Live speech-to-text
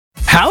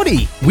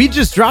Howdy! We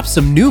just dropped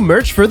some new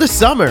merch for the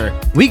summer.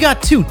 We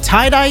got 2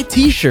 tie-dye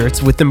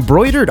t-shirts with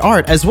embroidered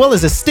art as well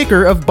as a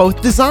sticker of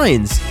both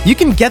designs. You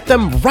can get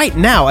them right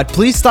now at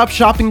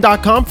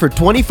pleasestopshopping.com for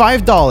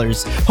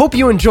 $25. Hope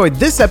you enjoyed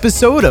this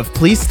episode of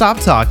Please Stop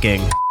Talking.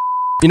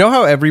 You know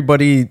how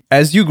everybody,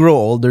 as you grow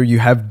older, you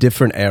have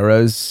different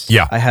eras?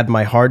 Yeah. I had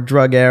my hard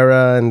drug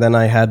era, and then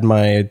I had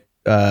my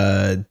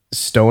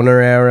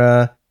stoner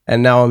era,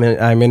 and now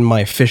I'm in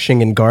my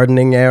fishing and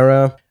gardening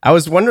era. I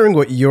was wondering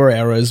what your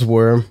eras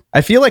were.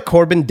 I feel like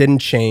Corbin didn't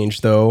change,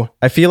 though.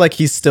 I feel like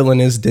he's still in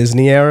his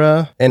Disney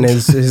era and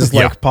his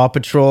Yeah. like Paw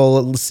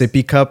Patrol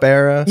sippy cup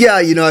era. Yeah,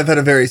 I've had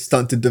a very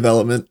stunted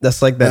development.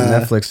 That's like that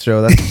Netflix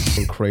show. That's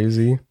fucking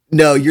crazy.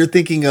 No, you're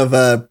thinking of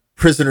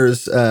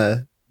Prisoners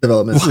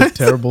development. It's a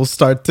terrible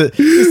start to.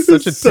 It's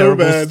such a So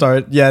terrible bad.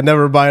 start. Yeah,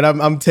 never mind.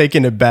 I'm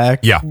taking it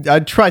back. Yeah. I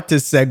tried to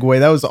segue.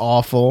 That was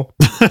awful.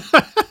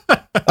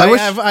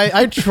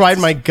 I tried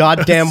my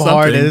goddamn Something.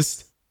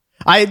 hardest.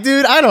 I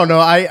don't know.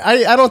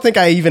 I don't think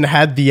I even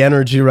had the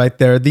energy right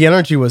there. The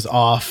energy was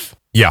off.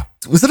 Yeah.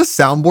 Was it a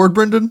soundboard,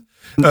 Brendan?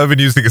 I've been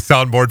using a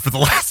soundboard for the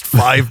last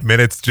 5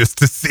 minutes just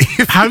to see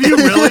if Have you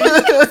really?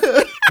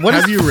 What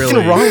Have is you fucking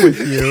really? wrong with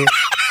you?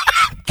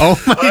 Oh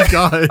my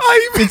god.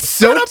 It's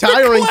so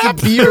tiring to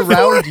be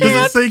around you.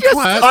 Does it say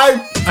clap?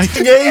 I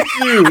hate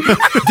you.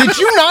 Did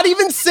you not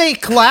even say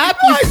clap?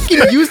 You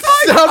fucking used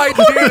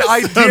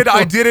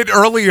I did it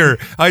earlier.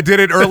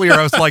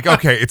 I was like,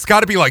 okay, it's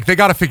got to be like, they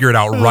got to figure it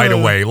out right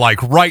away.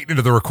 Like right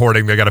into the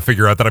recording, they got to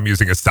figure out that I'm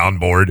using a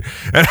soundboard.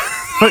 And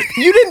But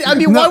You didn't. I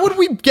mean, why would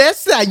we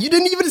guess that? You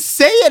didn't even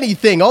say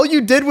anything. All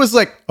you did was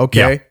like,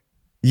 okay,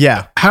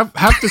 yeah.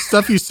 half the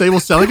stuff you say will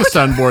sound like a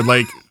soundboard.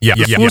 Like, Yeah,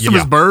 the yeah, force yeah, of yeah.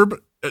 his burb.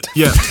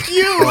 Yeah.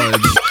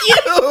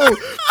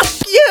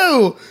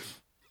 You.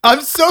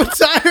 I'm so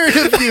tired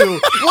of you.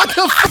 What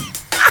the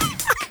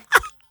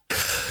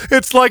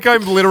it's like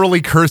I'm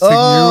literally cursing you.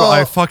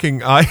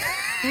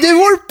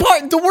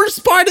 The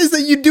worst part is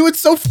that you do it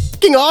so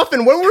fucking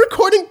often. When we're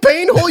recording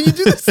Painhole, you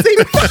do the same.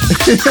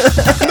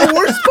 And the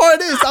worst part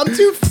is I'm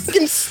too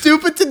fucking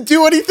stupid to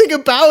do anything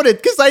about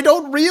it because I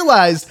don't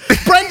realize.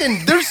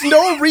 Brendan, there's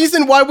no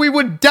reason why we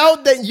would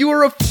doubt that you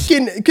are a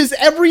fucking. Because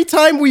every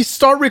time we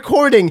start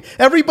recording,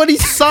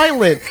 everybody's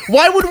silent.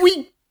 Why would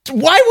we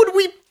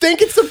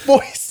think it's a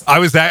voice? I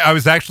was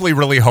actually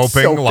really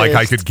hoping So like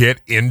I pissed. could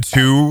get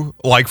into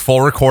like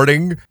full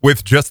recording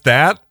with just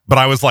that. But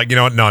I was like, you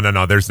know what?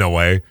 No, there's no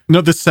way. No,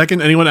 the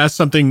second anyone asks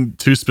something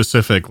too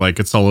specific, like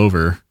it's all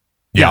over.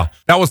 Yeah.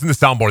 That wasn't the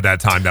soundboard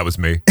that time. That was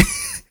me.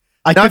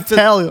 I Now could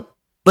tell you.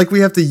 Like we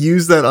have to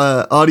use that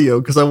audio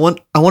because I want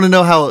to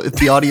know how if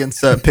the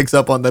audience picks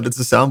up on that it's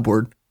a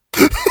soundboard.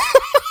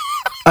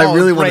 I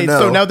really want to Great. know.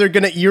 So now they're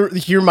gonna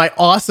hear my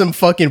awesome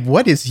fucking.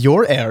 What is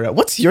your era?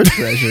 What's your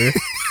treasure?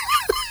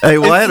 Hey,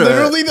 well, I It's had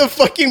literally the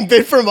fucking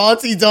bit from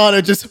Auntie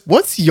Donna. Just,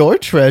 what's your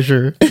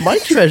treasure? My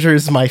treasure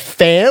is my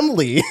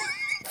family.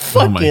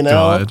 Oh my Fucking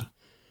hell. god.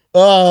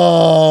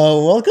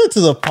 Oh, welcome to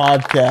the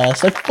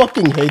podcast. I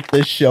fucking hate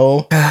this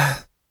show.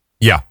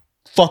 Yeah.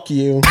 Fuck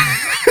you.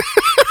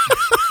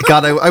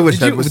 God, I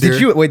wish Ed was here.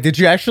 Did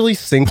you actually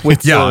sync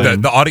with? Yeah.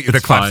 The audio, the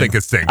It's clap fine. sync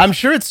is synced.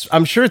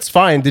 I'm sure it's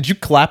fine. Did you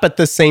clap at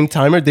the same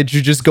time or did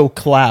you just go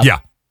clap? Yeah.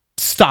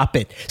 Stop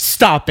it.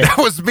 That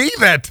was me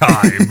that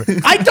time.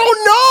 I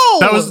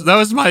don't know. That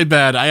was my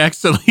bad. I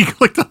accidentally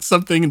clicked on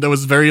something that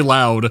was very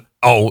loud.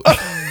 Oh.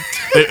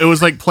 It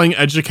was like playing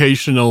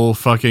educational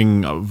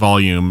fucking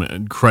volume,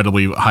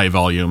 incredibly high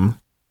volume.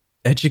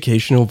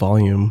 Educational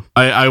volume.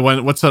 I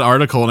went, what's that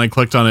article? And I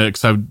clicked on it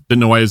because I didn't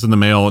know why it was in the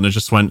mail. And it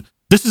just went,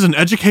 this is an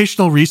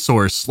educational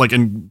resource, like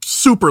in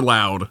super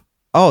loud.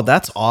 Oh,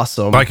 that's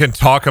awesome. I can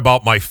talk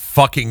about my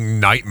fucking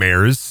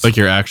nightmares. Like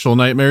your actual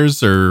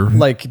nightmares or?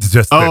 Like It's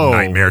just the Oh.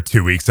 nightmare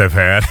 2 weeks I've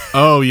had.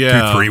 Oh,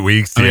 yeah. 2-3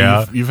 weeks. I mean,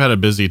 Yeah. you've had a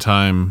busy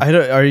time.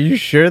 are you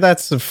sure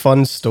that's a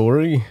fun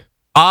story?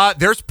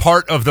 There's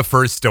part of the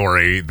first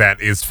story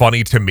that is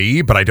funny to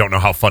me, but I don't know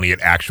how funny it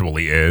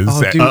actually is.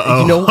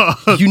 Oh,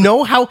 dude, you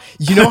know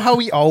how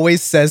he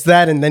always says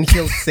that, and then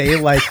he'll say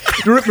like,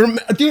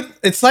 dude,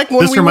 it's like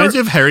when This reminds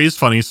me of Harry's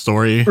funny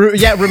story.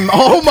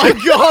 oh my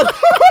god.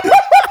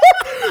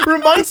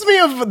 Reminds me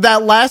of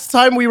that last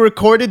time we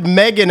recorded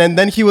Megan, and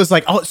then he was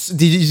like, "Oh,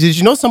 did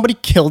you know somebody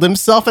killed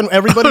himself?" And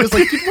everybody was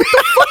like, "Dude, what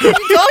the fuck are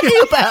you talking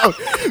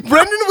about?"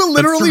 Brendan will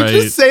literally That's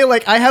right. just say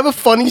like, "I have a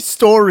funny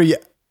story,"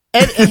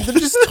 and then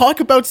just talk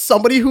about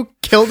somebody who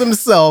killed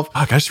himself.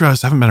 Fuck, I just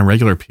realized I haven't been a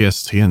regular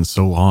PST in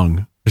so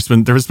long.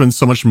 There's been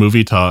so much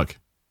movie talk.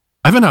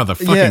 I've been out of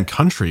the fucking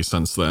country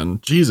since then.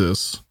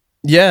 Jesus.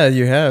 Yeah,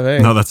 you have. Eh?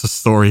 No, that's a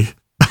story.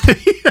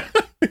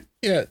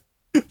 Yeah.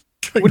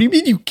 What do you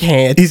mean you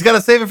can't? He's got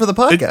to save it for the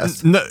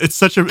podcast. It's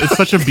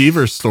such a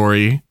beaver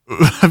story.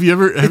 Have you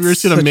ever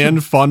seen a man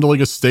fondling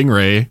a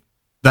stingray?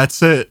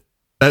 That's it.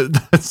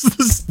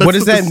 That's what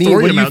does that mean?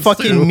 What do you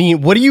fucking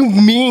mean? What do you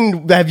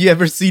mean? Have you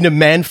ever seen a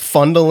man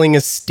fondling a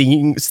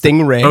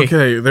stingray?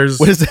 Okay,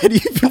 What does that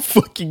even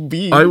fucking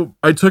mean?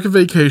 I took a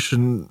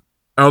vacation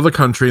out of the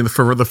country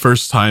for the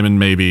first time in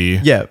maybe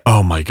Yeah.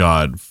 Oh my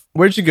god.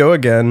 Where'd you go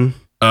again?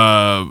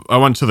 I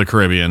went to the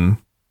Caribbean,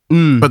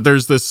 but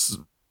there's this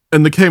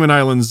in the Cayman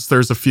Islands.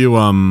 There's a few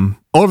all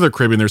over the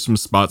Caribbean. There's some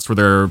spots where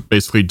there are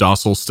basically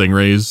docile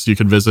stingrays you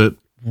can visit.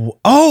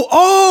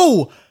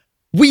 Oh,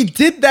 we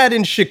did that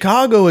in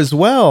Chicago as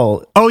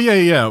well. Oh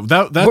yeah.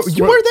 That's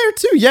you were there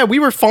too. Yeah, we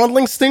were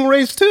fondling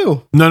stingrays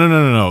too.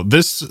 No.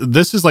 This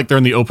is like they're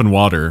in the open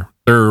water.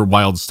 They're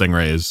wild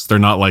stingrays. They're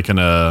not like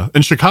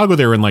in Chicago.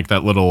 They were in like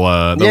that little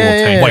little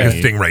tank, like a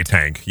stingray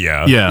tank.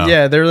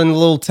 Yeah. They're in a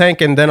little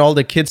tank, and then all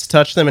the kids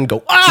touch them and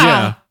go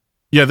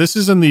Yeah. This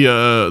is in the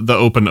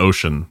open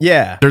ocean.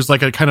 Yeah, there's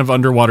like a kind of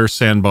underwater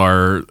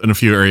sandbar in a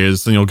few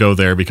areas. Then you'll go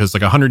there because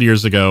like 100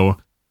 years ago,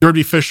 there would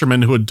be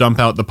fishermen who would dump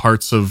out the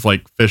parts of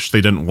like fish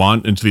they didn't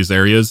want into these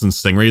areas, and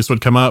stingrays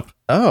would come up.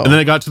 Oh. And then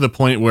it got to the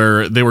point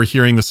where they were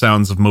hearing the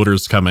sounds of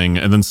motors coming,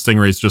 and then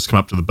stingrays just come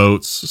up to the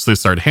boats. So they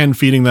started hand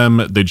feeding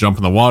them. They jump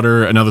in the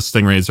water, and now the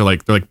stingrays are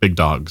they're like big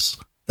dogs.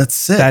 That's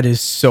sick. That is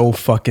so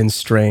fucking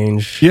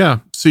strange. Yeah.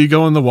 So you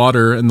go in the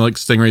water, and like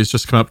stingrays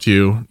just come up to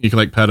you. You can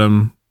like pet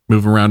them,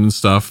 move them around and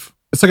stuff.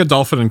 It's like a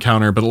dolphin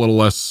encounter, but a little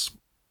less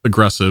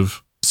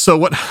aggressive. So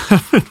what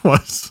happened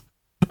was,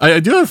 I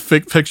do have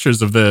fake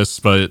pictures of this,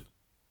 but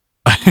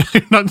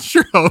I'm not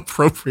sure how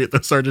appropriate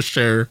those are to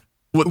share.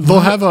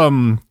 They'll have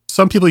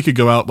some people you could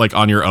go out like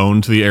on your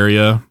own to the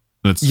area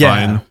and it's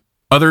fine.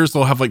 Others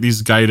they'll have like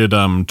these guided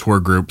tour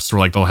groups where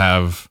like they'll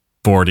have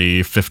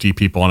 40, 50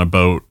 people on a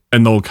boat,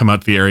 and they'll come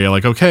out to the area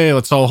like, okay,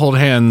 let's all hold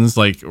hands.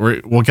 Like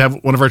we'll have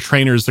one of our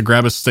trainers to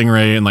grab a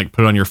stingray and like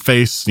put it on your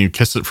face, and you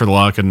kiss it for the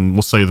luck, and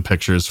we'll sell you the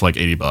pictures for like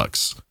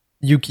 $80.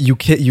 You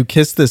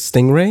kiss the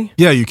stingray?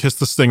 Yeah, you kiss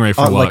the stingray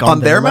for luck. Like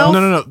on their mouth?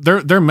 No.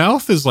 Their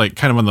mouth is like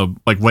kind of on the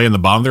like way in the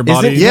bottom of their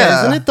body.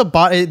 Isn't it the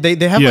body? They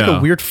have like a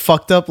weird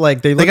fucked up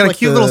like they look got like a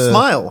cute little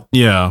smile.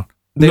 Yeah.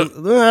 I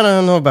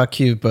don't know about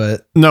cute,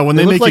 but no, when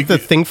they look make like you, the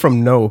thing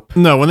from Nope.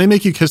 No, when they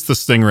make you kiss the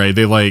stingray,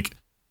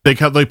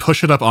 they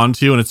push it up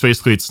onto you, and it's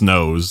basically its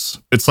nose.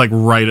 It's like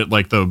right at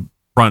like the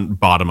front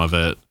bottom of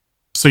it.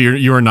 So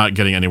you are not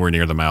getting anywhere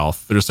near the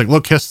mouth. They're just like,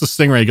 look, kiss the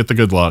stingray, get the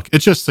good luck.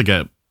 It's just to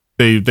get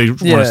they want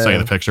to sell you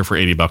the picture for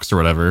 $80 or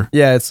whatever.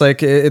 Yeah, it's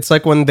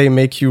like when they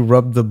make you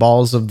rub the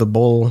balls of the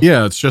bull.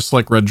 Yeah, it's just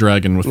like Red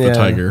Dragon with the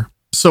tiger.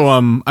 So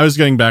I was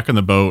getting back in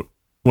the boat.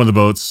 One of the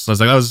boats, I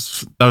was like,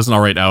 that was an all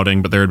right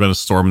outing, but there had been a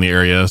storm in the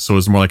area, so it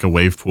was more like a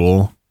wave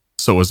pool.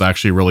 So it was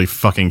actually really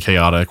fucking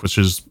chaotic, which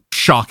is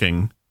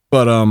shocking.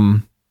 But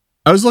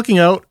I was looking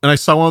out and I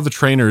saw one of the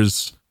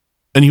trainers,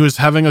 and he was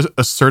having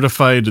a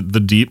certified the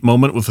deep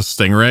moment with a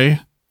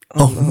stingray.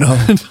 Oh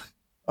no!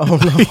 Oh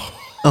no!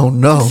 Oh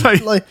no!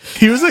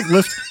 He was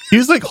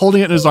like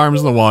holding it in his arms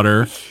in the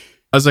water.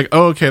 I was like,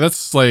 oh okay,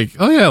 that's like,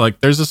 oh yeah, like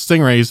there's a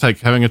stingray. He's like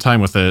having a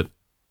time with it,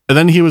 and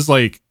then he was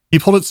like, he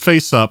pulled its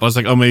face up. I was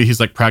like, oh maybe he's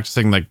like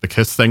practicing like the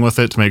kiss thing with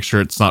it to make sure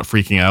it's not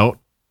freaking out.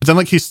 But then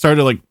like he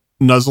started like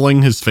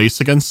nuzzling his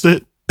face against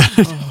it.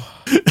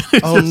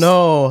 Oh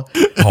no!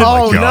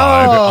 Oh my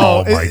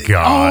god! No. Oh my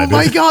god! Oh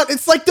my god!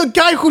 It's like the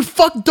guy who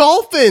fucked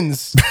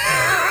dolphins.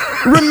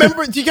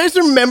 Remember? Do you guys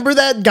remember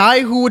that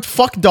guy who would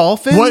fuck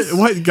dolphins?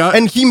 What guy?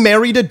 And he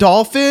married a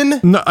dolphin.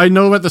 No, I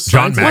know about the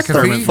John science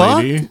McAfee? experiment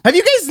lady. Have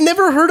you guys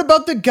never heard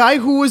about the guy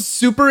who was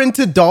super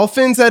into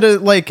dolphins at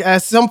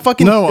some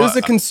fucking? No, it was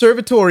a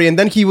conservatory, and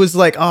then he was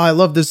like, "Oh, I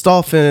love this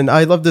dolphin.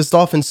 I love this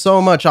dolphin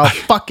so much. I'll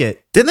fuck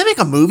it." Didn't they make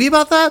a movie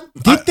about that?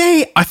 Did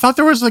they? I thought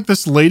there was like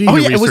this lady who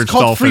researched it was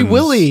called dolphins. Free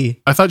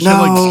Willy. I thought she had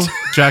like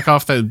jack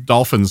off the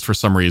dolphins for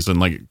some reason,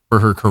 like for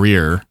her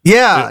career.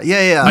 Yeah.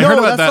 I No, heard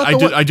about that's that. not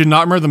the one. I did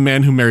not remember the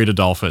man who married a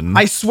dolphin.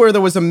 I swear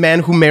there was a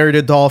man who married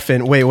a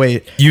dolphin.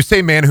 Wait. You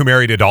say man who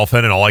married a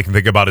dolphin, and all I can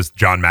think about is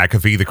John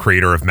McAfee, the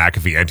creator of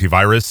McAfee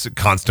Antivirus,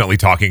 constantly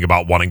talking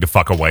about wanting to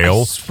fuck a I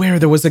whale. swear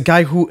there was a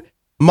guy who...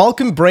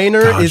 Malcolm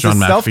Brainer is John a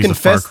McAfee's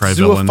self-confessed a Far Cry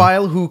villain.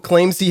 zoophile who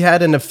claims he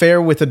had an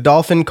affair with a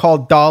dolphin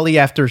called Dolly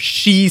after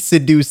she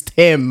seduced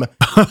him.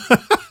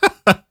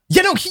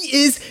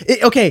 He is...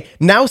 Okay,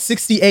 now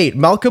 68.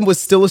 Malcolm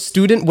was still a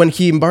student when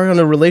he embarked on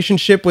a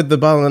relationship with the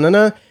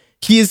banana.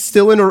 He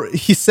says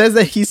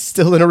that he's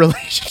still in a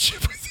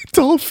relationship with the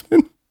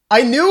dolphin.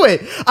 I knew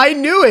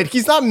it.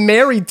 He's not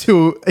married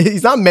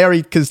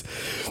because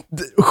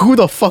who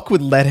the fuck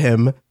would let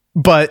him?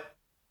 But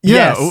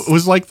yeah, yes. it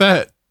was like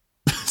that.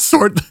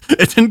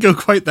 It didn't go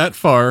quite that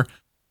far,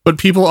 but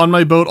people on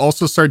my boat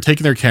also started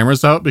taking their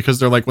cameras out because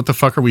they're like, what the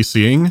fuck are we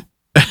seeing?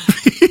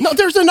 No,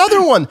 there's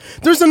another one.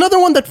 There's another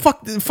one that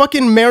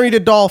fucking married a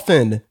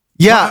dolphin.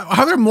 Yeah.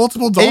 How are there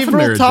multiple dolphin Averill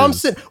marriages?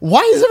 Thompson.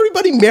 Why is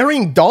everybody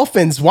marrying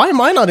dolphins? Why am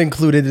I not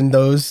included in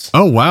those?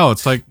 Oh wow,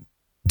 it's like,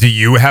 Do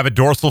you have a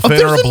dorsal fin or a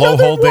there's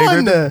another blowhole,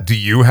 one. David? Do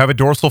you have a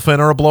dorsal fin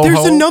or a blowhole?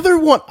 There's another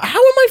one. How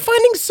am I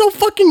finding so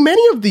fucking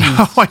many of these?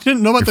 oh, I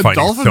didn't know about You're the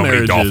finding dolphin so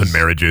marriages. many dolphin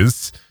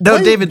marriages.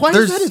 No, David, why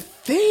there's is that a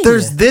thing?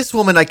 there's this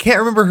woman, I can't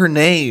remember her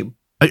name.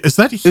 Is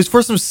that? It was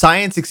for some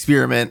science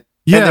experiment.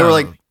 Yeah. And they were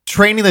like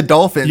training the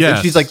dolphins. Yes.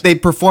 And she's like, they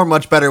perform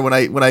much better when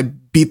I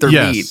beat their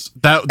meat. Yes,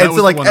 that And was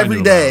so like the one I every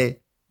knew day,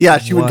 yeah,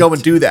 she would go What?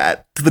 and do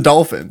that to the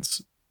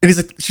dolphins. And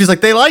she's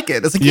like, they like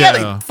it. It's like, yeah,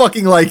 Yeah. they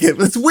fucking like it.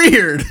 It's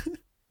weird.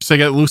 So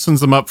it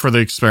loosens them up for the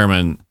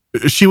experiment.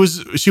 She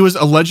was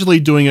allegedly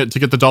doing it to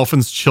get the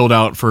dolphins chilled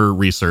out for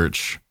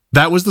research.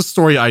 That was the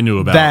story I knew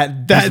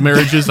about. These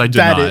marriages I did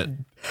not.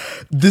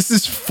 This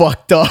is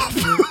fucked up.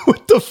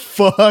 What the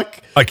fuck?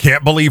 I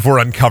can't believe we're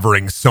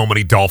uncovering so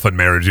many dolphin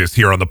marriages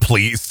here on the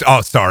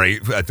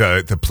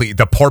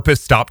the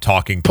Porpoise Stop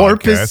Talking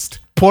podcast.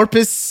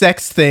 Porpoise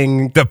sex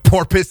thing. The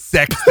porpoise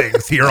sex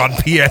things here on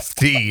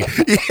PST. Yeah.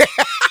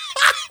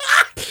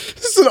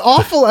 This is an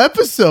awful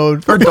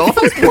episode. Are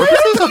dolphins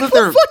porpoises? I thought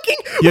they're fucking.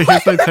 Yeah,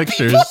 here's my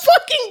pictures.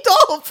 Fucking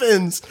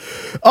dolphins.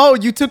 Oh,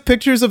 you took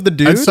pictures of the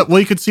dude? So, well,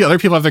 you could see other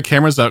people have their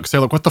cameras out because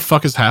they're like, "What the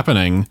fuck is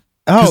happening?"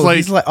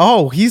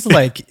 Oh, he's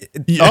like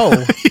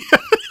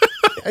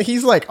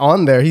he's like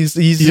on there. He's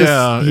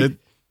just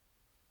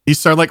he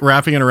started like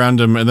wrapping it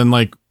around him, and then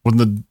like when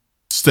the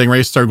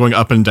stingray started going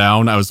up and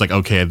down, I was like,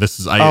 okay, this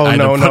is no.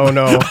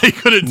 I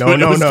couldn't do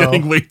it. It was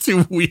getting way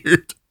too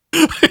weird.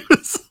 I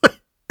was like,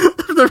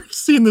 I've never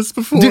seen this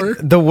before.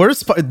 Dude, the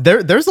worst part,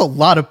 there's a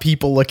lot of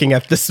people looking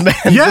at this man.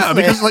 Yeah,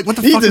 because like, what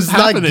the fuck is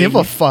happening? He does not give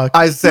a fuck.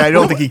 I say, I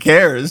don't think he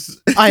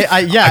cares.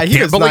 I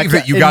can't believe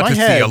that you got to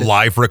see a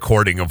live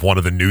recording of one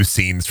of the new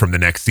scenes from the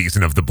next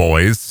season of The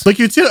Boys. Like,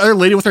 you'd see another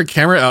lady with her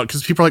camera out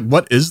because people are like,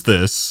 what is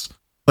this?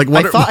 Like,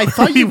 what I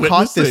thought you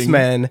caught this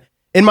man.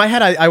 In my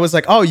head, I was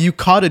like, oh, you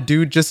caught a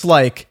dude just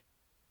like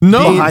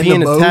being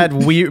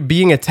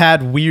a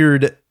tad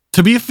weird.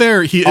 To be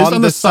fair, he is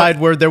on the side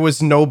where there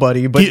was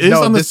nobody, but he is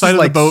on the side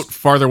of the boat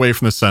farther away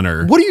from the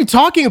center. What are you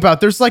talking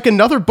about? There's like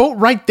another boat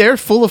right there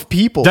full of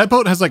people. That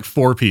boat has like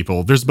 4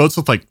 people. There's boats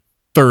with like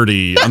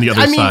 30 on the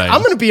other side.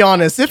 I'm gonna be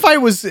honest. If I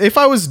was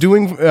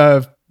doing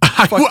I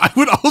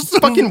would also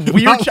fucking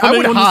weird. I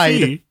would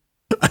hide.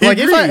 Like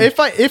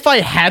if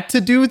I had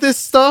to do this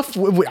stuff,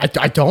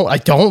 I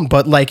don't.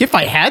 But like if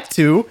I had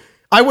to,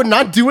 I would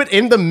not do it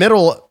in the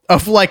middle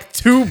of like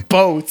 2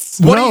 boats.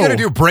 What are you gonna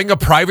do? Bring a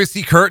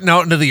privacy curtain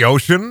out into the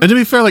ocean? And to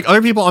be fair, like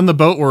other people on the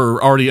boat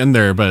were already in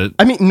there, but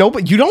I mean, no,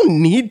 but you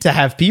don't need to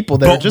have people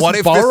there. But just what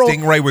if the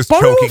stingray was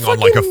choking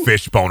on like a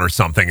fishbone or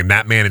something, and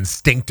that man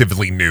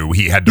instinctively knew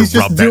he had to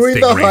rub that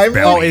stingray's belly?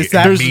 Oh, is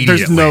that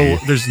there's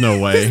no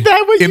way. Is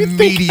that what you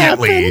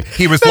immediately think happened?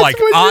 he was like,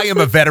 I am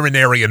a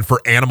veterinarian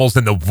for animals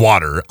in the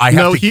water. I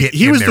have to get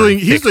he in was there doing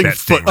and he's fix doing that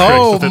foot stingray.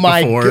 Oh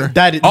my god,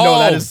 that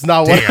is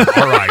not what. Damn,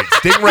 all right,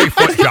 stingray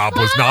foot job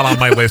was not on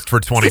my list for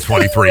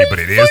 2023, but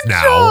it is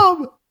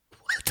now.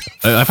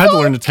 I've had to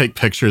learn to take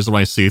pictures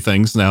when I see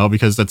things now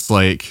because it's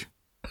like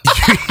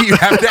you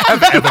have to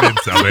have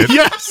evidence of it.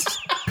 Yes.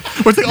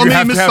 What's the you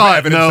have to have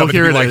evidence of it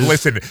here to be it like, is.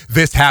 listen,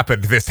 this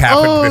happened, this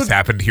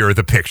happened. Here are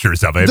the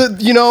pictures of it.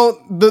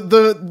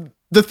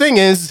 The thing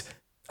is,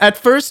 at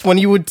first when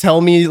you would tell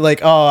me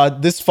like, oh,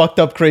 this fucked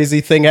up crazy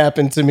thing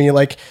happened to me,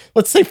 like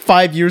let's say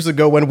 5 years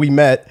ago when we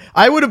met,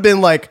 I would have been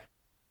like,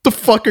 the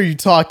fuck are you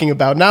talking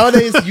about?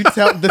 Nowadays, you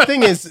tell. The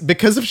thing is,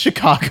 because of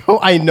Chicago,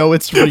 I know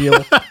it's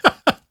real.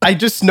 I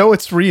just know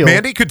it's real.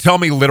 Mandy could tell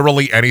me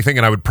literally anything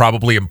and I would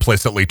probably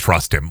implicitly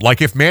trust him.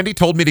 Like if Mandy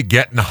told me to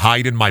get and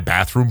hide in my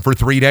bathroom for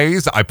 3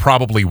 days, I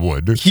probably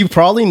would. He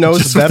probably knows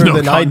Just better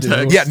than I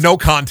do. Yeah, no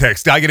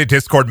context. I get a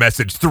Discord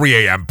message,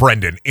 3 a.m.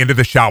 Brendan, into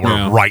the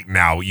shower right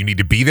now. You need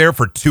to be there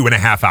for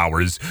 2.5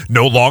 hours.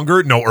 No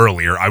longer, no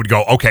earlier. I would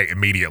go, okay,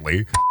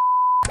 immediately.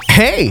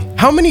 Hey,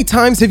 how many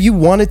times have you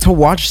wanted to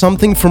watch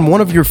something from one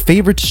of your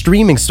favorite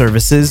streaming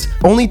services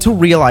only to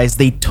realize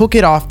they took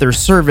it off their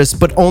service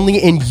but only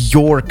in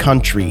your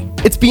country?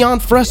 It's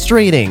beyond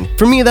frustrating.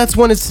 For me, that's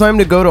when it's time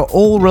to go to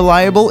old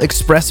reliable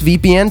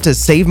ExpressVPN to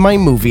save my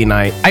movie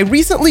night. I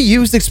recently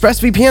used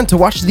ExpressVPN to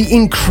watch the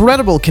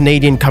incredible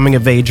Canadian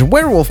coming-of-age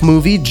werewolf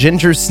movie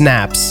Ginger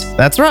Snaps.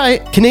 That's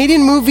right,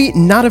 Canadian movie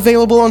not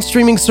available on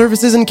streaming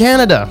services in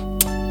Canada.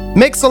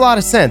 Makes a lot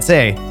of sense,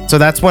 eh? So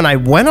that's when I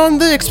went on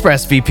the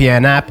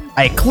ExpressVPN app,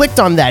 I clicked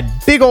on that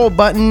big old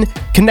button,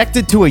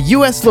 connected to a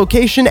US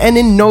location, and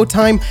in no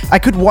time, I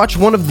could watch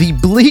one of the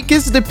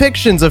bleakest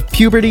depictions of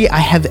puberty I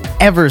have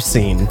ever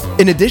seen.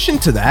 In addition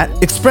to that,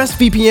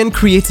 ExpressVPN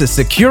creates a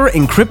secure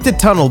encrypted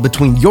tunnel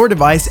between your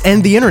device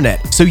and the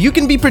internet, so you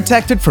can be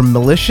protected from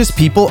malicious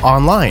people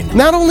online.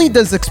 Not only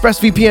does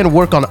ExpressVPN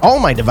work on all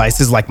my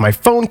devices like my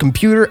phone,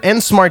 computer,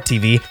 and smart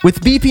TV,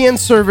 with VPN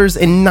servers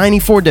in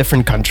 94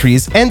 different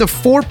countries, and a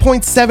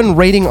 4.7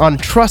 rating on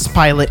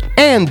Trustpilot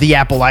and the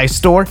Apple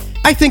iStore,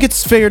 I think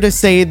it's fair to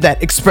say that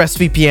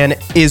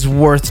ExpressVPN is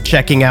worth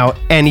checking out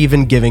and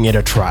even giving it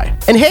a try.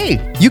 And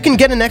hey, you can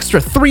get an extra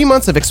 3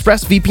 months of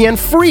ExpressVPN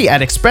free at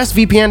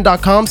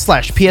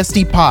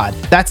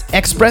expressvpn.com/pstpod. That's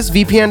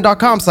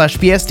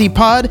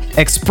expressvpn.com/pstpod,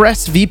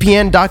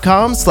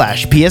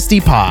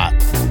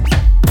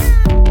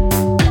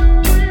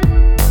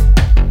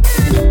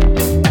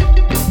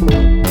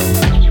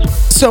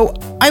 expressvpn.com/pstpod. So,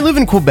 I live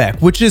in Quebec,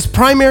 which is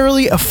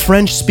primarily a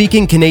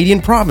French-speaking Canadian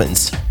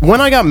province.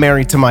 When I got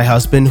married to my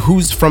husband,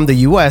 who's from the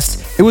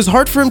US, it was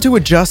hard for him to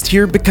adjust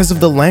here because of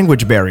the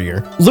language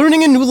barrier.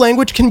 Learning a new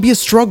language can be a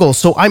struggle,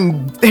 so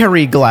I'm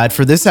very glad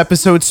for this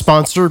episode's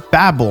sponsor,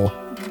 Babbel.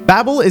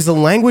 Babbel is a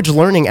language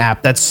learning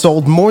app that's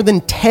sold more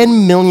than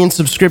 10 million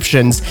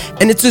subscriptions,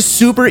 and it's a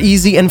super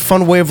easy and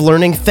fun way of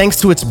learning thanks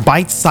to its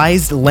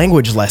bite-sized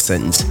language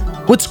lessons.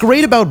 What's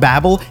great about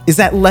Babbel is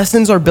that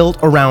lessons are built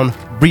around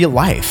real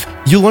life.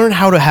 You learn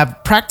how to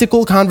have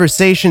practical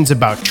conversations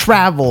about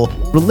travel,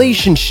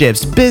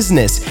 relationships,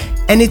 business,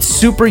 and it's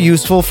super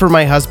useful for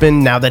my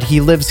husband now that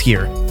he lives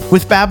here.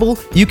 With Babbel,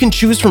 you can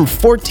choose from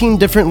 14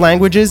 different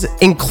languages,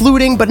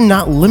 including but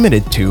not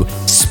limited to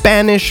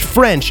Spanish,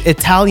 French,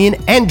 Italian,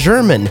 and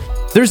German.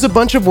 There's a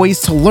bunch of ways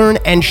to learn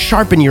and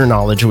sharpen your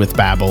knowledge with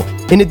Babbel.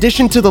 In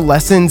addition to the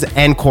lessons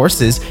and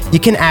courses, you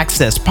can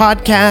access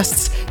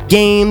podcasts,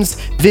 games,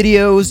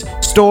 videos,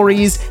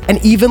 stories,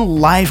 and even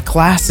live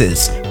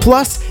classes.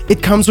 Plus,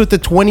 it comes with a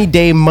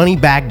 20-day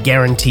money-back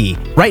guarantee.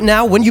 Right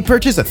now, when you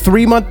purchase a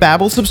 3-month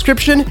Babbel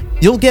subscription,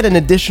 you'll get an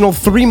additional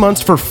 3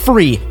 months for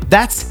free.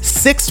 That's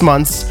 6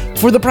 months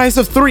for the price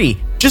of 3.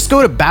 Just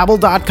go to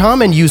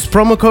Babbel.com and use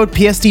promo code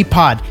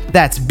PSTPOD.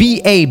 That's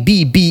BABBEL.com,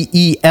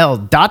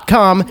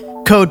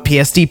 code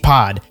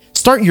PSTPOD.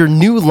 Start your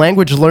new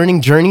language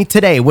learning journey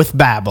today with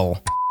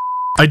Babbel.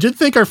 I did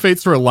think our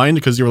fates were aligned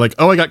because you were like,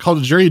 oh, I got called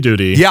to jury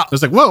duty. Yeah. I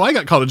was like, whoa, I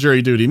got called to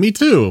jury duty. Me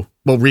too.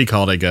 Well,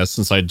 recalled, I guess,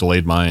 since I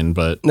delayed mine,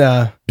 but you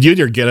had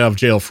your get out of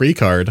jail free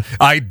card.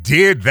 I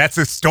did. That's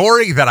a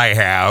story that I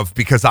have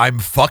because I'm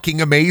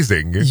fucking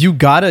amazing.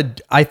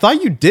 I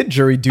thought you did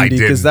jury duty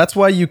because that's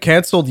why you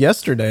canceled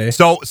yesterday.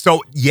 So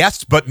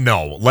yes, but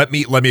no. Let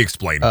me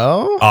explain.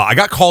 Oh? I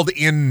got called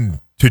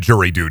in to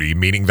jury duty,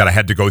 meaning that I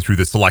had to go through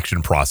the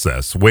selection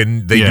process.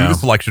 When they do the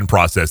selection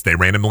process, they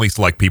randomly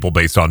select people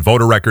based on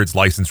voter records,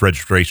 license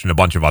registration, a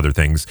bunch of other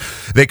things.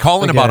 They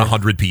call in about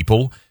 100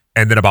 people,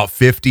 and then about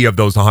 50 of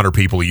those 100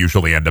 people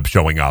usually end up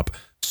showing up.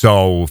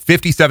 So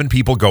 57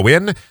 people go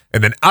in,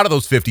 and then out of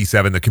those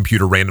 57, the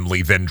computer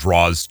randomly then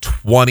draws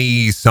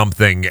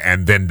 20-something,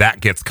 and then that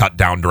gets cut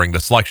down during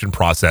the selection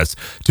process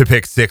to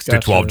pick 6 to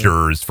 12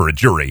 jurors for a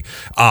jury.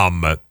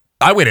 I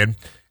went in,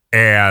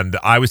 and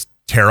I was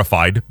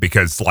terrified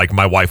because like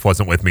my wife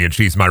wasn't with me and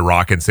she's my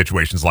rock in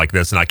situations like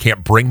this, and I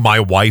can't bring my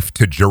wife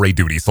to jury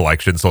duty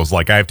selection. So it's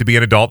like, I have to be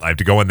an adult. I have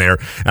to go in there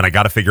and I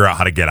got to figure out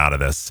how to get out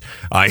of this.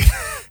 I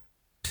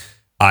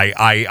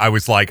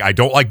was like, I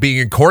don't like being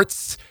in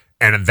courts.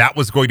 And that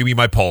was going to be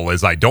my poll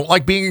is I don't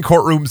like being in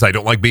courtrooms. I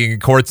don't like being in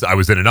courts. I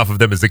was in enough of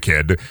them as a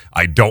kid.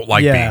 I don't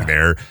like being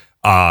there.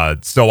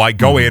 So I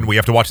go in, we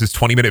have to watch this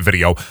 20-minute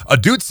video. A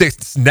dude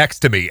sits next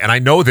to me, and I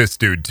know this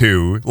dude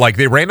too. Like,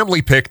 they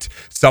randomly picked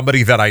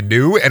somebody that I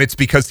knew, and it's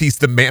because he's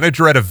the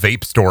manager at a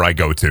vape store I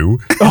go to.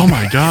 Oh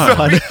my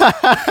God. So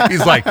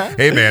he's like,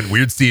 hey man,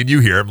 weird seeing you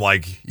here. I'm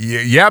like,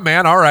 yeah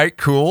man, all right,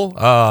 cool.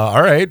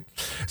 All right.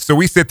 So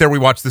we sit there, we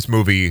watch this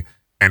movie,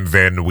 and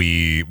then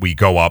we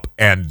go up,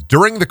 and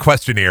during the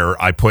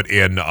questionnaire, I put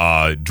in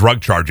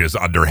drug charges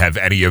under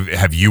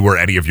have you or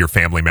any of your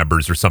family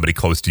members or somebody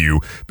close to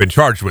you been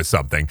charged with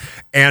something?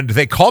 And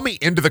they call me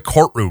into the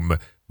courtroom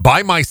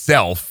by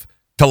myself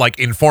to like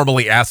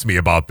informally ask me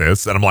about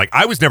this, and I'm like,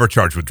 I was never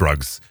charged with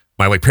drugs.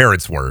 My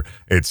parents were.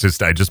 It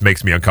just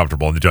makes me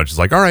uncomfortable. And the judge is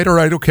like, all right,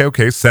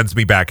 okay, sends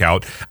me back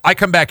out. I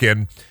come back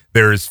in.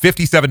 There's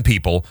 57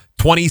 people.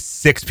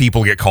 26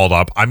 people get called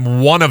up.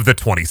 I'm one of the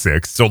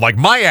 26. So like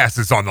my ass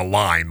is on the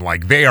line.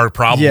 Like they are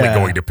probably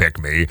going to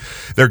pick me.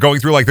 They're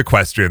going through like the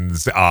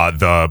questions.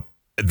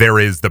 There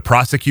is the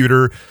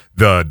prosecutor,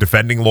 the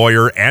defending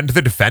lawyer, and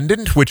the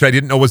defendant, which I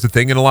didn't know was a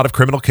thing in a lot of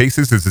criminal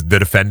cases, is the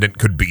defendant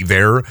could be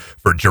there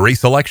for jury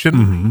selection.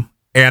 Mm-hmm.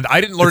 And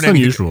I didn't learn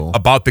anything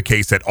about the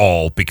case at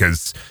all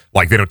because,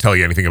 like, they don't tell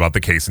you anything about the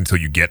case until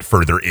you get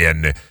further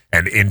in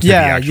and into the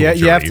actual jury.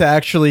 You have to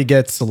actually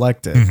get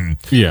selected. Mm-hmm.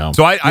 Yeah.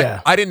 So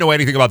I didn't know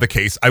anything about the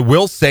case. I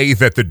will say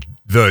that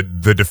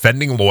the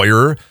defending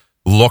lawyer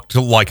looked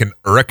like an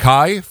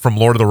Uruk-hai from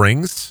Lord of the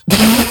Rings. And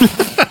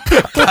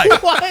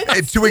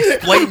to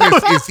explain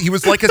this, is he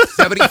was like a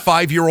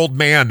 75-year-old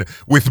man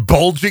with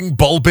bulging,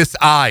 bulbous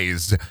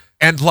eyes.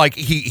 And like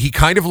he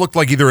kind of looked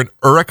like either an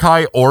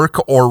Uruk-hai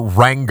orc or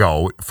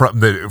Rango from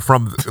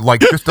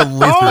like just a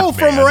lizard. Oh,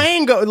 from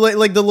Rango,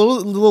 like the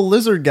little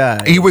lizard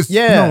guy. He was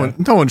no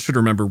one should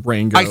remember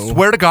Rango. I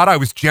swear to God, I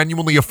was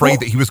genuinely afraid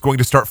that he was going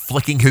to start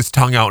flicking his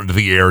tongue out into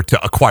the air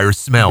to acquire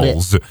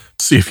smells.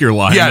 See if you're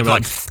lying. Yeah,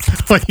 about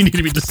like you need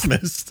to be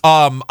dismissed.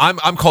 I'm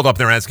called up.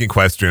 They're asking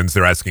questions.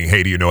 They're asking,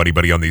 hey, do you know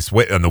anybody on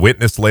the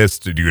witness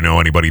list? Do you know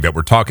anybody that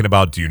we're talking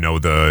about? Do you know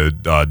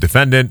the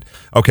defendant?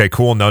 Okay,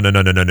 cool. No.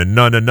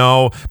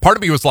 Part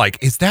of me was like,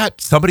 is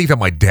that somebody that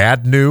my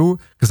dad knew?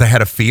 Because I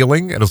had a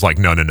feeling. And I was like,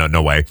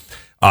 no way.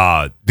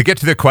 To get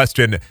to the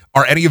question,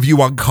 are any of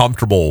you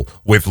uncomfortable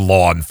with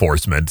law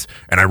enforcement?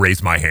 And I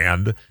raised my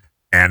hand.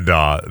 And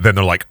then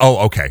they're like,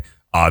 oh, okay.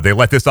 They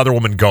let this other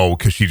woman go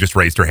because she just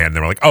raised her hand.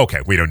 They were like, oh,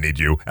 okay, we don't need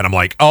you. And I'm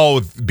like,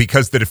 oh,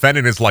 because the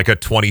defendant is like a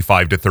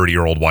 25 to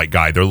 30-year-old white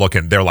guy. They're like,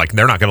 they're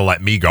not going to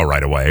let me go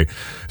right away.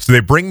 So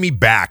they bring me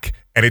back,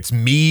 and it's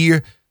me,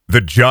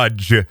 the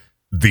judge,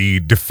 the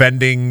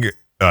defendant,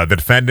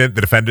 the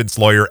defendant's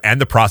lawyer, and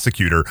the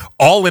prosecutor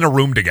all in a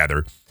room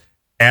together.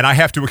 And I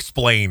have to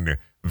explain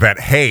that,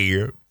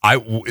 hey,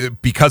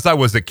 because I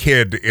was a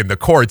kid in the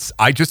courts,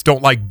 I just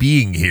don't like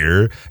being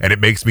here, and it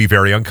makes me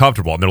very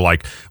uncomfortable. And they're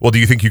like, well, do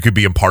you think you could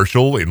be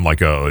impartial in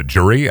like a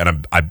jury?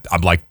 And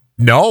I'm like,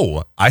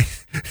 no,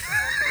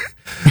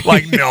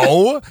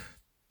 no.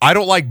 I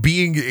don't like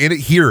being in it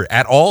here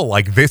at all.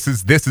 Like this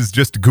is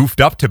just goofed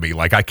up to me.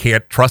 Like I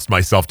can't trust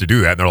myself to do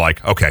that. And they're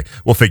like, okay,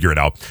 we'll figure it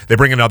out. They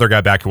bring another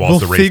guy back who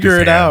also raised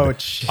his hand.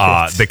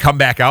 Out. They come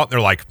back out and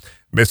they're like,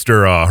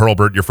 Mr.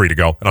 Hurlburt, you're free to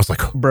go. And I was like,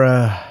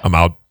 bruh, I'm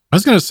out. I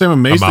was gonna say I'm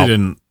amazed they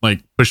didn't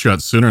like push you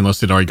out sooner unless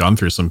they'd already gone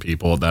through some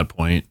people at that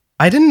point.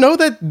 I didn't know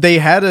that they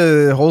had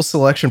a whole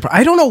selection.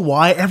 I don't know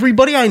why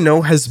everybody I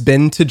know has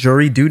been to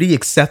jury duty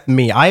except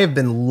me. I have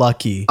been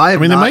lucky. I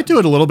mean, they might do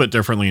it a little bit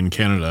differently in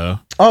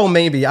Canada. Oh,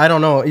 maybe. I don't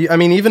know. I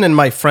mean, even in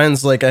my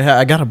friends, like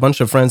I got a bunch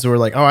of friends who were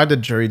like, oh, I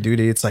did jury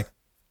duty. It's like,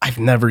 I've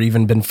never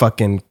even been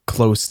fucking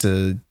close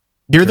to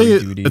here.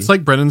 Duty. It's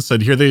like Brendan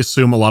said, here they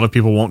assume a lot of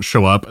people won't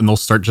show up and they'll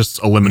start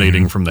just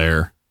eliminating from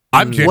there.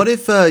 What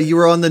if you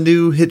were on the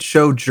new hit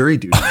show Jury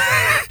Duty?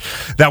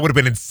 That would have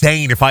been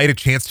insane if I had a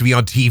chance to be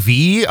on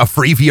TV, a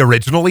Freevee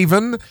original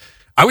even.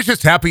 I was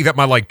just happy that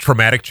my like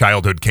traumatic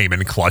childhood came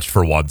in clutch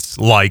for once.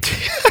 Like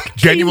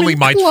genuinely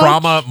my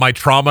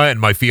trauma and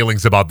my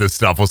feelings about this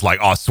stuff was like,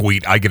 oh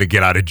sweet, I get to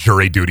get out of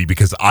jury duty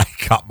because I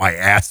got my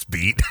ass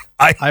beat.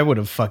 I would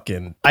have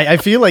fucking I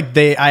feel like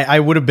I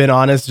would have been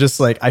honest, just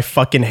like I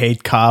fucking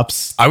hate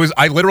cops.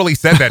 I literally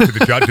said that to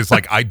the judges,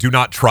 like I do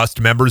not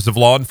trust members of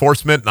law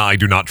enforcement and I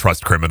do not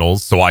trust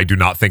criminals, so I do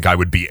not think I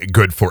would be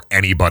good for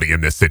anybody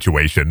in this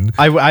situation.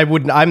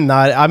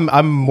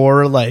 I'm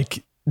more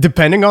like,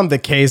 depending on the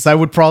case, I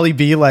would probably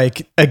be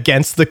like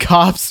against the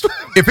cops.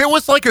 If it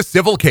was like a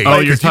civil case,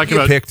 you're talking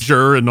about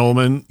juror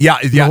annulment,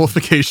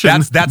 nullification.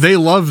 That's they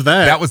love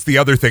that. That was the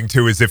other thing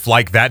too. Is if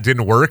like that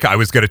didn't work, I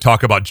was going to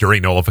talk about jury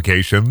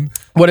nullification.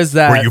 What is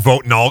that? Where you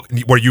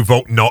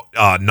vote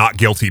not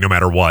guilty no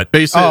matter what.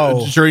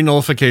 Basically, jury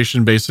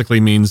nullification basically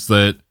means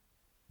that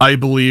I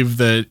believe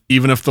that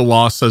even if the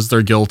law says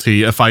they're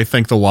guilty, if I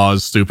think the law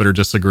is stupid or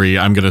disagree,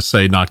 I'm going to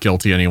say not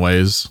guilty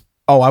anyways.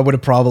 Oh, I would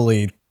have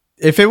probably.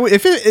 If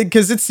it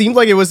because it seemed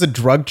like it was a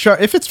drug charge.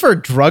 If it's for a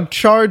drug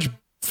charge,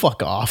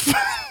 fuck off.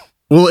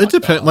 Well, it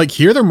depends. Like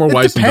here, they're more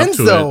wising up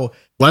to though. it.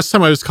 Last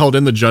time I was called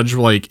in, the judge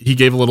he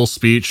gave a little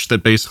speech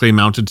that basically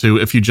amounted to,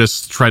 if you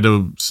just try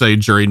to say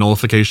jury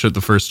nullification at the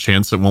first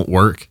chance, it won't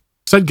work.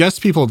 So I guess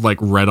people had like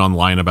read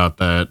online about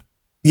that.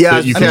 Yeah,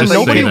 you can't just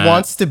nobody say that.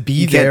 wants to be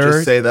You there. can't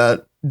just say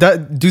that.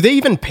 Do they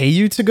even pay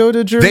you to go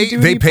to jury duty?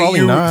 They pay Probably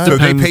you. not. So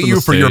they Depends pay on you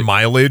the for your state.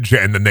 mileage,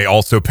 and then they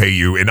also pay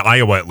you in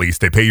Iowa. At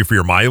least they pay you for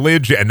your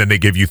mileage, and then they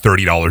give you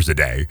 $30 a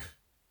day.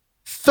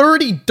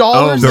 $30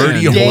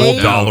 $30 day?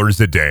 whole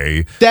dollars a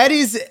day. That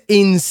is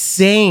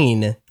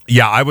insane.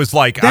 Yeah, I was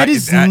like, that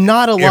is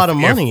not a lot of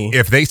money.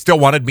 If they still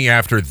wanted me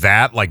after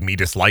that, like me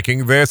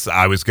disliking this,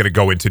 I was going to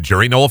go into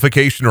jury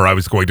nullification, or I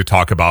was going to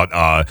talk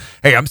about,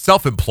 hey, I'm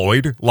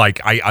self-employed. Like,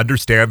 I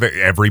understand that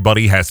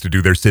everybody has to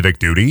do their civic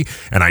duty,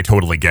 and I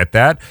totally get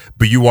that.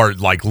 But you are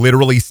like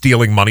literally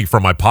stealing money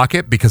from my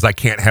pocket because I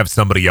can't have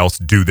somebody else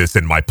do this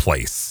in my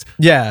place.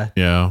 Yeah.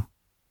 Yeah.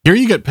 Here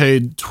you get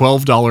paid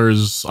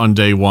 $12 on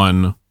day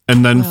one,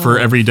 and then for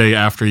every day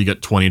after you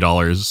get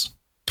 $20.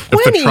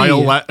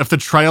 If the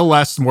trial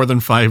lasts more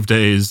than 5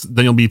 days,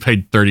 then you'll be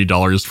paid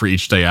 $30 for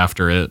each day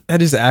after it.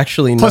 That is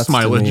actually plus nuts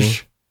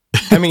mileage.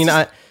 I mean,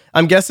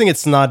 I'm guessing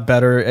it's not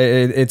better.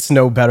 It's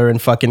no better in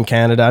fucking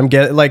Canada.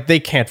 Like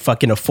they can't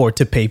fucking afford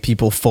to pay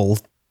people full.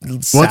 Well,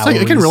 it's like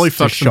it can really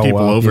fuck some people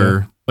over.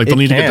 Yeah. Like they'll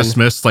need to get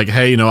dismissed. Like,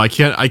 hey, I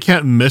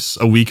can't miss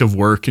a week of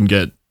work and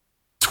get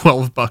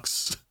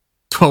 $12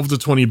 to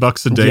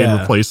 $20 a day in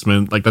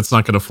replacement. Like that's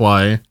not going to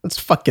fly. That's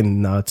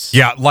fucking nuts.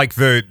 Yeah, like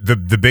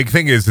the big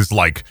thing is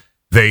like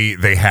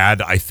they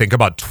had, I think,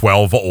 about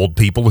 12 old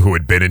people who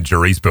had been in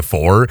juries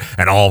before,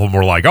 and all of them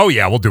were like, oh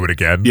yeah, we'll do it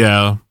again.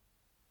 Yeah,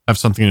 have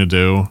something to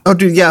do. Oh,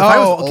 dude, yeah. If I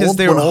was because old,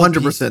 they were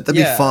 100%, that'd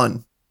be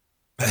fun.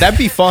 That'd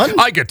be fun.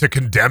 I get to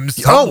condemn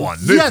someone.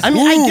 Yes. I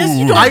mean, I guess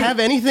you don't have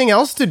anything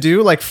else to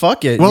do. Like,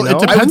 fuck it. Well, you know?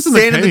 it I would depends on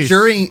stand the in the case.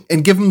 jury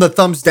and give them the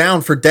thumbs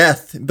down for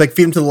death. Like,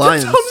 feed them to the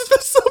lions.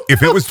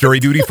 If it was jury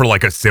duty for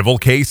like a civil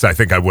case, I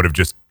think I would have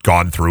just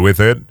gone through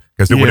with it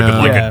because it would have been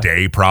like a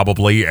day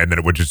probably, and then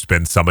it would just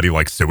been somebody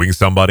like suing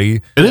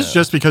somebody. It is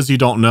just because you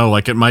don't know.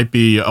 Like it might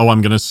be,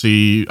 I'm going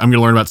to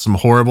learn about some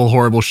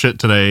horrible shit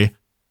today,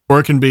 or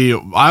it can be,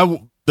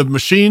 the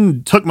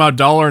machine took my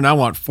dollar and I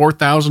want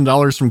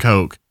 $4,000 from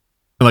Coke.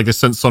 And like they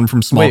sent someone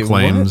from small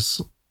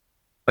claims.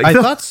 I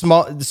thought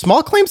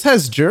small claims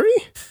has jury.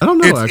 I don't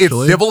know.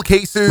 It's civil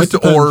cases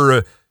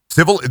or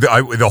civil.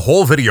 The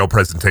whole video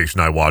presentation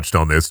I watched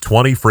on this,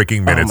 20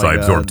 freaking minutes. I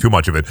absorbed too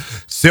much of it.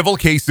 Civil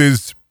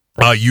cases.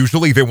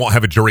 Usually they won't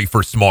have a jury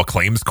for small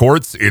claims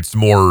courts. It's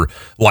more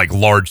like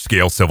large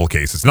scale civil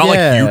cases, not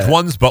like huge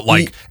ones, but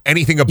like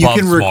anything above you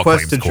can small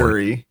request claims a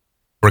jury.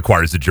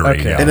 Requires a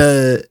jury. Okay.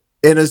 Yeah.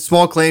 In a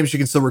small claims, you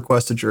can still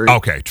request a jury.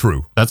 Okay,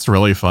 true. That's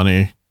really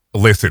funny.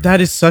 Listen,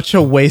 That is such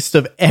a waste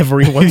of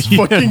everyone's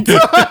fucking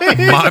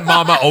time. my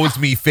mama owes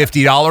me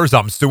 $50.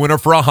 I'm suing her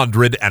for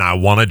 $100, and I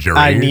want a jury.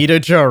 I need a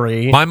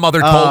jury. My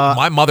mother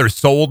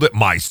sold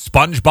my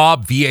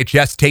SpongeBob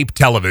VHS tape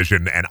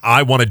television, and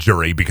I want a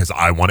jury because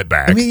I want it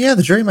back. I mean, yeah,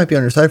 the jury might be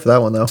on your side for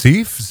that one, though.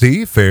 See,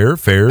 fair.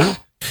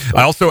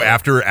 I also,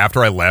 after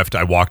I left,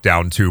 I walked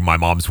down to my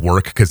mom's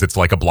work because it's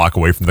like a block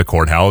away from the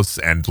courthouse,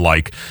 and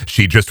like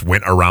she just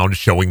went around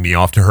showing me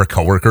off to her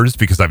coworkers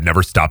because I've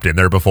never stopped in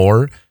there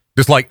before.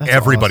 Just like That's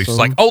everybody, awesome. she's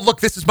like, "Oh,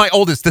 look, this is my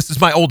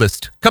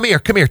oldest. Come here,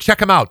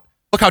 check him out.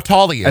 Look how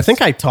tall he is." I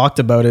think I talked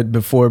about it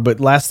before, but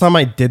last time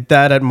I did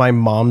that at my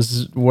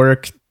mom's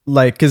work,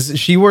 like, because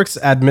she works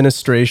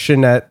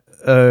administration at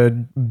a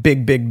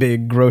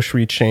big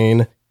grocery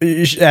chain.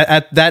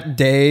 At that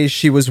day,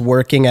 she was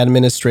working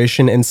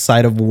administration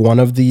inside of one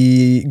of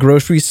the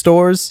grocery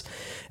stores,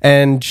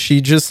 and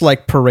she just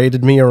like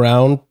paraded me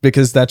around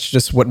because that's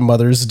just what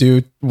mothers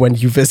do when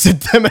you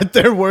visit them at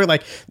their work.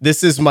 Like,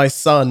 this is my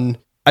son.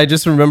 I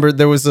just remember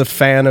there was a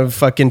fan of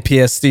fucking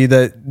PSD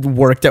that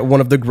worked at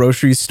one of the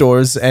grocery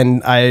stores,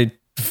 and I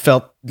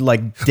felt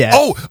like death.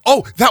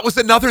 Oh, that was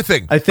another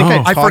thing. I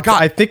forgot.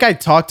 I think I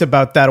talked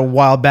about that a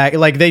while back.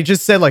 Like, they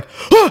just said like,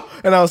 oh,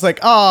 and I was like,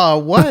 oh,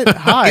 what?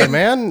 Hi,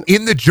 man.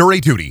 In the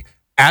jury duty,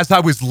 as I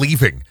was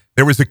leaving,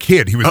 there was a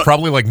kid. He was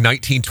probably like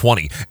 19,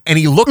 20, and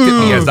he looked at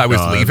me as I was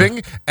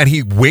leaving, and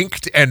he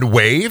winked and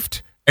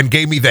waved and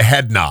gave me the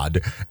head nod,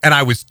 and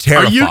I was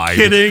terrified. Are you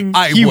kidding?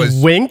 He was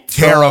winked?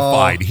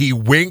 terrified. He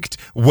winked,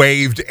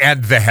 waved,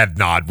 and the head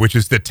nod, which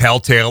is the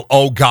telltale,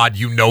 oh God,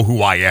 you know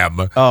who I am.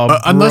 Oh,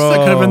 Unless that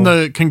could have been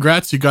bro. the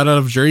congrats you got out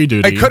of jury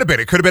duty. It could have been.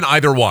 It could have been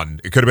either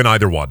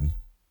one.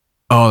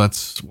 Oh,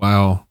 that's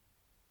wow.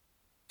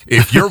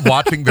 If you're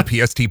watching the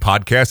PST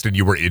podcast and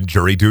you were in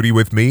jury duty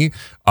with me,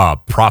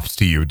 props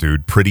to you,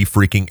 dude. Pretty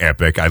freaking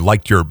epic. I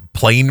liked your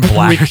plain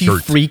black Pretty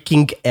shirt.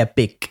 freaking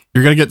epic.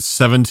 You're gonna get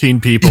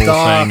 17 people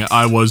saying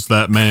I was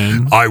that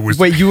man. I was.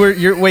 Wait,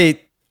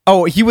 wait.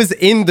 Oh, he was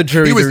in the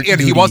jury. He was in.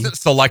 duty. He wasn't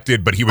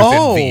selected, but he was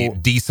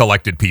in the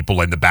deselected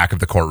people in the back of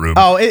the courtroom.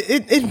 Oh,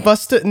 it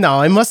must have.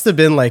 No, it must have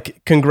been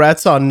like,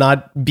 congrats on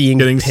not being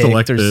Getting picked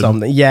selected or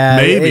something. Yeah,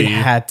 Maybe it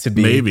had to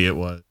be. Maybe it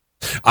was.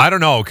 I don't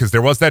know, because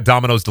there was that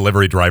Domino's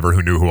delivery driver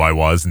who knew who I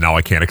was. And now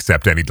I can't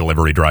accept any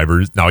delivery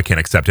drivers. Now I can't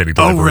accept any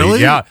delivery. Oh, really?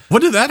 Yeah.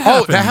 When did that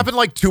happen? Oh, that happened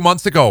like 2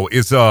 months ago.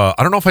 I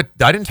don't know if I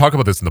didn't talk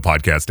about this in the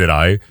podcast, did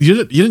I?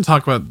 You didn't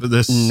talk about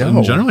this in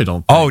general, I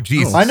don't think. Oh,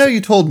 geez. I know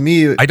you told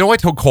me. I know I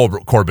told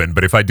Corbin,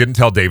 but if I didn't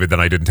tell David, then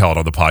I didn't tell it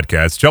on the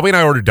podcast. Shelby and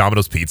I ordered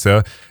Domino's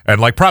pizza, and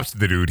like, props to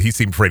the dude. He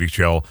seemed pretty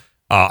chill.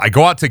 I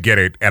go out to get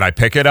it, and I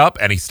pick it up,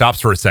 and he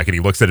stops for a second. He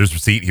looks at his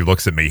receipt. He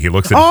looks at me. He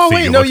looks at his receipt.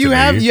 Wait, he no, looks you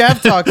at me.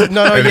 have talked.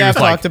 No, And you he have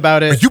was like, talked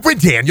about Are it. you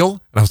Brendaniel? And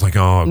I was like,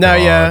 oh, No,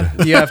 God.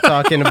 yeah, you have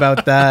talking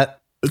about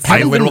that. I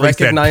Haven't been literally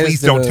said, recognized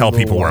please in don't a tell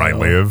little people where I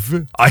while.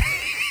 live. I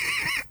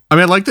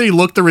mean, I like that he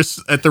looked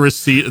at the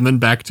receipt and then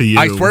back to you.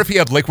 I swear if he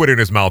had liquid in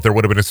his mouth, there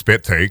would have been a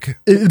spit take.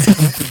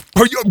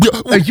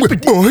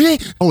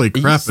 Holy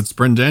crap, it's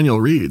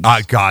Brendaniel Reed.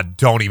 God,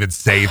 don't even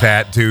say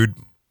that, dude.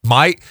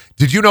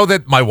 Did you know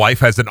that my wife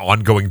has an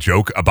ongoing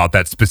joke about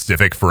that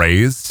specific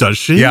phrase? Does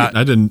she? Yeah.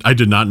 I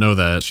did not know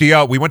that.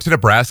 We went to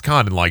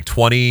NebraskaCon in like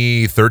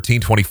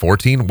 2013,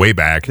 2014, way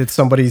back. Did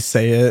somebody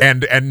say it?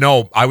 And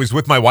no, I was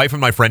with my wife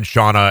and my friend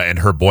Shauna and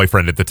her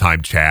boyfriend at the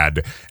time,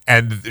 Chad.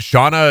 And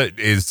Shauna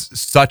is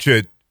such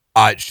a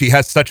she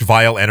has such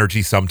vile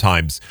energy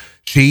sometimes.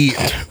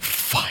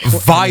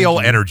 Vile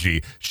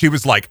energy. She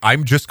was like,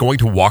 I'm just going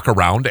to walk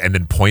around and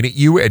then point at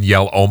you and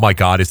yell, oh my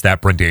God, is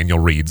that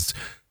Brendaniel Reed's?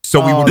 So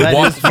we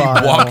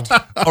walked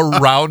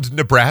around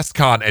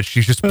NebraskaCon, and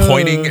she's just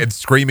pointing and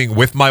screaming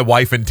with my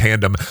wife in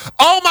tandem.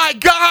 Oh my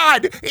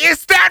God,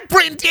 is that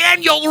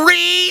Brendaniel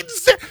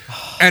Reed's?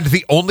 And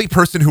the only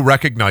person who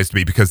recognized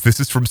me, because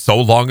this is from so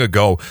long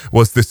ago,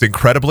 was this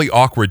incredibly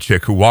awkward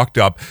chick who walked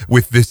up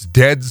with this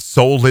dead,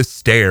 soulless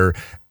stare.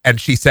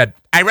 And she said,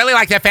 I really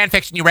like that fan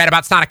fiction you read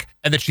about Sonic.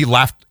 And then she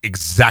laughed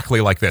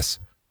exactly like this.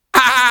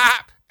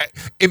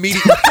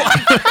 Immediately.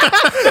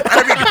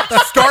 I mean,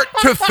 start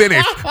to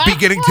finish,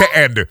 beginning to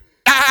end.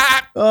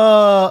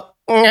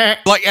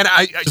 Like, and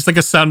I Just like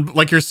a sound,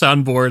 like your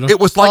soundboard. it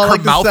was like her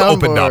like the mouth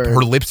opened up, soundboard.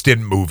 her lips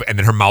didn't move, and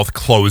then her mouth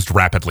closed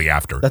rapidly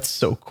after. That's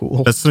so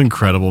cool. That's an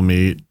incredible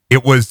meet.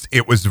 It was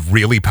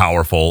really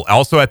powerful.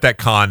 Also at that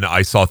con,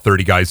 I saw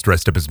 30 guys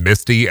dressed up as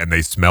Misty, and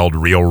they smelled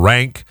real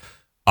rank.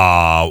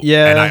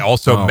 Yeah. And I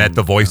also met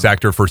the voice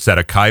actor for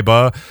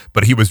Setakaiba,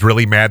 but he was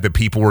really mad that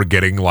people were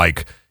getting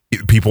like,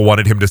 people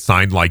wanted him to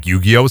sign like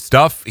Yu-Gi-Oh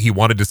stuff. He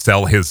wanted to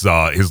sell his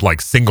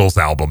like singles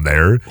album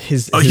there.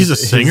 He's a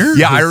singer?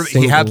 Yeah,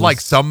 he had singles. like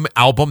some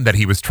album that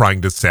he was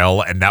trying to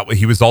sell, and that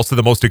he was also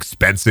the most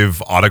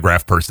expensive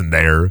autograph person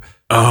there.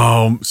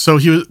 Oh, so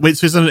so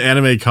he's at an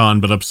anime con,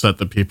 but upset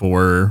that people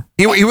were.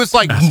 He was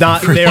like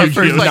Not there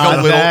for he was like not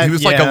a little. that, He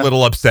was like yeah. a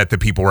little upset that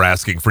people were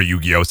asking for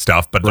Yu-Gi-Oh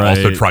stuff, but Right.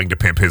 also trying to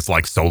pimp his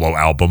like solo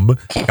album.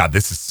 God,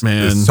 this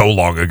is so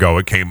long ago.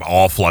 It came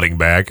all flooding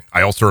back.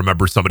 I also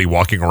remember somebody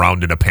walking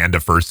around in a panda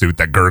fursuit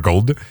that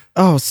gurgled.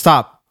 Oh,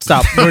 stop.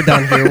 Stop. We're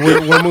done here.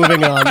 We're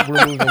moving on.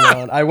 We're moving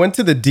on. I went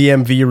to the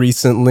DMV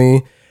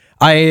recently.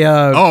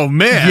 Oh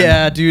man.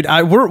 Yeah, dude.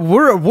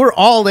 We're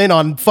all in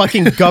on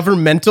fucking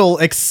governmental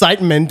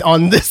excitement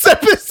on this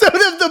episode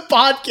of the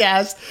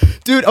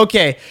podcast. Dude,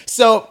 okay.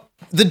 So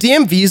the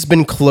DMV's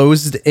been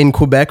closed in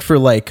Quebec for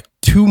like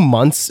 2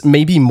 months,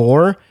 maybe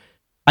more.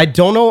 I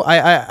don't know.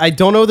 I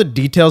don't know the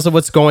details of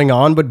what's going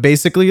on, but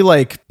basically,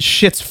 like,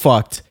 shit's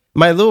fucked.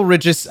 My little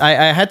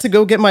I had to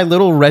go get my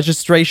little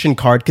registration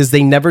card because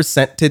they never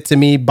sent it to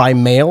me by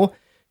mail.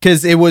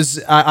 Because it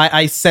was,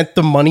 I sent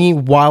the money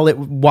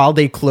while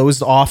they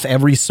closed off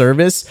every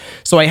service.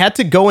 So I had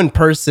to go in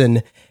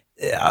person.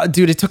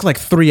 Dude, it took like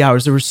 3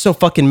 hours. There were so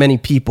fucking many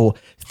people.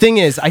 Thing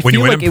is, I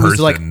feel like it was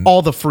like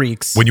all the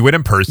freaks. When you went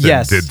in person,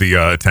 yes. Did the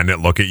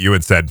attendant look at you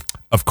and said,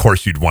 of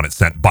course you'd want it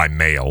sent by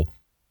mail?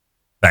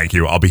 Thank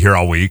you. I'll be here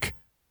all week.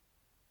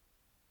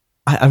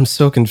 I'm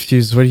so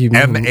confused. What do you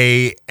mean?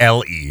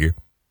 MALE.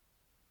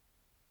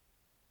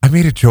 I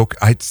made a joke.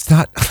 It's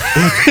not.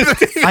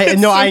 I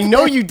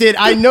know you did.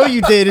 I know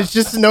you did. It's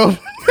just no.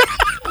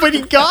 But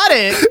he got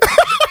it.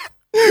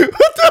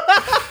 What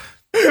the?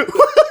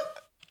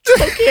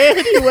 Okay.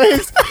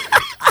 Anyways.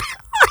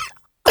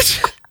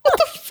 What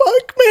the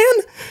fuck,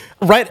 man?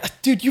 Right,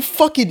 dude. You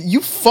fucked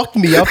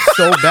me up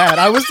so bad.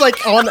 I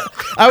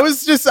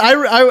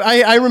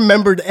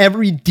remembered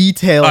every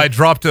detail. I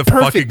dropped a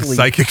perfectly. Fucking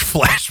psychic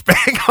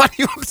flashbang on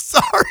you. I'm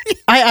sorry.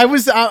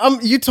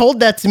 You told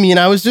that to me, and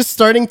I was just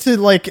starting to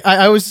like.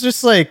 I was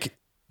just like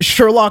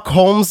Sherlock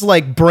Holmes,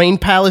 like brain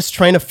palace,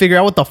 trying to figure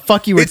out what the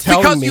fuck you were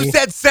telling me. It's because you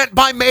said sent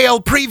by mail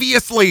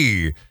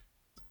previously.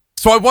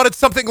 So I wanted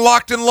something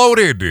locked and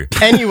loaded.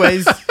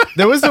 Anyways,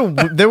 there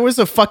was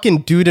a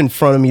fucking dude in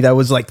front of me that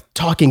was like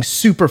talking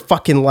super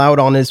fucking loud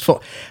on his phone.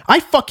 I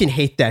fucking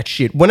hate that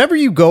shit. Whenever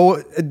you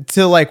go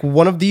to like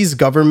one of these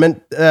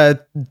government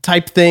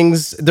type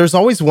things, there's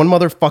always one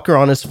motherfucker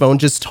on his phone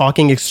just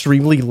talking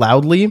extremely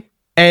loudly.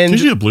 And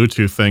it's usually a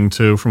Bluetooth thing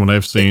too, from what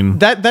I've seen.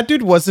 That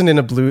dude wasn't in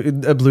a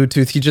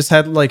Bluetooth. He just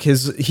had like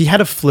he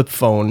had a flip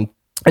phone.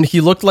 And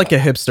he looked like a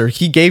hipster.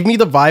 He gave me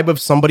the vibe of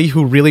somebody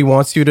who really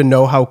wants you to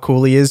know how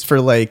cool he is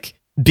for like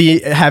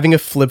having a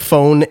flip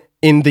phone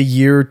in the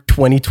year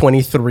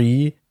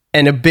 2023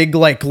 and a big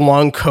like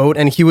long coat.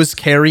 And he was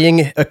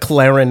carrying a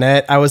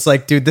clarinet. I was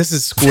like, dude, this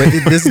is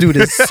this dude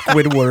is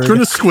Squidward. Turn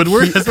to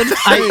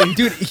Squidward.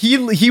 Dude,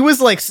 he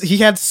was like, he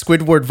had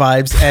Squidward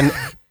vibes, and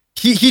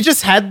he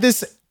just had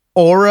this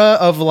aura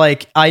of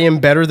like, I am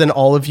better than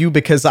all of you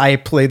because I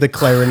play the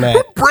clarinet.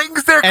 Who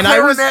brings their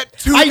clarinet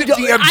to the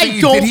DMV?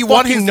 Did he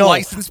want his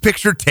license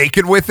picture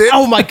taken with it?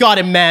 Oh my god,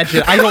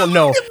 imagine. I don't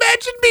know.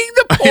 Imagine being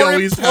the poor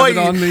employee.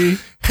 On me.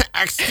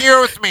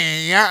 Excuse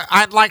me,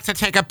 I'd like to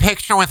take a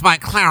picture with my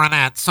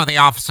clarinet so the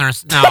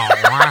officers know.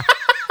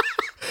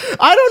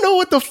 I don't know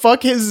what the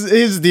fuck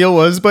his deal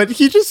was, but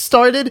he just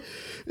started.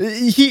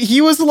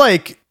 He was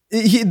like,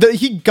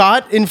 he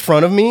got in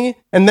front of me,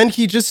 and then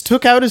he just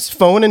took out his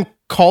phone and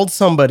called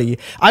somebody.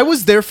 I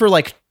was there for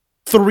like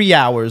 3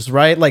 hours,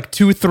 right? Like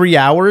 2-3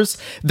 hours.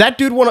 That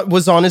dude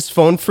was on his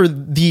phone for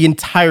the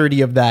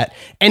entirety of that.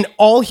 And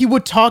all he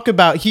would talk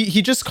about,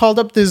 he just called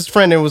up his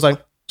friend and was like,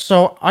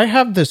 so I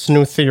have this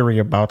new theory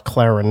about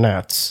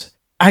clarinets.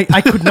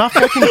 I could not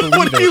fucking believe it.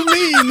 What do you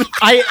mean?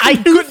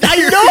 I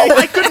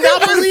could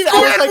not believe it.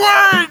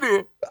 I was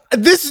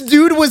like, this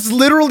dude was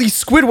literally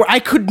Squidward.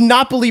 I could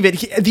not believe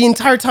it. The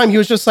entire time he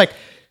was just like,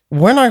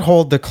 when I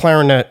hold the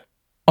clarinet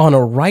on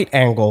a right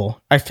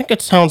angle, I think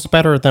it sounds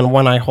better than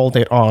when I hold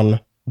it on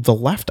the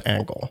left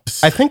angle.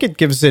 I think it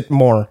gives it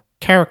more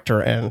character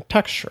and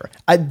texture.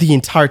 The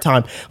entire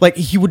time, like,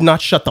 he would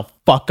not shut the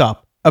fuck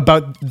up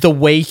about the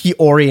way he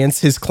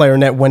orients his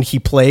clarinet when he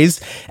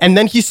plays. And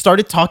then he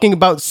started talking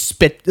about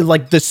spit,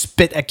 like the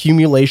spit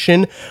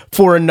accumulation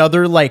for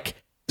another like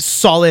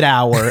solid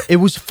hour. It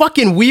was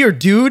fucking weird,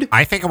 dude.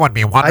 I think it would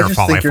be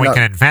wonderful if we could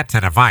invent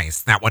a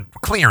device that would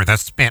clear the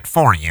spit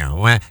for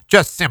you.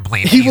 Just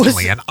simply and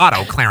easily. An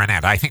auto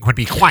clarinet, I think, would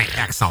be quite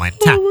excellent.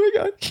 Oh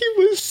my god, he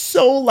was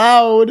so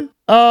loud.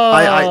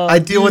 I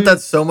deal with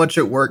that so much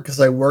at work because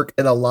I work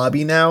in a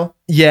lobby now.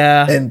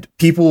 Yeah. And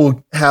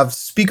people have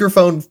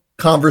speakerphone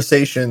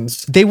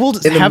conversations. They will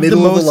in the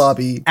middle of the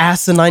lobby.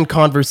 Asinine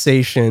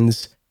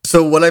conversations.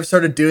 So what I've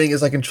started doing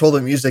is I control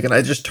the music and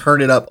I just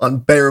turn it up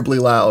unbearably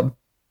loud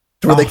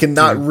to where they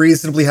cannot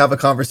reasonably have a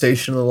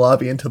conversation in the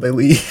lobby until they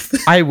leave.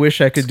 I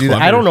wish I could do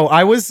that. I don't know.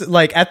 I was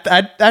like,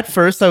 at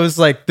first I was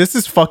like, this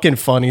is fucking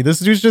funny. This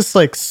dude's just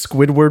like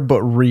Squidward,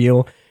 but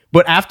real.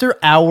 But after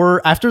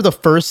the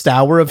first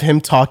hour of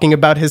him talking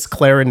about his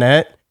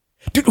clarinet,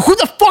 dude, who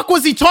the fuck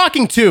was he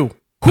talking to?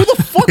 Who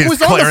the fuck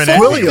was on the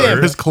phone with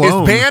him? His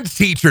clone. His band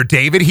teacher,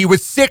 David. He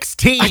was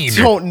 16. I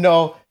don't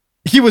know.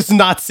 He was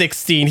not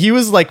 16. He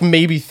was like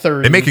maybe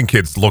 30. They're making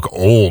kids look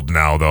old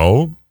now,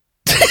 though.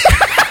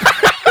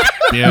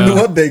 Yeah.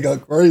 What, they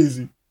got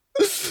crazy.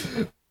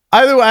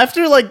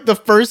 After like the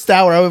first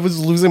hour, I was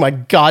losing my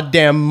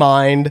goddamn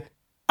mind.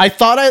 I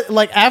thought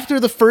after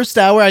the first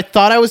hour, I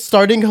thought I was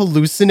starting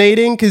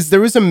hallucinating because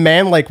there was a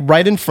man like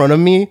right in front of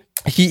me.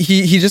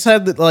 He just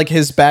had like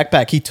his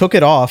backpack. He took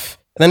it off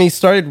And then he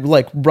started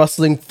like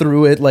rustling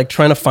through it, like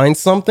trying to find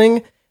something.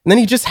 And then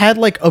he just had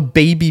like a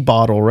baby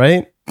bottle,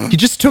 right? He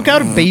just took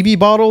out a baby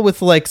bottle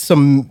with like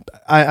some,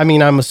 I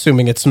mean, I'm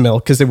assuming it's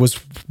milk because it was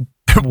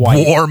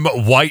white. Warm,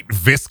 white,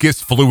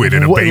 viscous fluid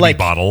in a baby like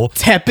bottle.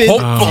 Tepid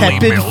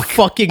milk.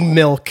 fucking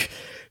milk.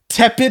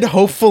 Tepid,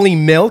 hopefully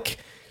milk.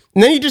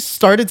 And then he just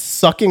started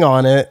sucking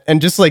on it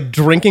and just like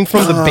drinking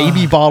from the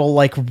baby bottle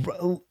like...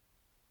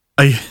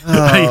 I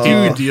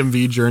hate the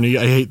DMV journey.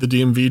 I hate the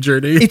DMV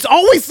journey. It's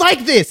always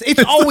like this.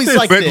 It's always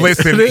like But this.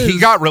 listen,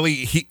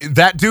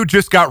 that dude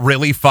just got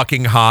really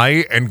fucking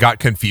high and got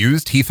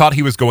confused. He thought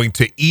he was going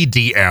to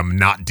EDM,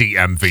 not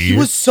DMV. He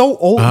was so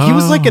old. He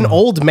was like an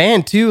old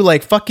man too.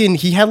 Like fucking,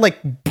 he had like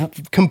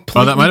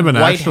completely that might have been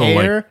white actual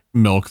hair. like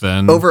milk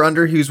then. Over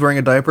under, he was wearing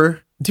a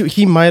diaper. Dude,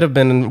 he might have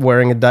been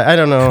wearing a I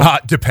don't know.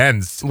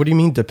 Depends. What do you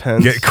mean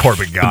depends? Yeah,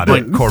 Corbin got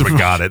it. Corbin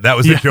got it. That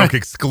was a joke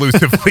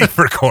exclusively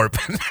for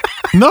Corbin.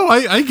 No,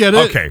 I get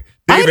it. Okay.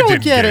 I David don't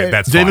didn't get it.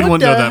 That's David fine.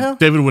 wouldn't know hell? that.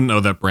 David wouldn't know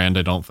that brand,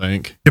 I don't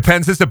think.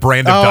 Depends is a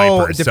brand of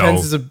diapers.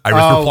 Depends So is I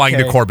was replying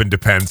to okay. Corbin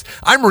Depends.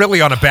 I'm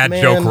really on a bad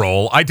Man. joke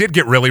roll. I did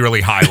get really,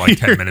 really high like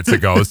 10 minutes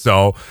ago.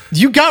 So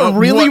You got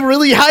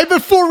really high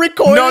before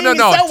recording? no. Is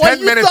that why 10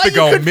 you minutes thought you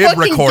ago, could fucking get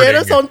mid-recording,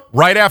 us on-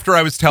 right after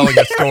I was telling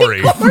a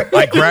story,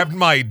 I grabbed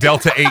my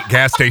Delta 8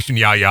 gas station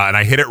Yaya and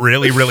I hit it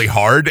really, really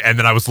hard. And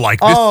then I was like,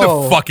 this is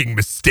Oh. a fucking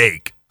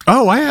mistake.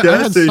 Oh, I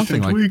had station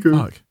something like tweaker.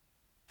 fuck.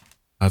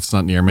 That's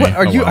not near me. What,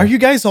 are you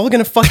guys all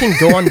gonna fucking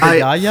go on the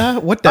Yaya?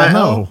 What the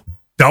hell? No.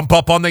 Dump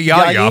up on the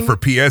Yaya Yayin? for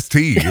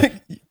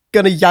PST.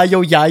 Gonna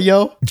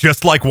yayo?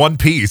 Just like One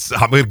Piece.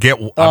 I'm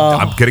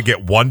gonna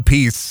get One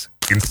Piece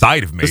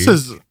inside of me.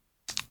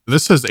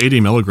 This says 80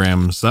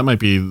 milligrams. That might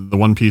be the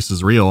One Piece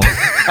is real.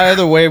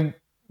 Either way,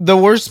 the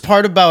worst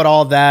part about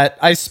all that,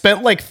 I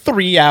spent like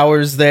 3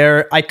 hours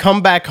there. I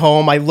come back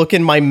home, I look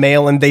in my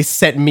mail, and they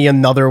sent me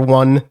another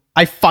one.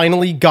 I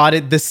finally got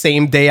it the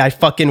same day. I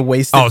fucking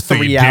wasted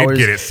 3 hours.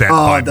 Did get it sent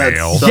by that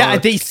mail. sucks. Yeah,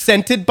 they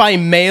sent it by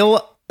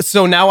mail.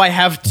 So now I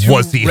have 2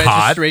 Was he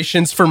hot?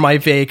 registrations for my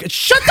vac.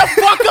 Shut the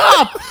fuck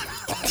up!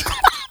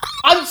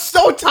 I'm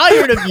so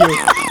tired of you.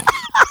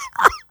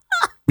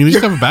 You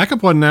just have a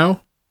backup one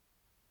now.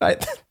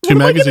 What 2 am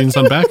I gonna magazines do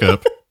on with-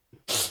 backup.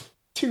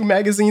 2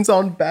 magazines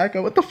on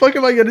backup. What the fuck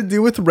am I gonna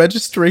do with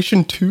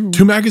registration 2?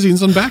 2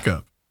 magazines on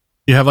backup.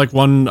 You have like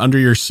one under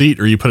your seat,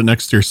 or you put it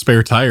next to your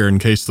spare tire in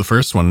case the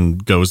first one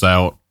goes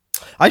out.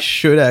 I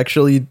should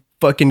actually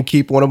fucking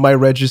keep one of my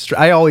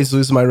I always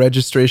lose my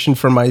registration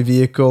for my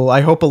vehicle.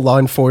 I hope a law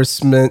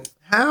enforcement.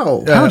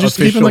 How? How just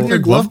keep it in like official- your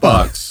glove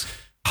box.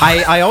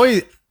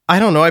 I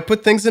don't know. I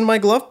put things in my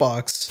glove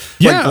box.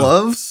 Like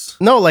gloves?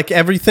 No, like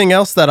everything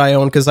else that I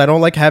own, because I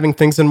don't like having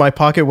things in my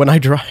pocket when I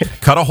drive.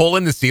 Cut a hole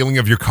in the ceiling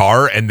of your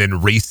car and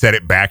then reset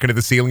it back into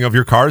the ceiling of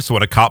your car. So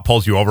when a cop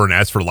pulls you over and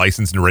asks for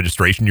license and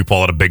registration, you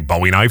pull out a big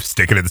Bowie knife,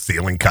 stick it in the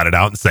ceiling, cut it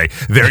out, and say,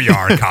 "There you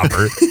are,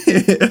 copper."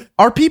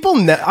 Are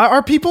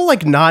people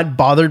like not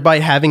bothered by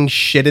having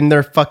shit in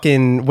their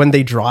fucking when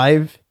they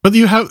drive? But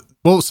you have,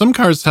 well, some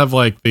cars have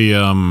like the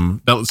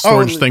that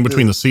storage thing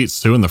between the seats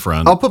too in the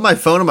front. I'll put my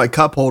phone in my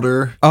cup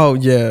holder. Oh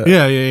yeah.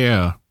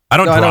 Yeah. I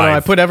don't No, I drive. don't know. I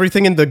put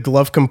everything in the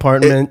glove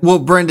compartment. Well,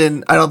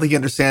 Brendan, I don't think you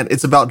understand.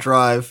 It's about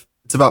drive.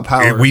 It's about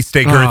power. We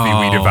stay girthy,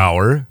 we Oh.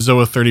 devour.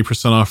 Zoa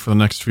 30% off for the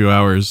next few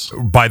hours.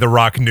 Buy the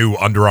Rock new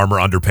Under Armour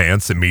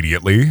underpants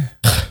immediately.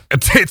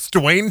 It's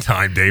Dwayne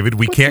time, David.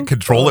 We can't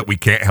control it. We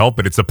can't help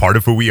it. It's a part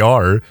of who we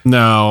are.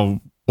 No,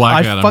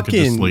 Black I Adam could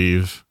just fucking-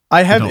 leave.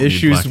 I have don't need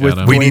issues Black with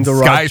Adam. We Dwayne need The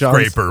Rock Skyscraper.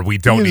 Johnson. We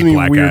don't Gives need me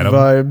Black weird Adam.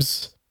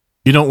 vibes.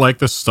 You don't like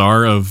the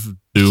star of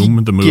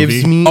Doom, the movie?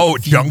 Gives me Oh,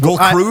 Jungle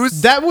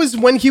Cruise? That was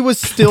when he was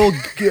still.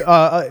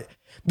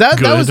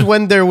 That was Good.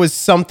 when there was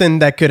something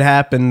that could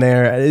happen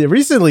there.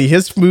 Recently,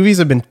 his movies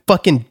have been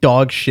fucking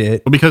dog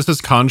shit. Well, because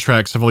his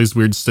contracts have all these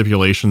weird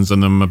stipulations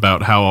in them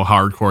about how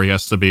hardcore he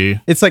has to be.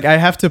 It's like I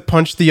have to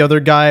punch the other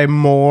guy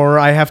more.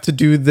 I have to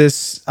do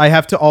this. I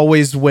have to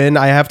always win.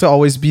 I have to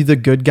always be the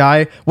good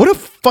guy. What a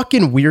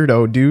fucking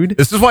weirdo, dude.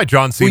 This is why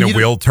John Cena you-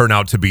 will turn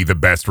out to be the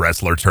best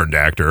wrestler turned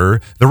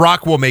actor. The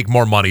Rock will make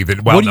more money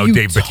than, well, What no, do you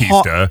Dave ta-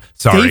 Batista.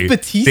 Sorry. Dave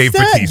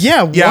Batista?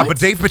 Yeah, Yeah, what? but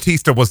Dave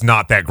Batista was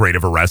not that great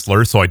of a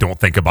wrestler, so I don't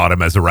think about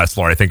him as a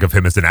wrestler. I think of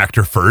him as an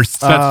actor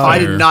first. I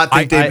did fair. not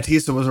think Dave I-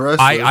 Batista was a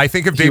wrestler. I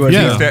think of Dave was-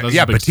 Yeah, Batista. that's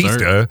Yeah, a big Batista.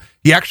 start.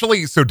 He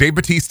actually, so Dave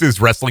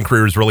Batista's wrestling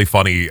career is really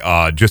funny.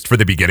 Just for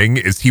the beginning,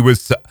 is he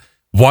was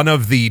one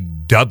of the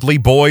Dudley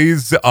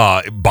Boys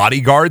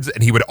bodyguards,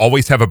 and he would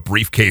always have a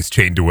briefcase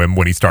chained to him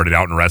when he started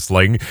out in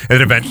wrestling. And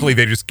then eventually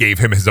they just gave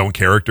him his own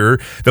character.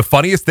 The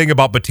funniest thing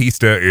about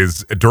Batista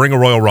is during a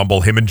Royal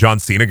Rumble, him and John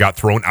Cena got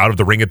thrown out of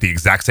the ring at the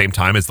exact same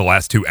time as the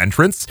last two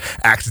entrants,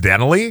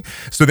 accidentally.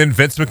 So then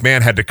Vince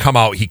McMahon had to come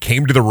out. He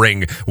came to the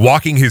ring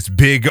walking his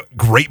big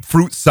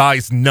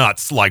grapefruit-sized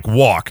nuts like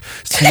walk,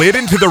 slid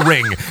into the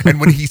ring, and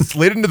when he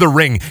slid into the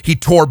ring, he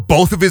tore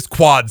both of his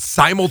quads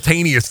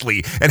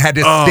simultaneously and had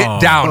to sit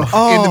down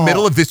in the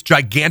middle of this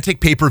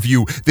gigantic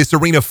pay-per-view, this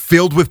arena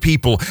filled with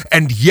people,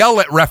 and yell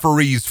at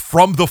referees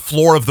from the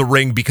floor of the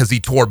ring because he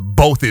tore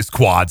both his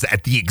quads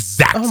at the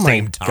exact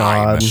same time.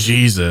 God.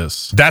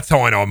 Jesus. That's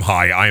how I know I'm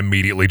high. I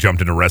immediately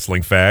jumped into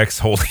wrestling facts.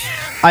 Holy.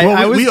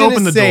 We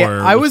opened the door.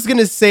 I was going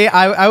to say,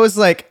 I was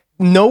like,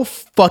 no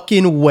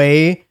fucking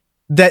way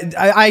that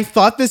I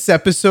thought this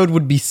episode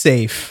would be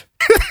safe.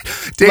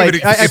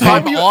 David, if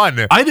I'm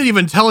on. I didn't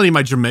even tell any of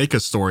my Jamaica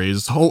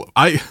stories.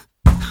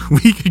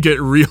 We could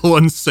get real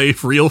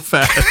unsafe real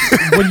fast.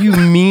 What do you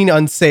mean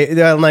unsafe?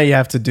 Well, now you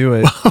have to do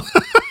it.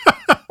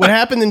 What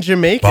happened in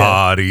Jamaica?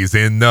 Bodies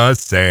in the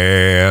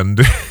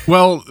sand.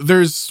 Well,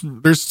 there's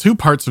two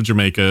parts of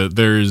Jamaica.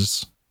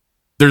 There's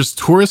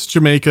tourist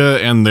Jamaica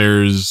and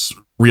there's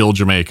real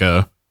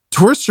Jamaica.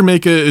 Tourist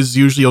Jamaica is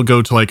usually you'll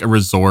go to like a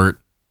resort.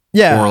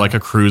 Yeah. Or like a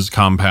cruise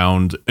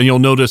compound, and you'll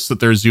notice that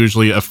there's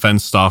usually a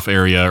fenced off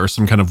area or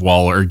some kind of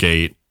wall or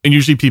gate, and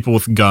usually people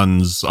with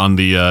guns on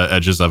the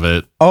edges of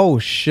it. Oh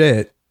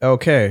shit.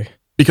 Okay.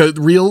 Because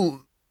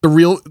the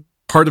real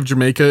part of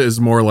Jamaica is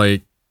more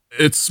like,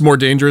 it's more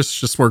dangerous,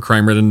 just more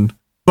crime ridden,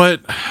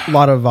 but a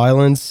lot of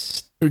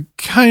violence.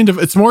 Kind of.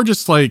 It's more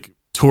just like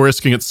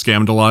tourists can get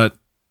scammed a lot.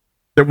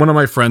 One of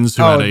my friends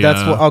who had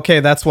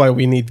a that's why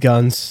we need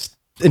guns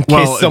in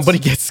case somebody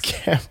gets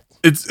scammed.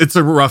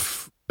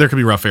 There could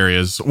be rough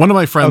areas. One of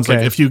my friends,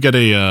 like if you get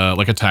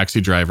a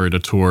taxi driver to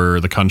tour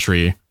the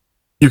country,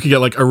 you could get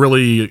like a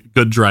really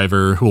good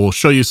driver who will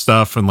show you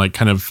stuff and like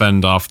kind of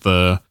fend off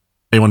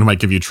anyone who might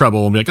give you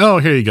trouble and be like, oh,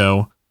 here you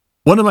go.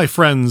 One of my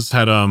friends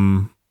had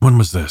when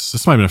was this?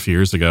 This might have been a few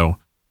years ago,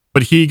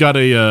 but he got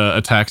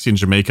a taxi in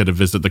Jamaica to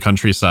visit the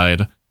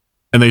countryside,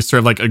 and they sort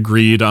of like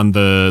agreed on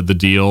the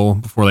deal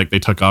before like they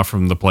took off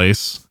from the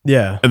place.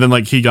 Yeah, and then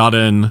like he got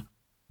in.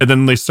 And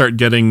then they start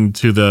getting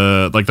to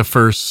the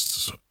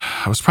first,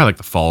 it was probably like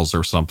the falls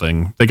or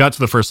something. They got to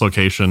the first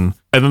location,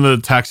 and then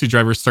the taxi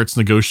driver starts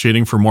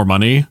negotiating for more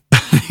money.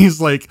 He's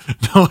like,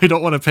 no, I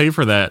don't want to pay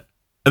for that.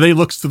 And then he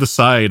looks to the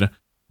side,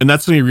 and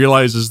that's when he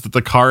realizes that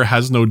the car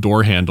has no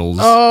door handles.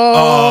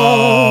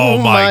 Oh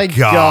my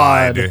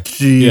God.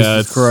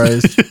 Jesus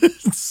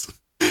Christ.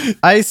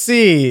 I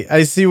see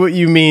what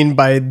you mean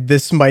by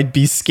this might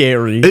be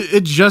scary.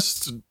 It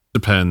just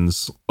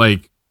depends.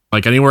 Like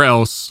anywhere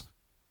else.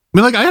 I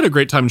mean, like, I had a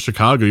great time in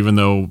Chicago, even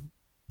though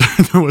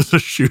there was a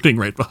shooting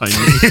right behind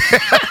me.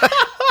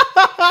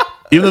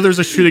 Even though there's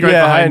a shooting right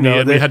behind me,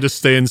 and we had to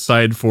stay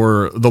inside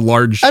for the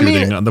large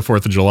shooting on the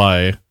 4th of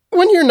July.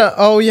 When you're not,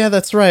 oh yeah,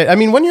 that's right. I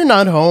mean, when you're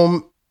not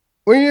home,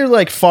 when you're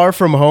like far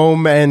from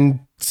home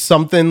and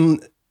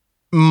something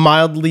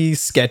mildly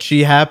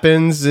sketchy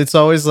happens, it's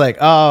always like,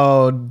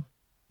 oh,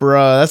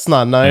 bruh, that's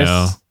not nice.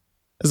 Yeah.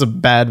 That's a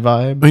bad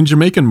vibe. I mean,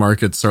 Jamaican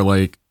markets are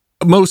like,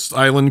 most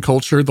island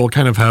culture, they'll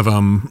kind of have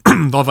they'll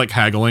have like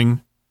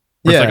haggling.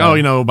 Where it's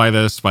like, oh, buy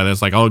this,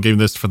 like, I'll give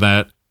this for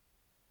that.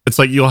 It's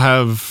like you'll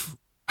have,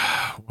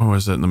 what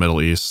was it in the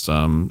Middle East?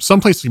 Some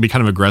places can be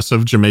kind of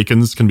aggressive.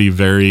 Jamaicans can be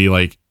very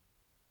like,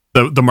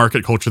 the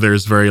market culture there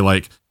is very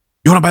like,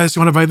 you want to buy this, you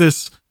want to buy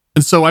this.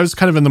 And so I was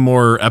kind of in the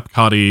more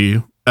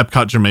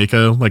Epcot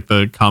Jamaica, like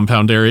the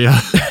compound area.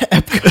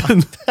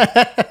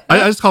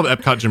 I just call it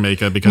Epcot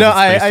Jamaica because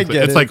I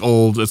get it's like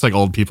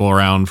old people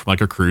around from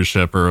like a cruise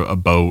ship or a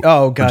boat.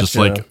 Oh, gotcha. Or just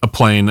like a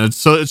plane.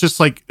 It's just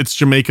like it's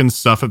Jamaican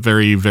stuff, at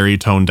very, very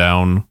toned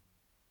down.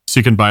 So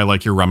you can buy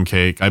like your rum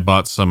cake. I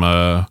bought some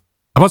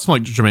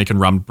like Jamaican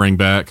rum to bring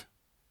back.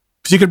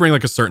 Because you could bring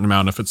like a certain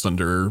amount if it's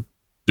under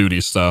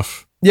duty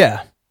stuff.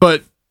 Yeah.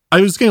 But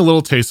I was getting a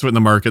little taste of it in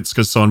the markets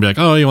because someone would be like,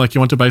 oh, you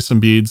want to buy some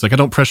beads? Like, I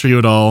don't pressure you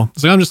at all.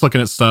 It's like, I'm just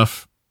looking at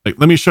stuff. Like,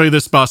 let me show you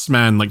this, boss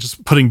man. Like,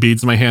 just putting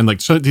beads in my hand. Like,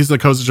 these are the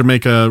codes of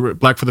Jamaica.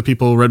 Black for the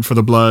people, red for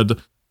the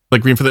blood,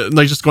 like green for the,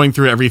 like, just going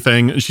through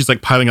everything. And she's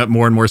like piling up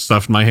more and more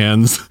stuff in my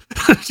hands.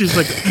 She's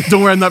like,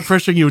 don't worry, I'm not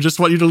pressuring you. I just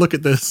want you to look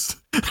at this.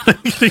 I'm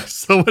getting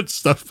so much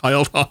stuff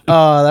piled on.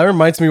 That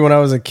reminds me when I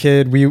was a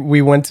kid,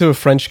 we went to a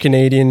French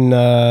Canadian,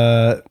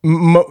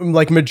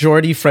 like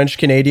majority French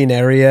Canadian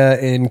area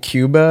in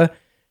Cuba.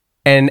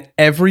 And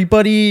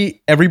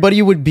everybody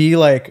would be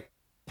like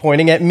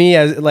pointing at me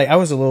as like I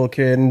was a little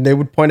kid, and they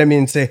would point at me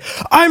and say,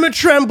 I'm a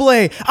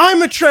Tremblay, I'm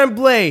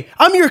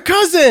your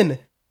cousin.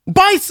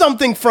 Buy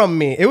something from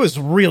me. It was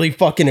really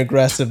fucking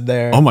aggressive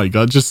there. Oh my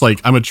God, just like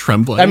I'm a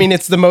Tremblay. I mean,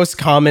 it's the most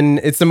common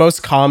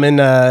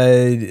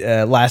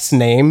last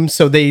name,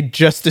 so they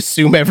just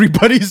assume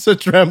everybody's a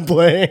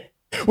Tremblay,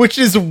 which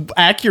is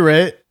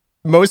accurate.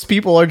 Most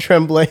people are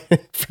Tremblay in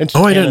French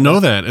Canada. I didn't know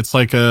that. It's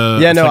like a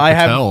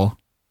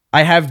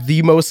I have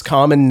the most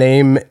common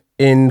name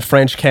in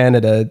French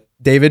Canada,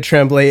 David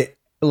Tremblay.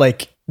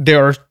 Like,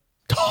 there are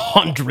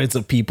hundreds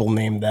of people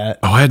named that.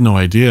 Oh, I had no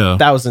idea.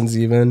 Thousands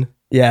even.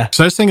 Yeah.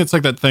 So I was saying it's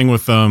like that thing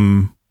with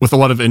a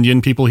lot of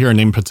Indian people here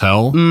named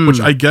Patel, which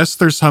I guess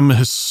there's some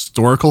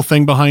historical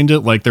thing behind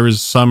it. Like there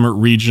was some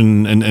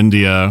region in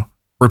India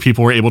where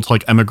people were able to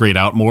like emigrate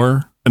out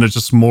more, and it's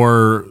just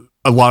more.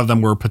 A lot of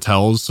them were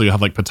Patels, so you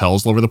have like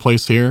Patels all over the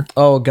place here.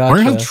 Oh, gotcha. I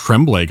wonder how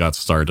Tremblay got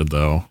started,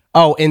 though.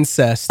 Oh,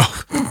 incest.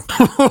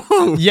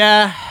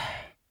 Yeah.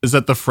 Is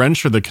that the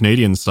French or the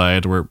Canadian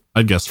side? Where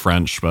I'd guess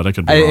French, but I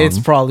could be wrong. It's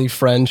probably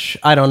French.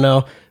 I don't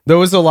know. There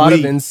was a lot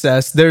of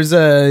incest. There's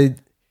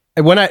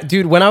when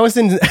I was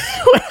in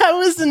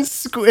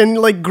school, in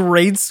like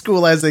grade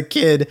school as a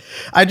kid,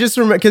 I just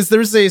remember because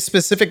there's a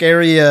specific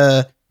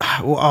area.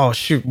 Oh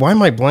shoot, why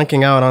am I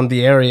blanking out on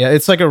the area?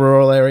 It's like a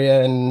rural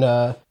area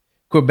in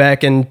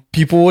Quebec, and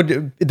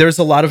there's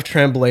a lot of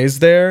tremblays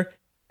there,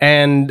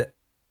 and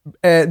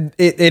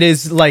it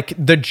is like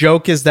the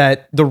joke is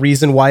that the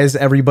reason why is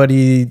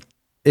everybody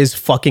is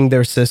fucking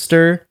their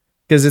sister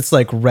because it's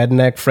like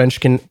redneck French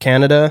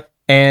Canada.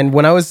 And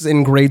when I was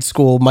in grade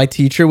school, my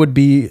teacher would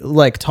be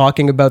like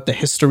talking about the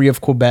history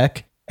of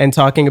Quebec and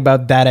talking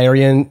about that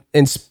area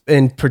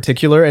in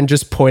particular, and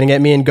just pointing at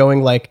me and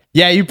going like,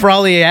 "Yeah, you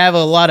probably have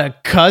a lot of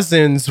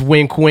cousins,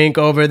 wink, wink,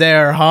 over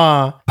there,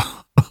 huh?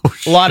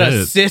 A lot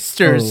of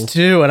sisters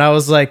too." And I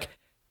was like,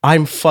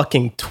 "I'm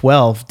fucking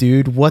 12,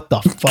 dude. What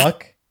the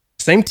fuck?"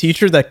 Same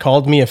teacher that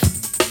called me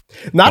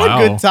not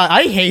a good time.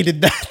 I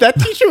hated that. That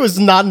teacher was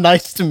not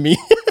nice to me.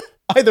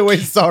 Either way,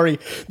 sorry.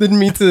 Didn't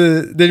mean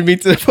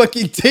to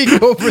fucking take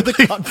over the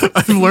conversation.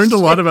 I've learned a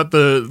lot about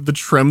the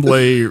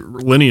Tremblay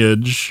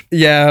lineage.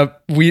 Yeah,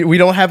 we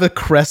don't have a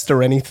crest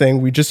or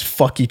anything. We just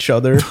fuck each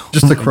other.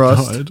 Just a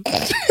crust.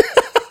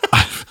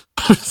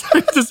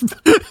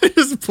 I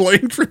just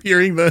blanked from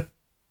hearing the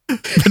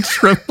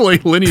Tremblay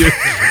lineage.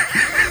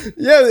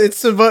 Yeah,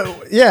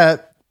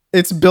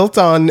 it's built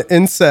on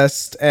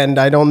incest, and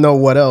I don't know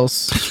what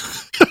else.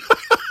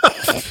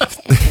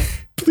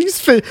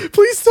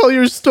 Please tell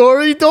your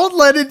story. Don't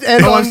let it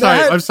end on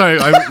that. I'm sorry.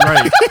 I'm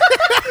right.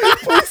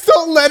 Please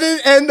don't let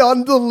it end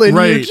on the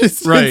lineage.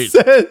 Right.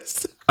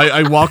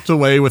 I walked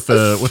away with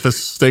a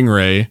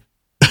stingray,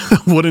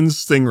 wooden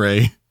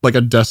stingray, like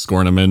a desk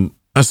ornament.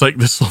 I was like,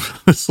 this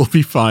will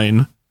be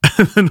fine.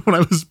 And then when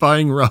I was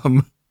buying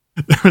rum,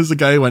 there was a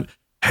guy who went,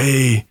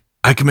 "Hey,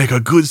 I can make a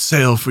good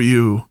sale for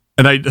you."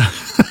 And I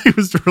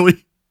was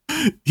really,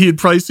 he had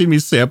probably seen me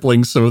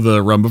sampling some of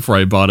the rum before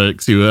I bought it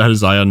because he had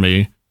his eye on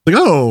me. Like,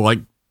 oh, like,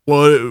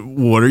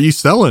 what are you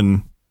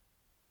selling?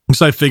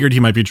 So I figured he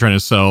might be trying to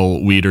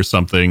sell weed or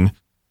something.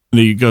 And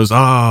he goes,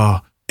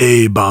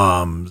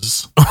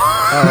 A-bombs.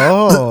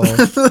 Oh,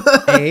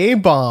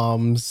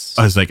 A-bombs.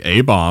 I was like,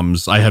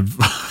 A-bombs? I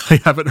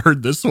haven't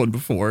heard this one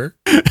before.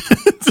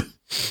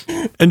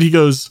 And he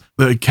goes,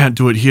 "I can't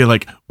do it here.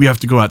 Like, we have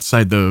to go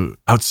outside the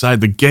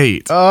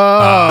gate."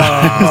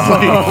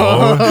 Oh,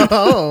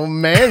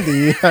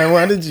 Mandy,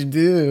 what did you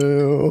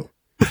do?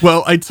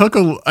 Well, I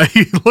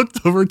looked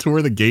over to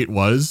where the gate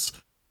was.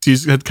 She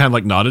had kind of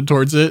like nodded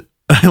towards it.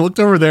 I looked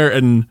over there,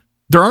 and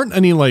there aren't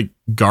any like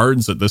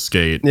guards at this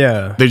gate.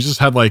 Yeah. They just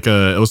had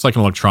it was like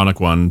an electronic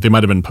one. They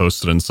might have been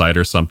posted inside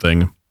or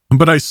something.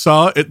 But I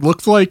saw, it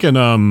looked like an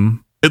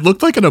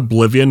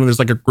Oblivion when there's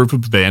like a group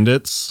of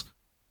bandits.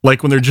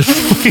 Like when they're just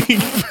like, in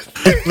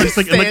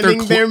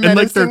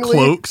their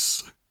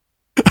cloaks.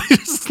 I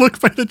just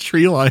looked by the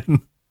tree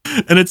line,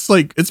 and it's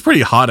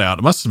pretty hot out.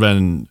 It must have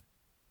been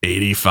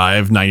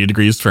 85, 90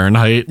 degrees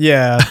Fahrenheit.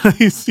 Yeah.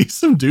 I see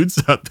some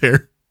dudes out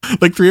there,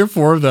 like 3 or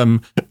 4 of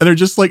them, and they're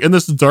just like in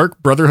this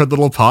dark brotherhood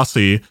little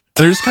posse. And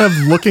they're just kind of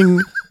looking,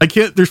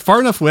 they're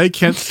far enough away, I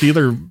can't see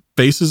their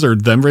faces or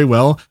them very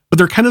well, but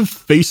they're kind of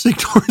facing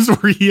towards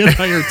where he and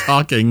I are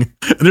talking.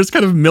 And they're just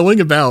kind of milling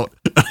about.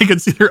 And I can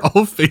see they're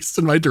all faced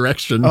in my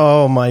direction.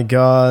 Oh my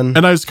God.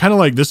 And I was kind of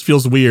like, this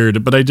feels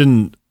weird, but I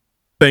didn't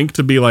think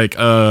to be like,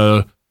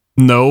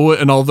 no.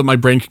 And all that my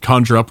brain could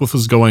conjure up with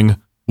was going,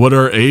 "What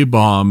are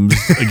A-bombs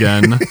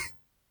again?"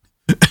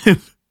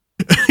 And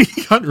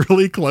he got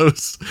really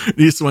close. And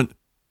he just went,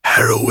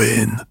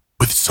 "Heroin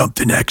with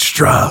something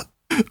extra."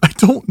 I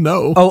don't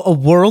know. Oh, a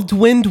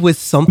whirlwind with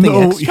something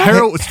extra?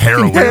 Heroin.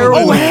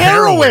 Oh,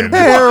 heroin.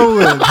 I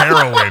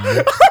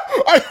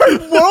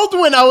heard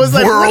whirlwind. I was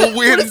like,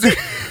 whirlwind.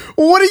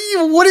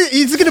 What is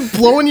he's going to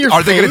blow in your face?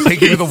 Are they going to take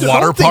you to the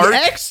water park?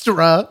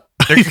 Extra?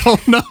 I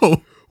don't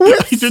know.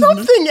 With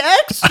something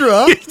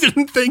extra? He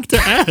didn't think to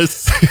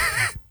ask.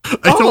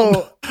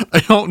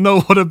 I don't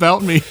know what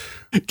about me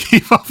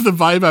gave off the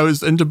vibe I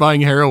was into buying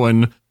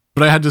heroin,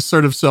 but I had to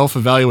sort of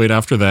self-evaluate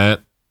after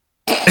that.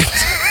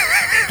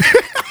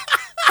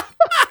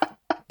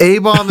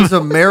 A-bomb is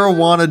a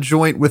marijuana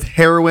joint with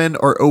heroin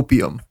or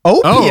opium.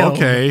 Opium? Oh,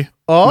 okay.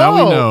 Oh. Now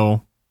we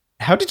know.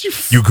 How did you...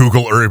 You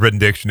Google Urban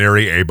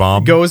Dictionary,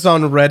 A-bomb. Goes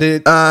on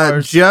Reddit.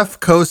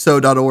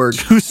 JeffCoso.org.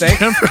 Who's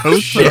Jeff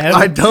Coso?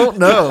 I don't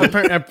know.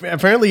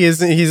 Apparently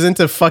he's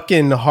into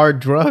fucking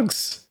hard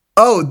drugs.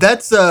 Oh,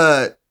 that's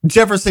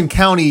Jefferson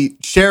County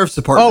Sheriff's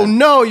Department. Oh,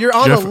 no, you're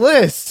on the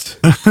list.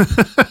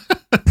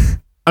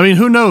 I mean,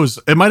 who knows?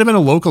 It might have been a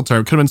local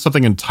term. It could have been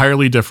something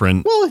entirely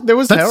different. Well, there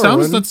was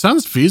heroin. That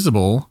sounds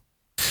feasible.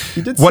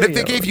 What if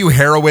they gave you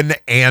heroin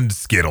and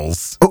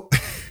Skittles? Oh.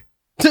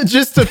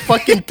 Just a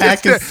fucking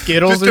pack of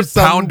Skittles or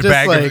something. Pound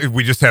bag.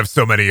 We just have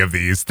so many of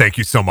these. Thank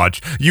you so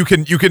much. You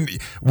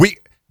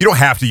don't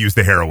have to use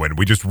the heroin.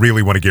 We just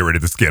really want to get rid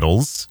of the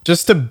Skittles.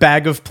 Just a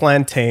bag of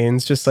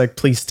plantains. Just like,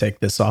 please take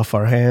this off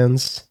our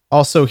hands.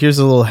 Also, here's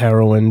a little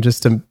heroin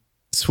just to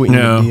sweeten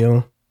the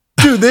deal.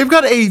 Dude, they've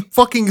got a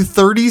fucking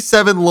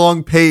 37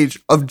 long page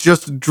of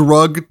just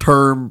drug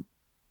term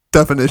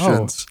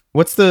definitions.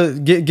 What's the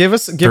give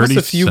us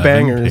a few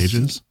bangers.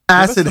 Pages?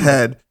 Acid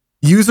head,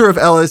 user of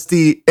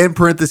LSD, in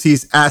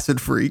parentheses, acid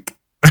freak.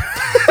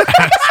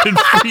 Acid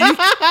freak?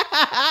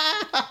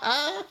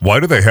 Why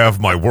do they have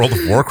my World of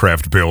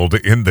Warcraft build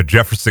in the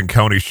Jefferson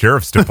County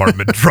Sheriff's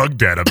Department drug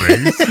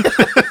database?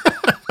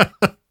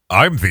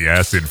 I'm the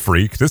acid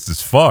freak. This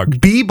is fucked.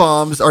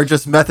 B-bombs are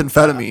just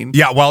methamphetamine.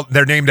 Yeah, well,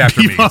 they're named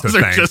after me, so Bombs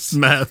are thanks. just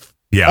meth.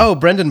 Yeah. Oh,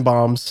 Brendan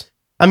bombs.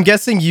 I'm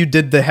guessing you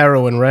did the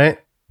heroin, right?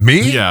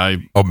 Me? Yeah.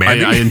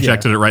 Mandy? I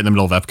injected it right in the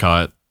middle of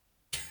Epcot.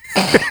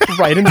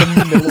 Right in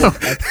the middle of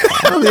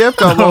Oh, the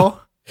Epcot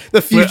Mall.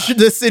 the future,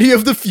 the city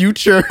of the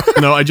future.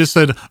 No, I just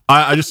said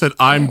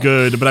I'm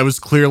good, but I was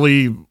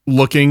clearly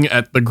looking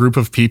at the group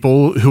of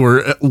people who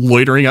were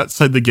loitering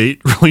outside the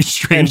gate really And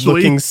strangely.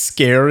 looking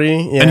scary.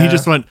 Yeah. And he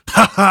just went,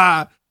 "Ha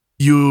ha,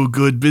 you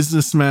good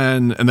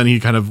businessman." And then he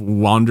kind of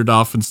wandered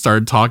off and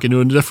started talking to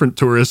a different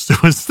tourist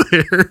who was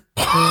there.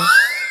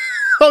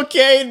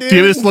 okay, dude. He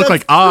just looked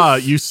like,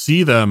 you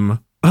see them.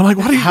 And I'm like,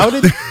 what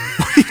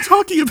are you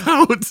talking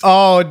about?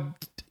 Oh,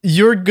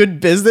 you're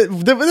good business.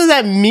 What does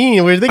that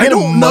mean? Were they I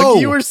gonna don't mug know.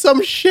 you or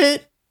some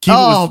shit?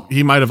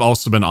 He might have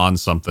also been on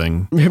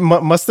something.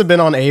 Must have been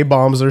on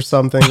A-bombs or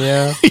something,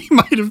 yeah. He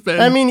might have been.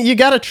 I mean, you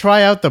gotta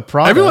try out the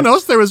product. Everyone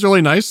else there was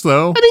really nice,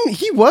 though. I mean,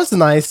 he was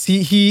nice.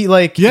 He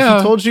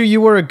told you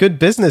were a good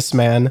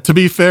businessman. To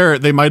be fair,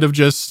 they might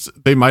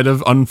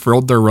have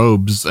unfurled their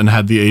robes and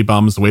had the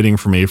A-bombs waiting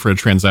for me for a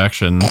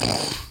transaction.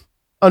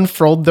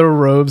 Unfurled their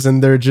robes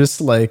and they're just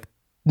like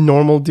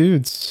normal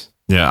dudes.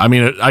 Yeah, I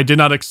mean, I did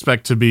not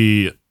expect to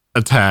be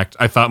attacked.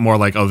 I thought more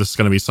like, this is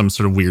going to be some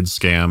sort of weird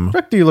scam.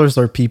 Drug dealers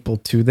are people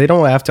too. They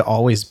don't have to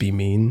always be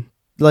mean.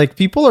 Like,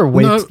 people are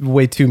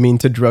way too mean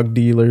to drug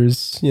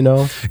dealers, you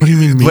know? What do you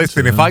mean?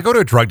 Listen, if I go to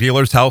a drug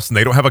dealer's house and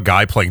they don't have a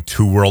guy playing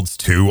Two Worlds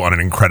 2 on an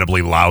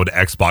incredibly loud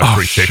Xbox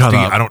 360, shut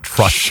up. I don't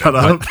trust Shut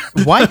them.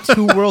 up. Why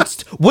Two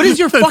Worlds? What is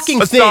your fucking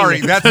thing?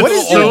 Sorry, that's what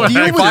is your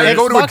deal if with I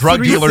go to a Xbox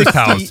drug dealer's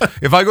 360? house,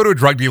 if I go to a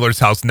drug dealer's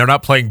house and they're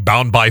not playing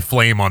Bound by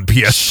Flame on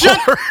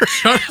PS4,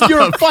 Shut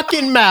your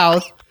fucking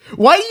mouth.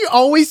 Why do you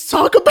always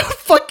talk about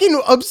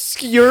fucking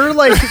obscure,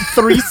 like,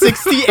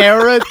 360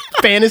 era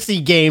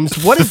fantasy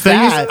games? What is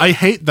that? I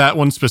hate that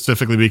one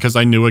specifically because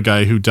I knew a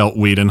guy who dealt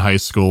weed in high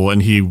school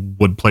and he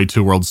would play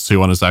Two Worlds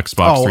 2 on his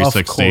Xbox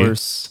 360. Of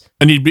course.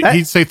 And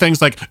he'd say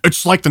things like,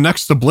 "It's like the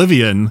next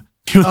Oblivion."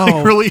 He was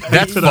like really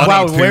that's hated on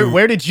funny. it. Wow,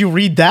 where did you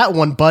read that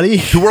one, buddy?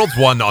 Two Worlds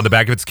 1 on the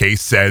back of its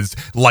case says,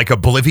 like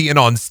Oblivion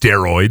on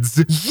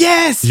steroids.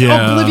 Yes!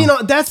 Yeah.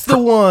 That's the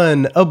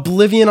one.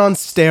 Oblivion on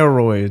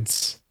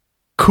steroids.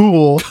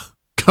 Cool.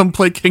 Come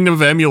play Kingdom of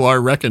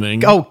Amalur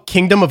Reckoning. Oh,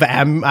 Kingdom of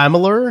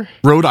Amalur?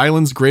 Rhode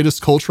Island's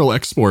greatest cultural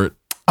export.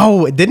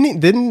 Oh,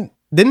 didn't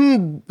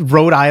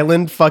Rhode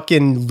Island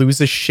fucking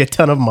lose a shit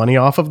ton of money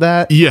off of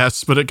that?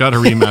 Yes, but it got a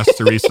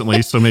remaster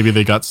recently, so maybe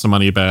they got some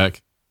money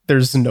back.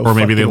 There's no Or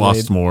maybe they fucking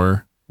lost way.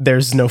 more.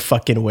 There's no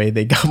fucking way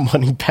they got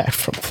money back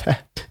from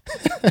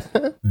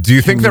that. Do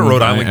you think that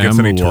Rhode Island gets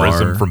any Amalur.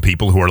 tourism from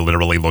people who are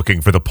literally looking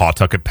for the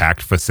Pawtucket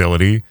Pact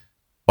facility?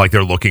 Like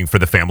they're looking for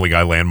the Family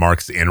Guy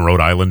landmarks in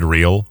Rhode Island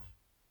real?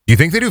 Do you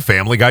think they do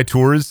Family Guy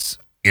tours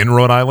in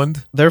Rhode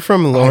Island? They're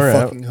from Laura.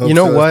 fucking hope You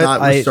know so. If what?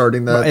 not, we're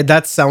starting that.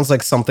 That sounds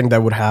like something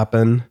that would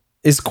happen.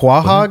 Is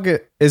Quahog?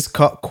 Is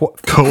Quahog?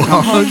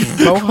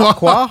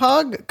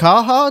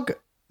 Quahog?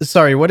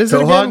 Sorry, what is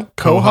it again?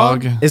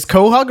 Quahog? Is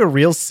Quahog a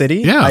real city?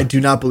 Yeah, I do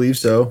not believe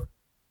so.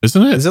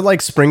 isn't it? Is it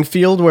like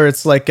Springfield where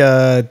it's like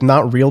a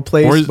not real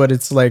place, but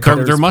it's like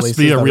There must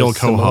be a real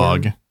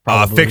Quahog.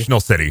 Fictional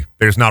city.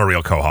 There's not a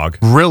real Quahog.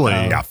 Really?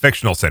 Yeah,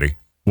 fictional city.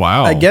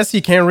 Wow. I guess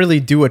you can't really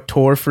do a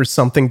tour for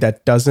something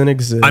that doesn't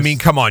exist. I mean,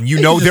 come on.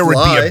 You know just there would be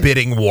lie. a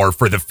bidding war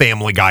for the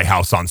Family Guy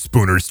house on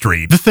Spooner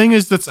Street. The thing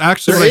is, that's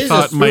actually There what I is a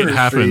thought might Spooner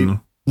happen. Street.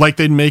 Like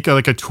they'd make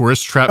a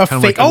tourist trap, A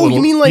kind of fake- like a oh, you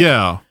little, mean like-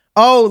 yeah,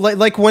 oh,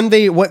 like when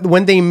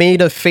they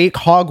made a fake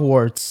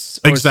Hogwarts.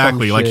 Or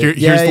exactly. some Like shit.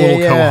 here's the little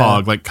yeah.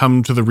 Quahog. Like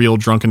come to the real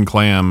Drunken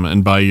Clam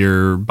and buy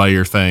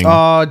your thing.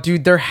 Oh,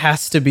 dude, there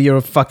has to be a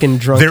fucking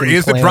drunken. There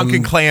is a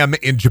drunken clam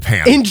in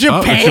Japan. in Oh,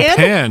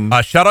 Japan.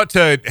 Japan. Shout out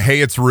to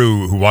Hey It's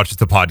Rue who watches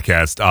the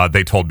podcast.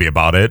 They told me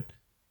about it.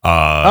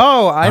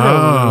 I know.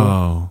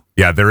 Oh.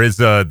 Yeah, there is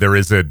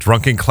a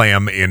drunken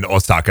clam in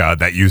Osaka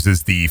that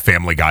uses the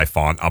Family Guy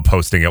font. I'm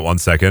posting it 1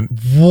 second.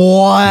 What?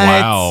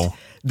 Wow.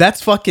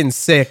 That's fucking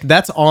sick.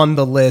 That's on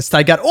the list.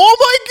 I got. Oh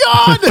my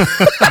god!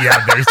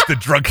 Yeah, there's the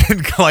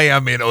drunken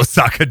clam in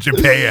Osaka,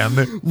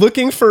 Japan.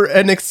 Looking for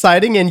an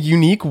exciting and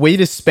unique way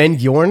to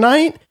spend your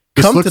night?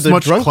 This Come to looks the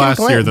much drunken classier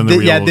clam. than the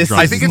real Yeah, this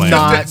drunken I think it's is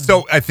clam.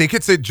 not. I think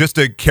it's just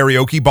a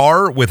karaoke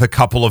bar with a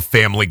couple of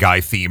Family Guy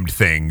themed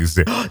things.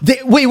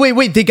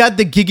 Wait! They got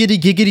the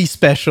giggity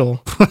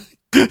special.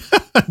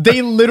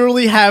 They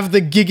literally have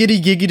the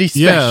giggity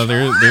special. Yeah,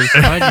 there's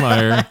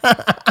Quagmire.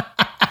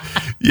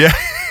 Yeah.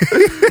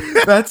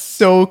 That's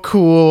so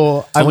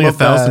cool. It's only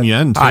 1,000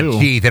 yen, too. Ah,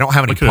 gee, they don't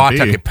have any What could it be?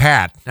 Pawtucket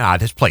Pat. Nah,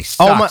 this place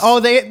Oh sucks. my! Oh,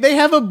 they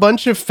have a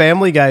bunch of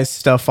Family Guy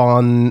stuff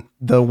on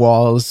the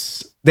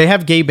walls. They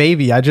have Gay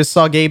Baby. I just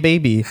saw Gay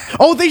Baby.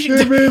 Oh, the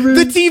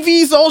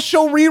TVs all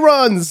show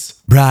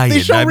reruns. Brian, They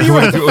show I'm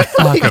reruns. going to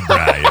fuck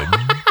Brian.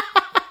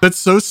 That's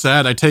so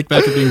sad. I take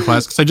back it being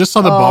class because I just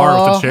saw the bar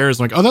with the chairs.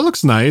 I'm like, oh, that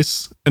looks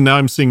nice. And now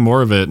I'm seeing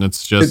more of it, and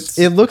it's just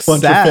It looks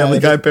Bunch sad. of Family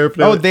Guy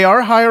paraphernalia. Oh, they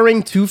are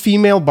hiring 2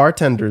 female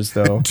bartenders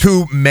though.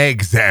 2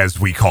 Megs, as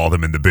we call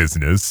them in the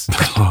business.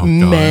 oh, God.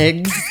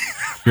 Meg,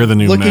 You're the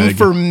new looking Meg.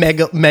 for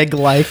Meg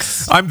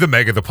likes. I'm the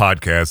Meg of the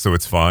podcast, so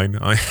it's fine.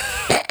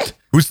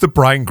 Who's the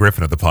Brian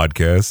Griffin of the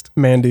podcast?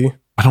 Mandy.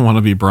 I don't want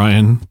to be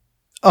Brian.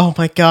 Oh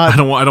my God. I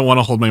don't want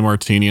to hold my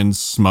martini and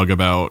smug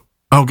about.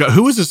 Oh God,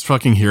 who was this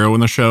fucking hero in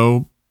the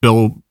show?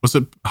 Bill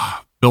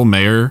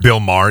Mayer? Bill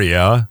Maher,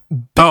 yeah.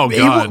 Oh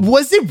God,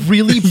 Was it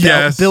really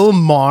Yes. Bill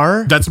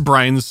Maher? that's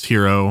Brian's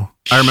hero.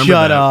 I remember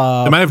Shut that.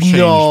 up. It might have changed,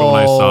 but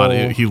when I saw No.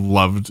 it, he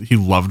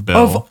loved Bill.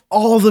 Of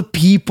all the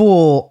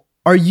people,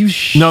 are you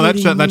shitting No, that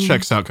me?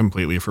 checks out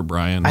completely for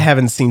Brian. I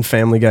haven't seen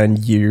Family Guy in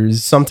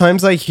years.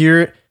 Sometimes I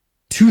hear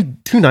two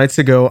nights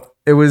ago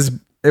it was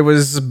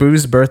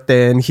Boo's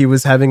birthday and he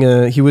was having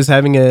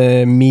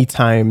a me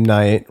time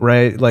night,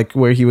 right? Like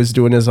where he was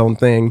doing his own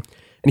thing.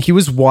 And he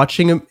was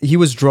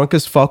drunk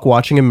as fuck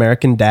watching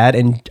American Dad,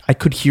 and I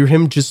could hear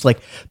him just like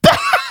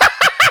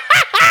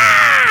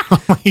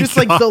just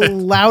like the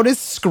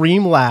loudest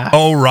scream laugh.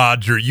 Oh,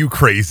 Roger, you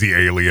crazy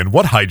alien.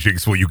 What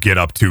hijinks will you get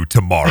up to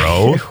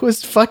tomorrow? It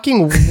was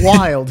fucking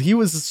wild. He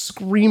was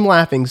scream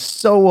laughing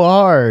so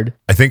hard.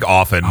 I think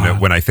often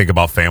when I think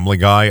about Family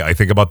Guy, I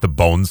think about the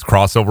Bones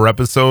crossover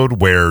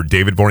episode where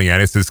David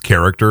Boreanaz'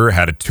 character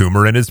had a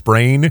tumor in his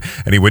brain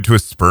and he went to a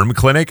sperm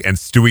clinic and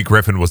Stewie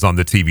Griffin was on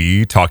the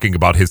TV talking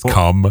about his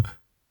cum,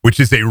 which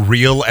is a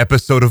real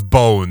episode of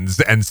Bones,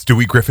 and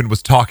Stewie Griffin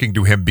was talking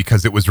to him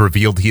because it was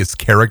revealed his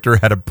character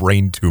had a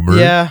brain tumor.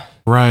 Yeah.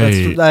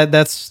 right.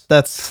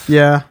 That's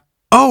yeah.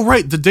 Oh,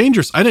 right. The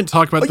Dangerous. I didn't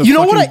talk about the You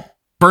know what fucking I-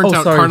 burnt Oh,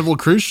 out sorry. Carnival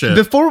cruise ship.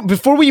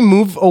 Before we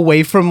move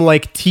away from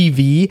like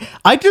TV,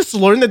 I just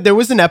learned that there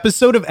was an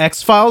episode of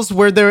X-Files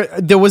where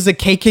there was a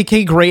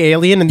KKK gray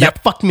alien, and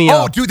that fucked me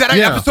Oh, up. dude, that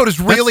Yeah. episode is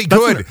really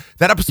That's good. what-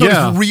 That episode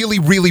Yeah. is really,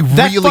 really,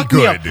 That really fucked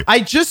me up. good.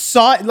 I just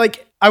saw it,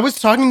 like I was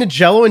talking to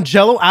Jello, and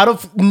Jello, out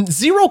of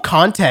zero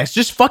context,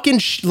 just fucking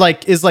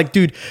is like,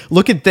 dude,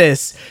 look at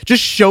this.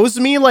 Just shows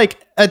me like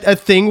a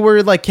thing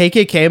where like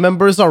KKK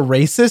members are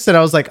racist, and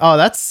I was like,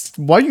 oh,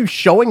 why are you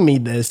showing me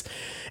this?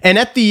 And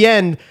at the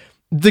end,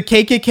 the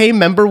KKK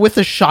member with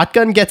a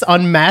shotgun gets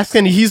unmasked,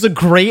 and he's a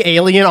gray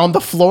alien on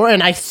the floor,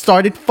 and I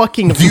started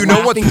fucking. Do you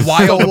know what's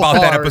laughing wild so about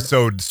that hard.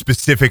 episode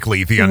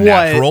specifically, The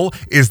Unnatural,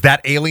 is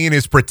that alien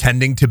is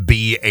pretending to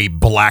be a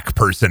black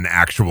person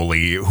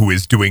actually who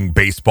is doing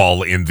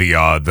baseball in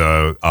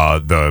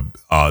the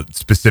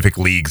specific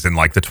leagues in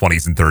like the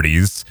 20s and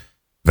 30s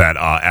that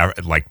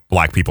like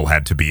black people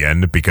had to be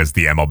in because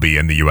the MLB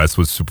in the US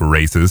was super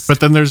racist. but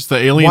then there's the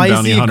alien Why is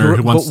bounty he a hunter gr-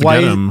 who wants but to why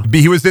get is- him.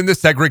 He was in the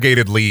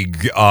segregated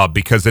league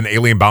because an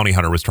alien bounty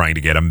hunter was trying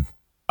to get him.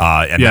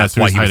 And Yeah, that's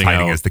so why he's he was hiding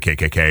hiding out. as the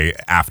KKK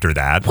after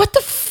that. What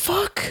the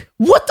fuck?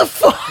 What the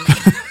fuck?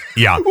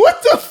 Yeah.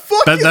 What the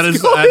fuck? That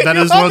is going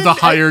one of the on?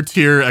 higher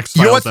tier X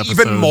You know Files what's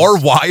episodes. even more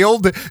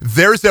wild?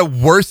 There's a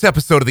worse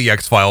episode of the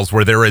X-Files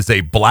where there is a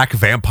black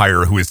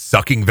vampire who is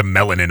sucking the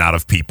melanin out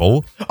of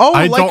people. Oh,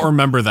 I like- don't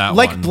remember that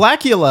Like one.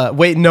 Blackula.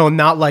 Wait, no,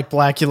 not like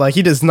Blackula.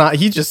 He does not.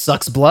 He just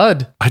sucks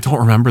blood. I don't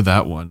remember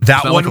that one.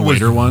 That Is one like a was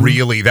later one?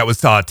 really, that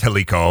was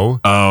Teliko.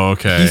 Oh, He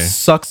okay.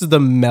 sucks the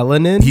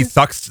melanin. He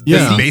sucks,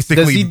 Yeah. he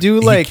basically, Does he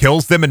do, like-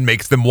 kills them and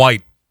makes them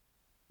white.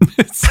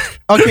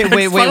 Okay,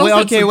 wait. X-Files did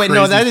Okay, some wait.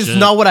 No, that crazy is shit.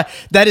 not what I.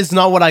 That is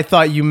not what I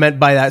thought you meant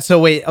by that. So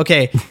wait.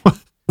 Okay,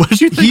 What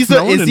did you think? is he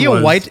a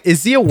melanin white?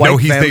 Is he a white? No,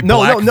 he's a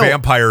black no.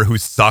 vampire who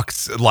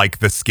sucks like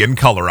the skin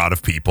color out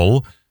of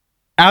people.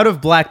 Out of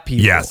black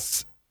people.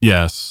 Yes.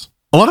 Yes.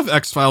 A lot of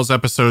X-Files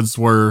episodes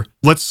were,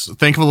 let's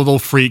think of a little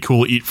freak who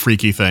will eat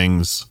freaky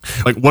things.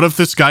 Like, what if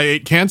this guy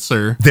ate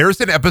cancer? There's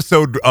an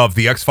episode of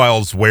The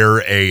X-Files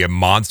where a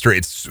monster,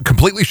 it's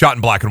completely shot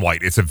in black and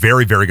white. It's a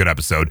very, very good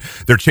episode.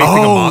 They're chasing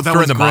a Oh, monster that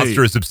was and the great.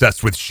 monster is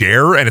obsessed with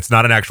Cher and it's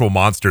not an actual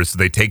monster. So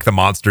they take the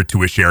monster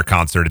to a Cher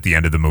concert at the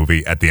end of the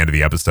movie, at the end of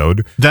the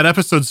episode. That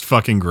episode's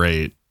fucking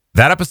great.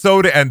 That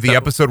episode and the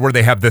episode where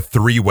they have the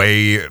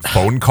 3-way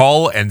phone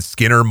call and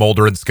Skinner,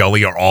 Mulder, and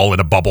Scully are all in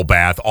a bubble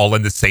bath, all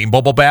in the same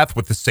bubble bath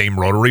with the same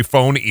rotary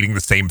phone, eating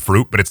the same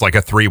fruit, but it's like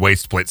a 3-way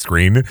split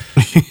screen.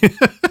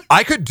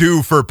 I could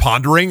do, for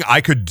pondering, I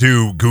could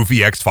do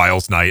Goofy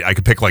X-Files night. I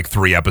could pick like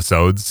 3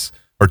 episodes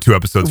or 2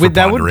 episodes for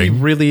That would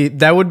be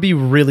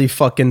pondering. really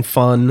fucking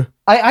fun.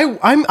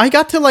 I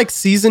got to like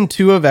season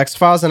 2 of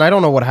X-Files, and I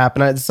don't know what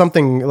happened. It's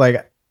something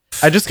like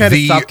I just kind of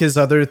The- stopped because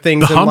other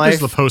things The in hump life. is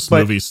the but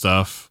post-movie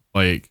stuff.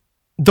 Like,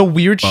 the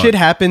weird shit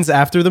happens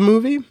after the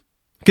movie.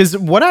 Because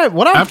what I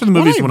after the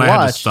movies what when I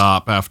had to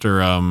stop after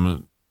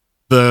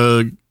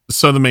the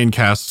So the main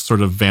cast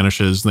sort of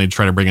vanishes, and they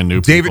try to bring in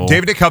new people.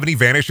 David Duchovny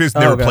vanishes,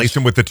 and they replace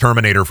him with the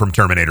Terminator from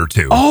Terminator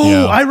 2. Oh,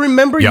 Yeah. I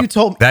remember you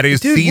told me. That is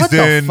Dude, what the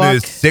season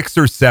fuck? 6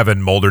 or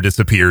 7. Mulder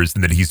disappears,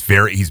 and then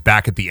he's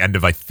back at the end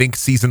of, I think,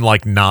 season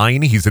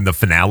 9. He's in the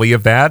finale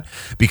of that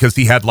because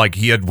he had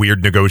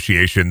weird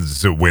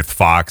negotiations with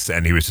Fox,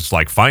 and he was just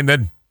like, fine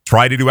then.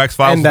 Try to do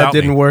X-Files And that without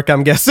didn't me. work,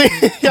 I'm guessing.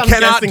 You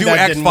cannot do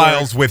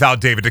X-Files without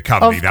David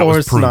Duchovny. Of That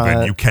was course proven.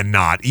 not. You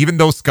cannot. Even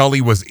though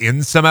Scully was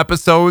in some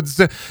episodes.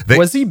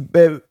 Was he in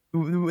the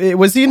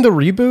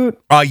reboot?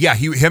 Yeah,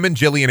 him and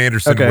Gillian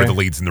Anderson Okay. were the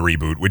leads in the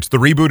reboot, which the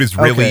reboot is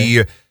really...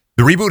 Okay.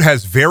 The reboot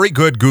has very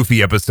good,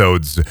 goofy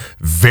episodes,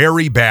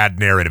 very bad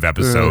narrative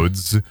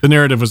episodes. The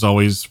narrative was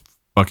always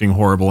fucking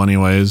horrible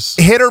anyways.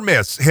 Hit or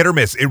miss.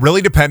 It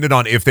really depended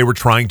on if they were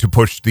trying to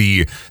push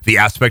the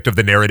aspect of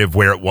the narrative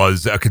where it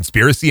was a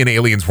conspiracy and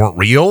aliens weren't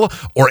real,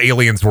 or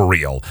aliens were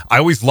real. I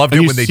always loved And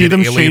it you when they see did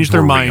them aliens change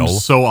their were minds real.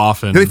 so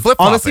often. They flip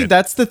Honestly,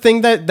 that's the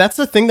thing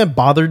that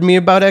bothered me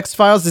about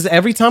X-Files is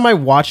every time I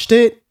watched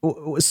it,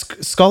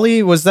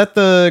 Scully, was that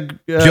the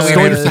Gillian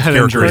Anderson's head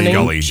character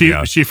injury. is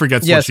Scully. She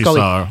forgets Yeah, what she Scully.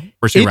 saw,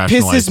 or she It rationalizes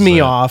pisses me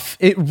it. off.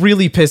 It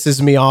really pisses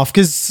me off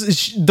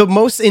because the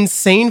most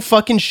insane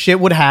fucking shit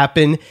would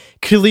happen.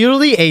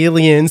 Clearly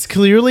aliens,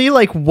 clearly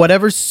like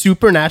whatever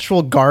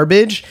supernatural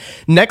garbage.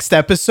 Next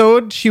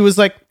episode, she was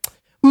like,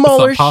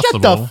 Mueller, shut the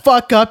possible.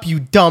 fuck up, you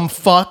dumb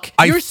fuck.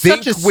 You're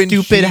such a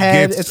stupid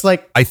head. It's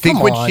like, I think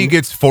come when on. she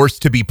gets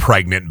forced to be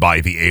pregnant by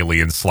the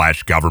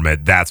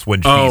alien/government, that's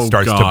when she Oh,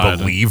 starts God. to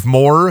believe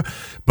more.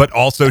 But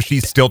also,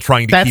 she's still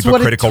trying to That's keep a what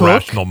it critical, took?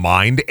 rational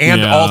mind.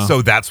 And Yeah.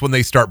 also, that's when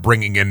they start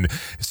bringing in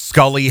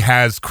Scully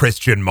has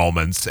Christian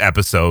moments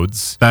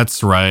episodes.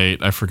 That's right.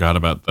 I forgot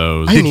about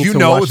those. I Did need you to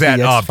know watch the that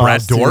Brad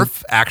X-Files, too.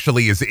 Dorff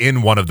actually is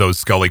in one of those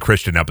Scully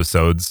Christian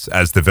episodes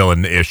as the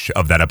villain-ish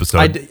of that episode?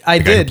 I The guy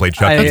who did. played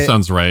Chuck. That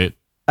sounds right.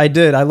 I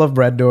did. I love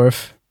Brad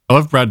Dorff. I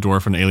love Brad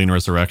Dorff in Alien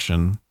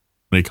Resurrection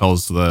when he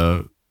calls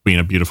the queen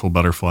a beautiful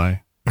butterfly.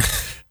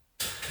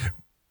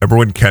 Remember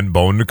when Ken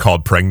Bone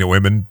called pregnant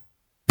women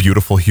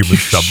beautiful human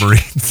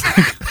submarines?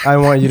 I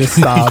want you to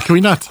stop. Can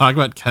we not talk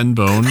about Ken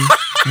Bone?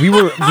 we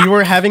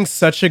were having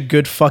such a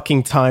good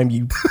fucking time,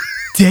 you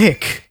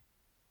dick.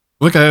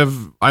 Look, I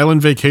have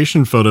island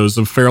vacation photos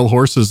of feral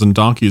horses and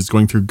donkeys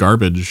going through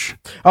garbage.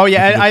 Oh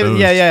yeah, You can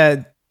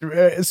get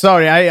those.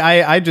 Sorry,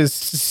 I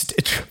just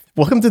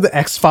welcome to the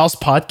X-Files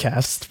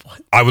podcast.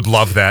 What? I would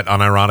love that,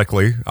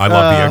 unironically. I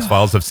love the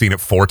X-Files. I've seen it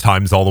 4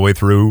 times all the way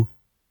through.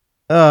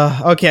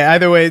 Okay.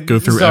 Either way, Go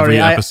through sorry,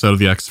 every episode of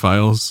the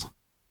X-Files.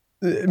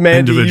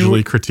 Mandy,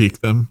 Individually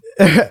critique them.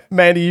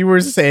 Mandy, you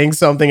were saying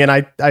something, and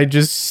I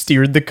just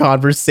steered the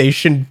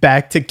conversation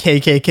back to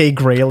KKK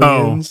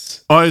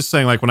Gralians. Oh, I was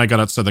saying, like, when I got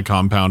outside the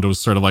compound, it was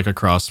sort of like a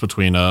cross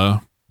between I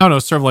don't know,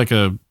 sort of like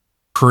a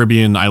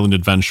Caribbean island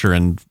adventure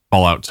and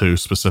Fallout 2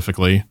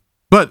 specifically.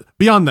 But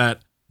beyond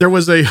that, there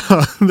was a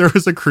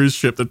cruise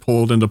ship that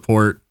pulled into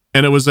port,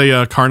 and it was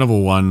a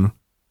Carnival one.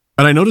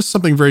 And I noticed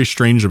something very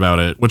strange about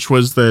it, which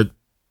was that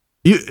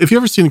if you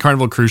ever seen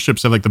Carnival cruise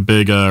ships, they have like the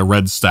big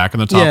red stack on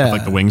the top with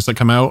like the wings that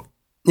come out.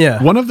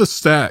 Yeah. One of the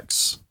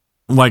stacks,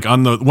 like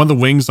on one of the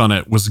wings on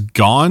it, was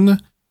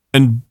gone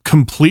and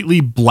completely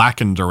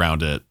blackened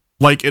around it,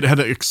 like it had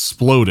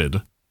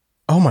exploded.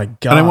 Oh my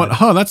god. And I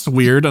went, that's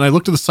weird. And I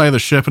looked at the side of the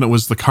ship, and it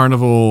was the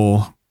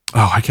Carnival.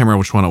 Oh, I can't remember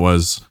which one it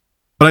was.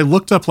 But I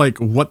looked up like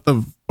what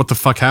the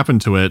fuck happened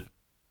to it,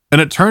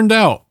 and it turned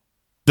out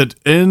that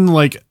in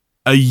like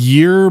a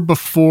year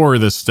before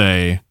this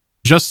day,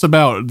 just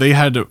about, they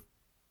had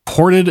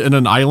ported in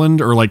an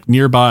island or like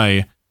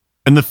nearby,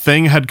 and the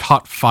thing had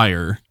caught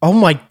fire. Oh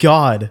my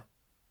god.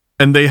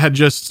 And they had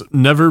just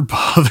never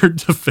bothered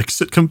to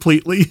fix it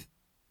completely.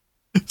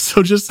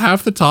 So just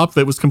half the top of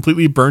it was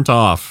completely burnt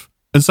off.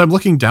 And so I'm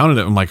looking down at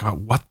it. I'm like,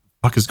 what the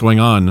fuck is going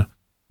on?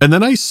 And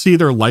then I see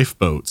their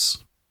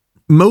lifeboats.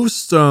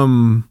 Most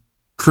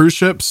cruise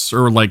ships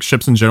or like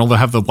ships in general that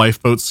have the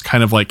lifeboats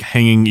kind of like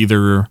hanging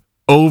either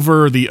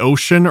over the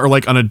ocean or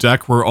like on a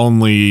deck where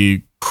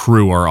only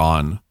crew are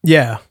on.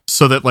 Yeah.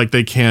 So that like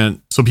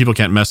so people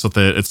can't mess with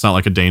it. It's not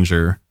like a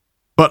danger.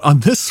 But on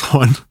this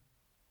one,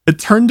 it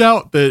turned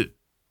out that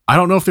I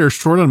don't know if they were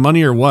short on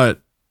money or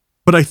what,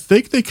 but I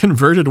think they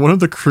converted one of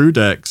the crew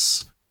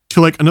decks to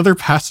like another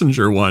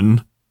passenger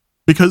one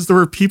because there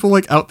were people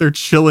like out there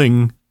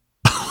chilling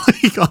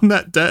like on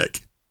that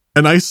deck.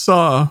 And I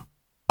saw,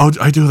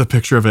 I do have a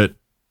picture of it.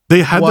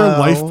 They had their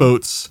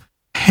lifeboats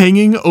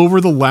hanging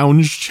over the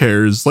lounge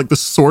chairs like the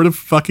sword of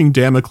fucking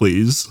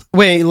Damocles.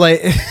 Wait,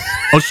 like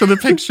I'll show the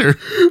picture.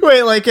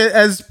 wait, like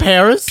as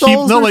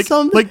parasols or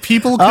something? Like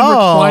people can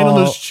recline on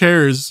those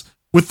chairs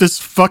with this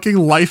fucking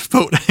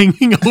lifeboat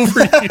hanging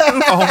over you.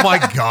 Oh my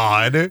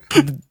god.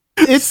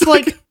 It's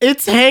like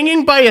it's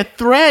hanging by a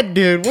thread,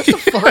 dude. What the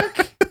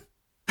fuck?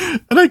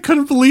 And I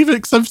couldn't believe it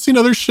because I've seen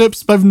other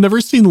ships, but I've never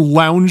seen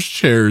lounge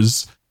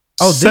chairs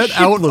this set ship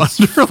out looks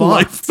under a fucked.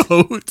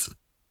 lifeboat.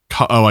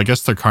 Oh, I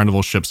guess their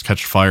Carnival ships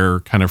catch fire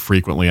kind of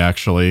frequently,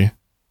 actually.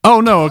 Oh,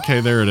 no. Okay,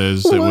 there it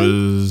is. It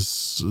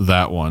was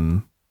that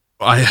one.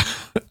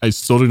 I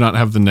still do not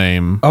have the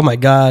name. Oh my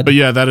god. But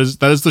yeah, that is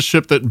the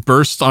ship that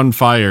burst on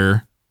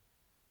fire.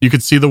 You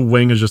could see the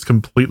wing is just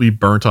completely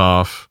burnt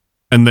off,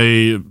 and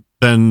they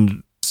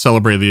then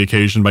celebrate the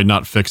occasion by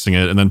not fixing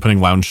it and then putting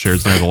lounge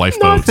chairs near the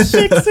lifeboats.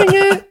 Not fixing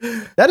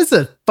it. That is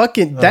a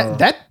fucking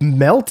that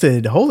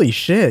melted. Holy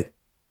shit.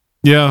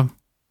 Yeah.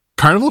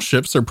 Carnival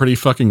ships are pretty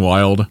fucking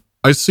wild.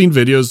 I've seen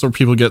videos where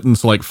people get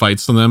into like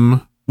fights in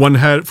them. One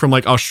had from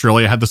like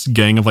Australia had this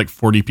gang of like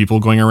 40 people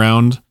going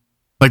around.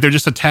 Like they're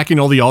just attacking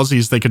all the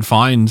Aussies they could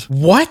find.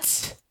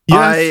 What?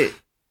 Yes.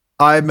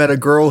 I met a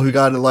girl who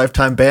got a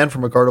lifetime ban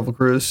from a Carnival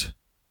cruise.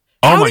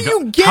 How Oh my do god!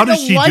 you get How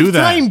does a she do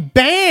that? lifetime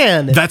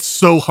ban? That's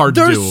so hard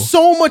to do. There's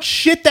so much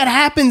shit that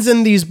happens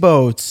in these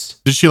boats.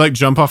 Did she like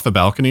jump off the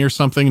balcony or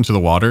something into the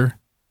water?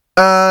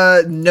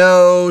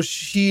 No,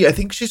 I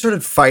think she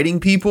started fighting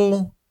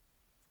people.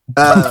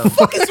 What the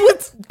fuck is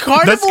with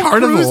Carnival That's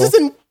Carnival. cruises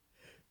and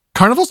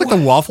Carnival's like the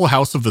Waffle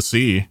House of the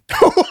sea.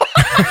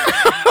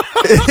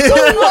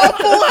 the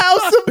Waffle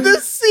House of the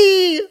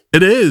Sea?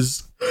 It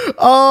is.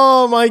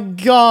 Oh my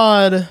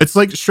god. It's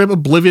like straight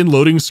Oblivion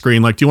loading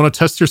screen. Like, do you want to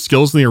test your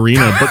skills in the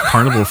arena, but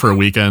Carnival for a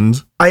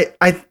weekend?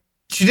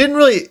 She didn't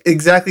really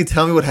exactly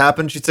tell me what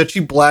happened. She said she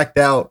blacked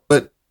out,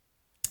 but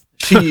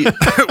she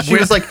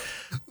was like,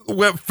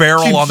 Went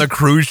feral on the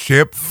cruise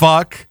ship.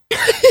 Fuck.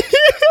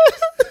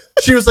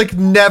 she was like,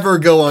 never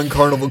go on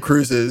Carnival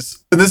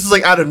cruises. And this is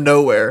like out of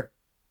nowhere.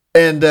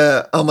 And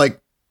I'm like,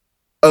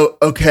 oh,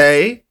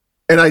 okay.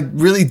 And I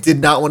really did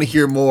not want to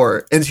hear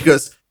more. And she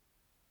goes,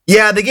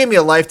 yeah, they gave me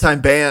a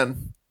lifetime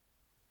ban.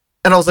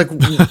 And I was like,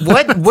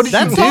 what? What did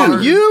That's you do?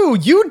 on you.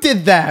 You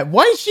did that.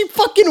 Why is she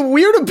fucking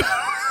weird about it?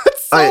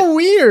 That's so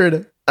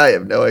weird. I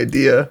have no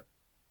idea.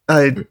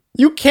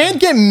 You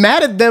can't get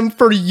mad at them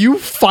for you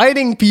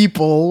fighting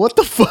people. What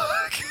the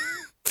fuck?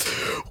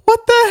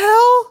 What the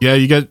hell? Yeah,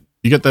 you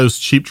get those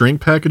cheap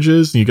drink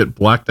packages and you get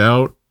blacked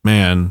out.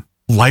 Man,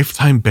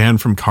 lifetime ban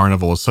from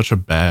Carnival is such a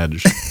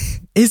badge.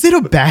 Is it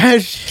a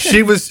badge?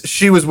 She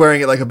was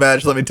wearing it like a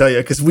badge, let me tell you,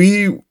 because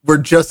we were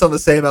just on the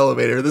same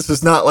elevator. This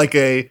was not like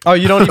a. Oh,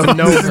 you don't even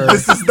know her.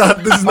 This is not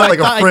like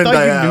a friend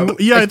I have.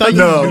 Yeah, I thought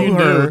you you knew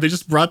her. knew. They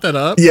just brought that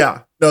up.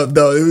 Yeah, no,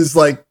 it was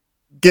like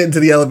getting to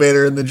the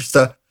elevator and then just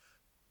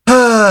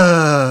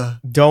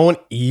Don't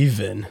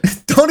even.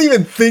 don't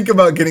even think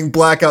about getting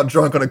blackout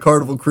drunk on a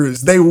Carnival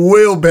cruise. They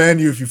will ban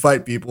you if you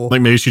fight people.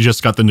 Like maybe she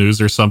just got the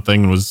news or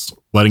something and was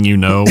letting you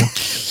know,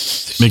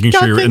 making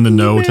sure you're in the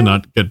know to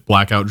not get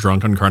blackout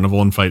drunk on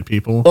Carnival and fight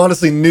people.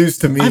 Honestly, news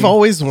to me. I've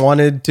always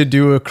wanted to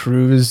do a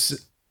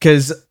cruise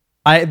because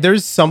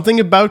there's something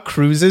about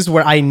cruises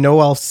where I know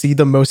I'll see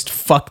the most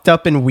fucked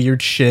up and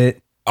weird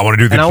shit. I want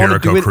to do the And I want to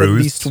Jericho do it cruise.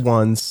 at least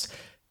once.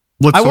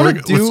 Let's I wanna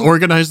let's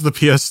organize the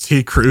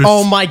PST cruise.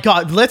 Oh my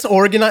god, let's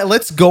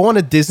go on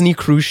a Disney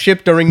cruise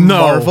ship during No,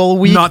 Marvel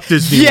Week. not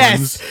Disney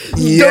Yes.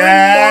 ones.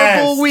 Yes.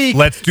 During Marvel Week.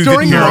 Let's do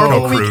during the Jericho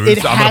Marvel Week, cruise. it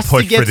I'm gonna has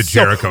push to get for the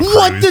Jericho cruise.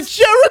 What, the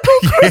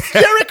Jericho cruise?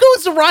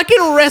 Jericho's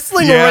Rocket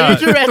Wrestling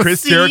Ranger at Chris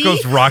sea?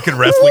 Jericho's Rocket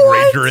Wrestling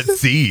What? Ranger at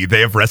sea.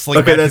 They have wrestling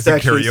Okay, matches that's and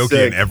actually karaoke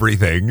sick. and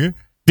everything.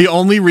 The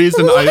only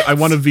reason I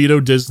want to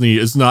veto Disney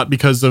is not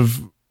because of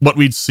what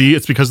we'd see,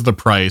 it's because of the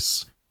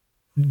price.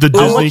 The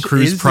How Disney much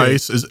cruise is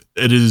price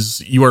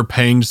is you are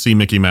paying to see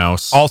Mickey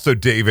Mouse. Also,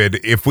 David,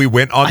 if we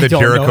went on I the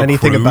don't Jericho know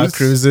anything cruise, about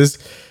cruises.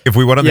 if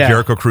we went on the Yeah.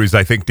 Jericho cruise,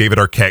 I think David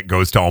Arquette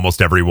goes to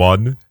almost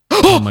everyone.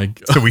 Oh my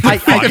god. So we can I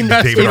find can-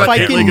 David if I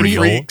Arquette can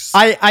real. meet-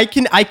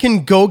 I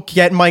can go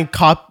get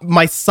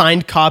my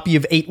signed copy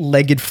of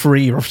 8-Legged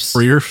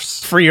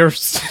Freers.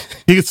 Freers.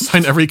 He could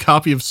sign every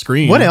copy of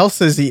Scream. What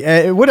else is he?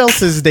 What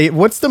else is Dave?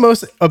 What's the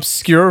most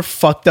obscure,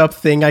 fucked up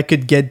thing I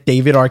could get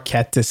David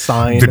Arquette to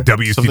sign? The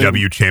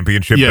WCW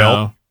championship Yeah.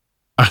 belt.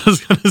 I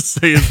was gonna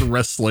say it's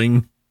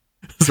wrestling.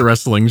 It's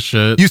wrestling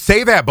shit. You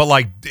say that, but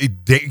like,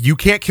 you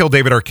can't kill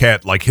David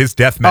Arquette. Like, his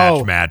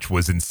deathmatch Oh. match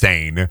was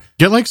insane.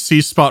 Get like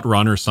C-Spot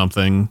Run or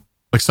something.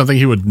 Like something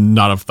he would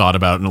not have thought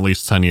about in at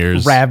least 10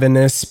 years.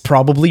 Ravenous,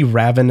 probably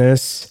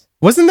Ravenous.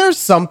 Wasn't there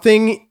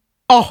something?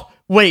 Oh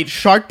wait,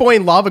 Shark Boy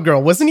and Lava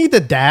Girl. Wasn't he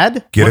the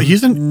dad? Get What, him?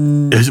 he's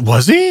in.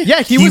 Was he?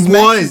 Yeah, he was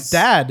Max's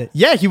dad.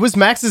 Yeah, he was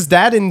Max's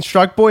dad in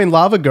Shark Boy and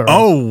Lava Girl.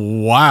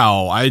 Oh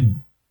wow!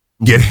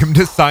 Get him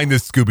to sign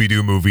this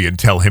Scooby-Doo movie and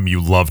tell him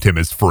you loved him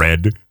as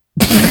Fred.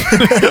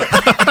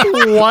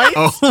 What?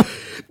 Oh.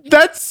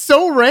 That's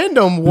so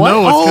random. What?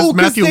 No, it's 'cause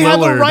Matthew they have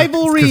a Lillard.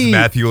 rivalry. Because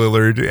Matthew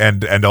Lillard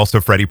and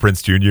also Freddie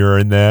Prinze Jr. are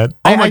in that.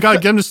 Oh my I god!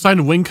 th- Get him to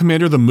sign Wing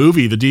Commander the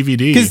movie, the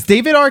DVD. Because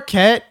David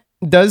Arquette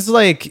does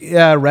like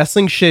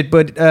wrestling shit,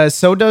 but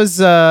so does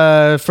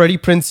Freddie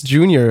Prinze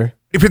Jr.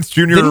 Freddie Prinze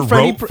Jr. Didn't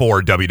Freddie wrote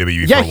for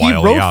WWE Yeah, for a he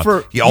while. wrote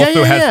for- He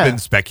also yeah, has yeah. been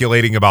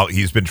speculating about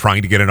he's been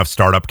trying to get enough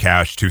startup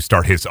cash to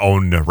start his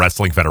own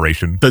wrestling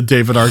federation. the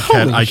David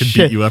Arquette Holy I Could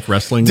shit. Beat You Up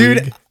Wrestling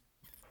Dude, League.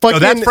 Fucking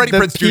that's Freddie the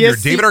Prinze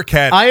Jr. David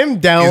Arquette I am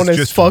down is as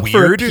just fuck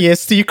weird. for a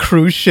PST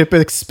cruise ship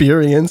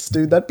experience,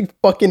 dude. That'd be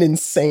fucking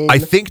insane. I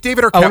think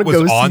David I Arquette wanna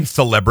was go on see-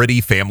 Celebrity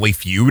Family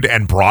Feud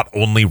and brought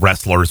only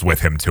wrestlers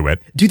with him to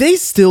it. Do they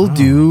still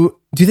do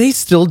Do they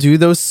still do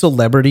those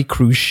celebrity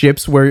cruise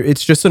ships where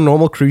it's just a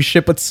normal cruise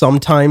ship, but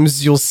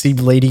sometimes you'll see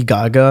Lady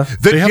Gaga?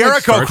 The They have, like,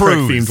 Jericho Star Trek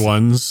cruise. themed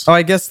ones. Oh,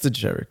 I guess the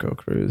Jericho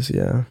cruise,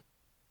 yeah.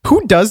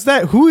 Who does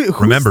that? Who's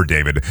Remember,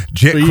 David,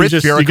 So you Chris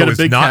just, Jericho you get a is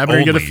big not cabin,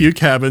 you get a only- few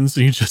cabins,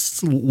 and you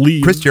just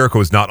leave. Chris Jericho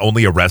is not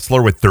only a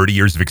wrestler with 30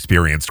 years of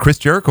experience. Chris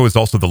Jericho is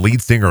also the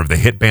lead singer of the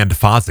hit band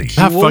Fozzy.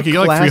 Ah, fuck, you get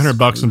like World-class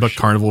 $300 and book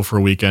Carnival for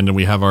a weekend, and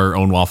we have our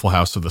own Waffle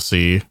House of the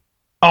Sea.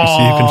 You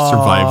see who can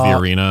survive the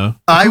arena.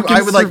 I can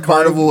would like survive-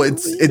 Carnival.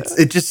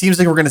 It just seems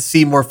like we're gonna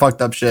see more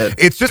fucked up shit.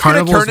 It's just going to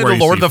Carnival's turn where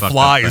into you Lord see of the fucked up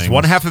Flies. things.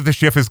 One half of the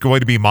ship is going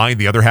to be mine.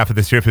 The other half of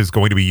the ship is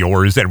going to be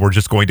yours, and we're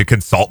just going to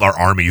consult our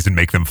armies and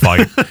make them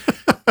fight.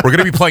 We're going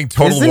to be playing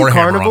Total Isn't Warhammer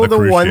Carnival on the the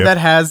cruise one ship. that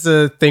has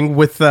a thing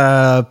with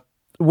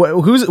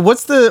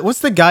what's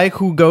the guy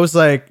who goes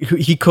like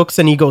he cooks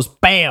and he goes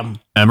bam?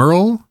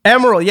 Emerald?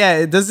 Emerald,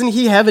 yeah. Doesn't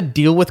he have a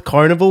deal with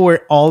Carnival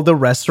where all the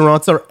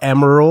restaurants are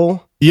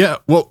Emerald? Yeah,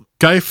 well,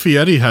 Guy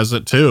Fieri has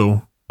it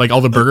too. Like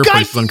all the burger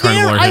places on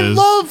Carnival are his.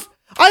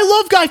 I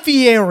love Guy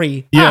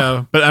Fieri.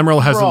 Yeah, but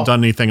Emerald hasn't Bro.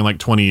 done anything in like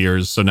 20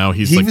 years, so now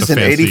he's He like was the an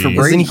 80 fancy for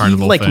Brady. Isn't he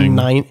Carnival like thing.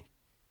 9?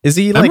 Is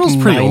he like Emerald's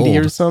pretty 90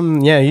 or old.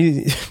 something? Yeah,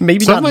 he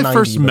maybe Some not of my 90,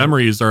 first but-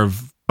 memories are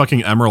of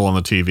fucking Emerald on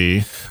the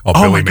TV. Oh,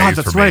 Oh Billy my God, Mays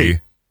that's for me.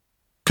 right.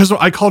 Because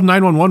I called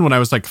 911 when I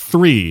was like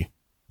 3,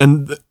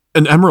 and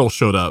an Emerald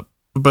showed up,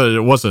 but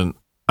it wasn't.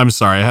 I'm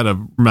sorry, I had a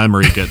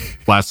memory get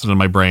blasted in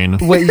my brain.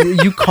 Wait,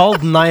 you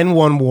called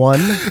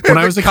 911? When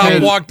I was a Cop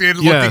kid, walked in,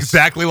 looked yes.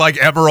 exactly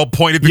like Emerald,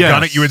 pointed the Yes.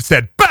 gun at you, and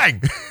said,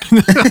 "Bang!"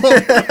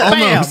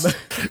 Almost.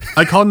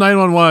 I called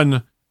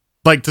 911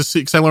 like to see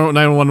because I learned what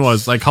 911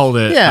 was. I called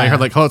it. Yeah. And I heard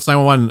like, "Oh, it's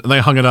 911," and I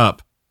hung it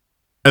up.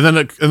 And then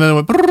it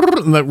went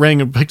brrrr, and that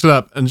rang and picked it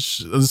up, and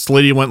this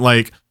lady went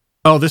like,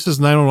 "Oh, this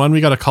is 911.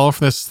 We got a call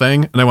from this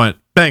thing." And I went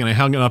bang, and I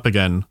hung it up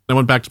again. I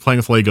went back to playing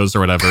with Legos or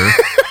whatever.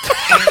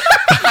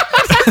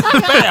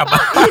 Bam!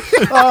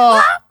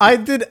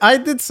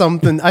 I did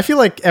something. I feel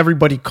like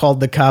everybody called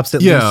the cops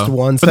at Yeah, least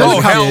once. but then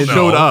Oh, the hell cops no.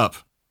 showed up.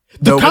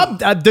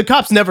 The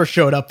cops never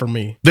showed up for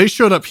me. They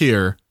showed up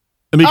here,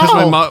 and because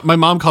Oh. my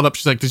mom called up,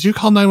 she's like, "Did you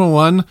call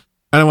 911?"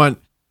 And I went,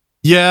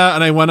 "Yeah,"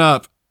 and I went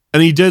up,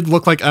 and he did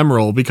look like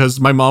Emerald because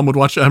my mom would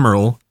watch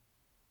Emerald,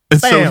 and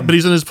so Bam. but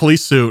he's in his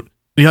police suit, and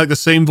he had like the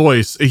same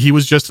voice. He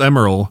was just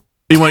Emerald.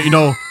 He went, he's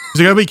like,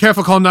 "Gotta be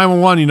careful, call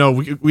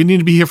 911. We need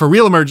to be here for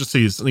real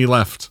emergencies," and he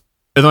left.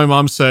 And then my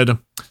mom said,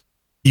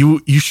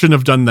 "You shouldn't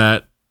have done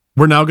that.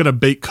 We're now gonna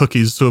bake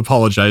cookies to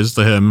apologize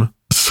to him."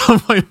 So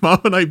my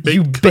mom and I baked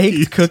You cookies.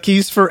 baked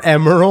cookies for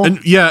Emerald?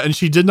 And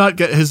she did not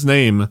get his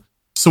name.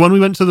 So when we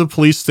went to the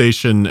police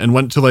station and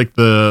went to like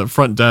the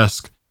front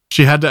desk,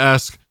 she had to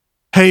ask,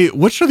 "Hey,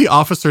 which of the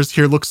officers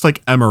here looks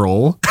like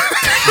Emerald?"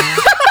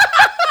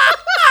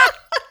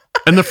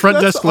 And the front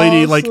That's desk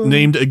lady like awesome.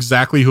 named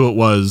exactly who it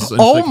was. And she's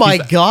Oh like, my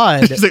he's-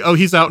 god. She's like, "Oh,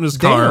 he's out in his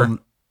car." Damn.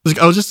 She's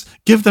like, "Oh, just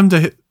give them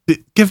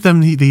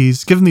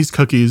these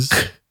cookies."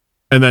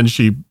 And then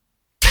she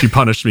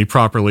punished me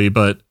properly,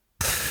 but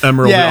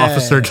Emerald, Yeah. the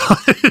officer,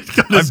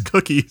 got his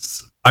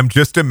cookies. I'm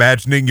just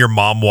imagining your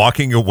mom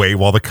walking away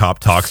while the cop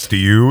talks to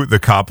you. The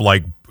cop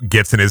like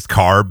gets in his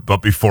car,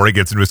 but before he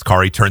gets into his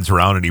car, he turns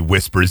around and he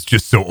whispers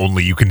just so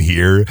only you can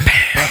hear.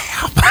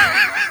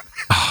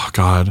 Oh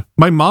God,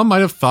 my mom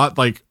might have thought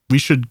like we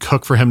should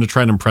cook for him to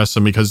try and impress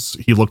him because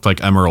he looked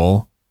like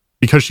Emerald.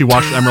 Because she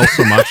watched Emerald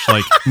so much,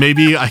 like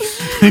maybe I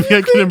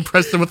could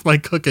impress him with my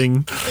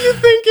cooking. You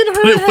think in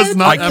her But it was head?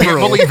 not I can't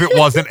Emerald. believe it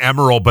wasn't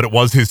Emerald, but it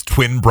was his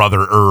twin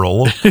brother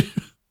Earl.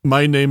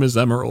 My name is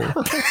Emerald.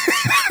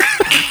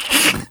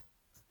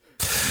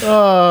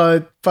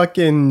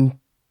 Fucking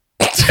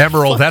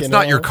Emerald, that's Fucking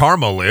not your hell.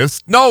 karma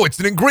list. No, it's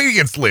an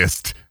ingredients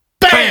list.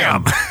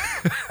 Bam!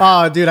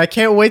 Oh, dude, I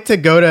can't wait to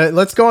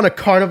let's go on a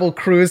Carnival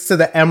cruise to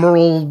the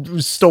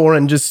Emerald store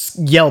and just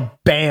yell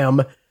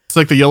bam. It's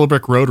like the Yellow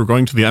Brick Road. We're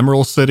going to the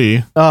Emerald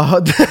City.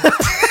 Oh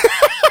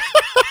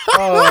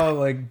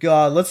my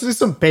god. Let's do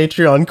some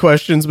Patreon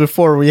questions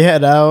before we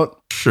head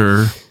out.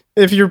 Sure.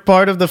 If you're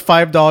part of the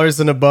 $5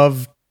 and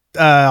above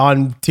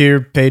on tier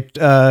page,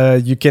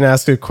 you can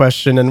ask a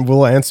question and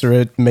we'll answer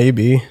it,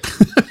 maybe.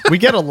 We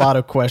get a lot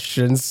of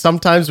questions.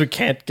 Sometimes we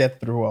can't get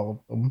through all of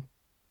them.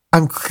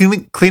 I'm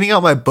cleaning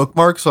out my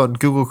bookmarks on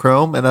Google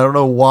Chrome, and I don't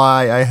know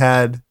why I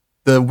had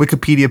the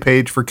Wikipedia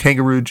page for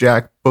Kangaroo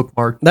Jack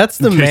bookmarked. That's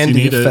the In case you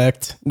Mandy need it.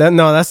 effect.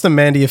 That's the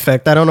Mandy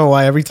effect. I don't know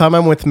why. Every time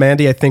I'm with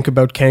Mandy, I think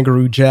about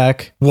Kangaroo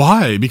Jack.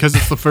 Why? Because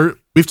it's the first.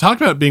 We've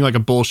talked about it being like a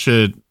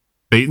bullshit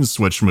bait and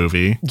switch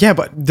movie. Yeah,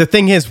 but the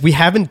thing is, we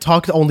haven't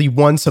talked only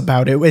once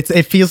about it.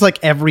 It feels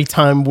like every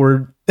time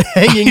we're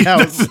hanging out,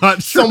 That's not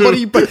true.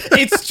 somebody. But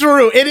it's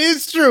true. It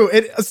is true.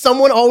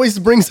 Someone always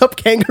brings up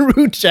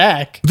Kangaroo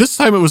Jack. This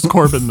time it was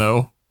Corbin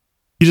though.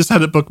 He just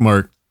had it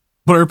bookmarked.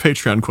 What are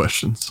Patreon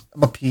questions?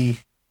 I'm a pee.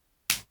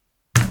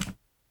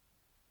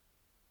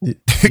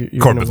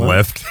 Corbin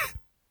left.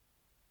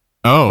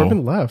 Oh,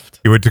 Corbin left.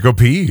 He went to go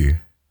pee.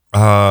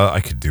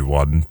 I could do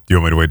one. Do you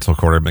want me to wait till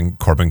Corbin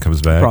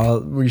comes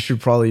back? We should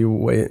probably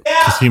wait.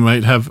 because he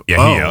might have.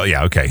 Yeah, oh.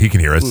 yeah, okay. He can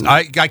hear us.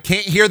 I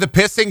can't hear the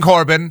pissing,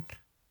 Corbin.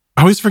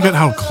 I always forget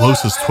how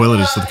close his toilet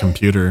is to the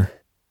computer.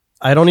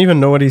 I don't even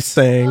know what he's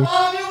saying.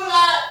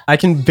 I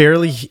can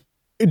barely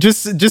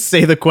just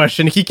say the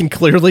question. He can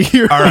clearly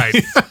hear. All right.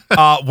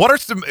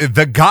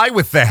 The guy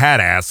with the hat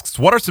asks,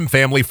 what are some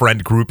family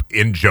friend group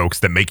in jokes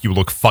that make you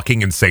look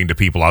fucking insane to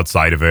people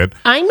outside of it?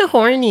 I'm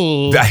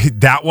horny.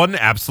 That one,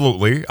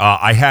 absolutely.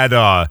 I had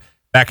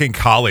back in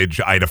college,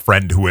 I had a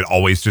friend who would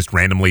always just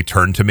randomly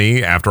turn to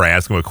me after I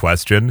asked him a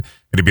question, and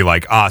he'd be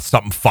like,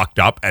 something fucked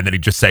up, and then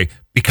he'd just say,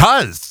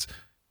 because.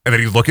 And then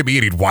he'd look at me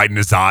and he'd widen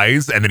his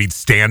eyes, and then he'd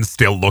stand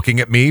still looking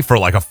at me for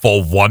like a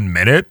full 1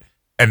 minute.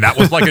 And that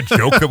was like a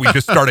joke that we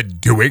just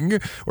started doing,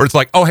 where it's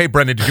like, oh, hey,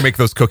 Brendan, did you make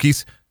those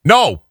cookies?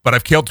 No, but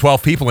I've killed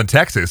 12 people in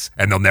Texas,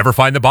 and they'll never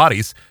find the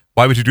bodies.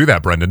 Why would you do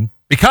that, Brendan?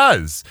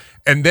 Because.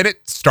 And then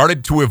it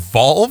started to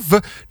evolve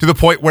to the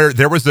point where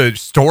there was a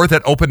store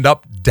that opened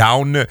up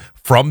down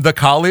from the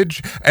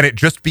college, and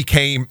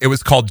it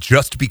was called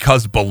Just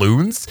Because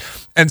Balloons.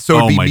 And so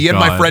it'd be me and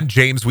my friend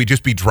James, we'd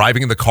just be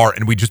driving in the car,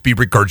 and we'd just be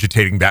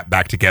regurgitating that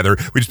back together.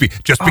 We'd just be,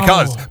 just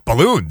because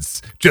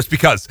balloons, just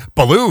because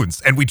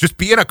balloons. And we'd just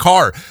be in a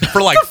car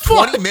for like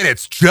 20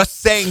 minutes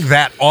just saying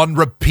that on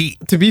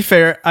repeat. To be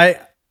fair, I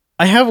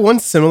have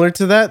one similar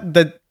to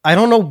that I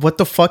don't know what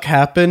the fuck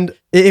happened.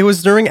 It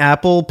was during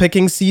apple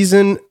picking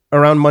season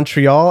around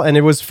Montreal, and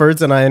it was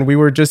Ferds and I, and we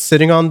were just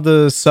sitting on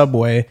the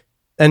subway,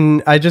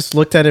 and I just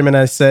looked at him and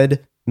I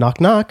said,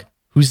 knock, knock,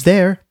 who's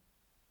there?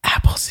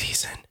 Apple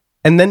season.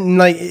 And then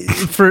like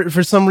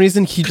for some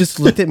reason, he just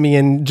looked at me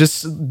and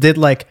just did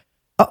like,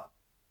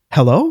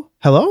 hello?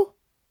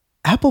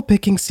 Apple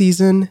picking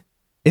season.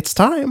 It's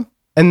time.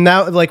 And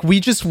now like we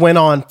just went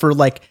on for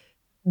like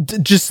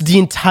just the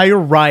entire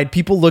ride,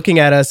 people looking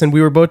at us, and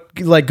we were both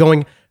like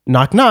going,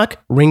 knock, knock,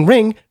 ring,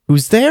 ring.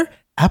 Who's there?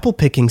 Apple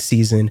picking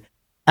season.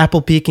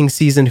 Apple picking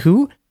season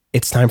who?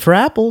 It's time for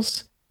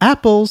apples.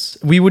 Apples.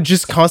 We would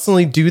just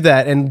constantly do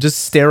that and just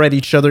stare at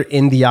each other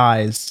in the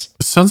eyes.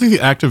 It sounds like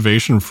the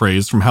activation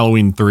phrase from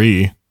Halloween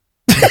 3.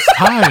 It's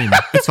time.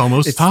 It's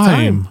almost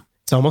time.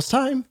 It's almost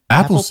time.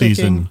 Apple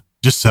season. Picking.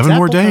 Just 7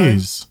 more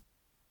days.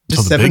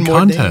 Until the big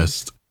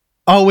contest. Days.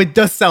 Oh, it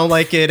does sound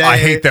like it. I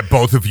hate that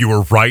both of you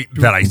are right,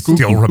 that I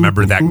still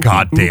remember that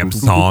goddamn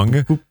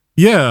song.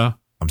 Yeah.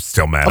 I'm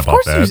still mad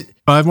about that.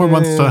 5 more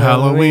months to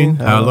Halloween,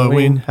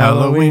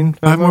 Halloween.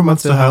 5 more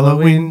months to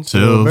Halloween,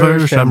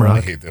 Silver Shamrock.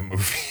 I hate that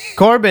movie.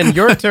 Corbin,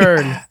 your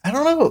turn. I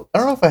don't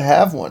know if I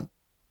have one.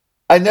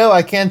 I know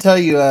I can tell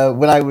you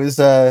when I was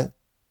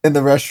in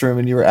the restroom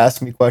and you were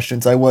asking me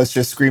questions, I was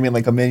just screaming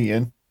like a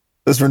minion.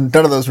 None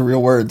of those were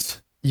real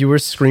words. You were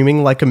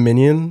screaming like a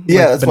minion?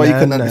 Yeah, that's why you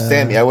couldn't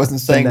understand me. I wasn't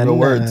saying real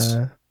words.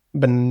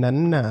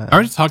 Banana. I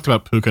already talked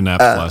about puka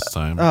naps last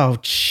time. Oh,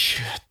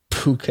 shit.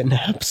 Puka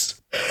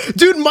naps.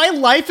 Dude, my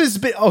life has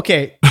been...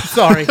 Okay,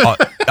 sorry.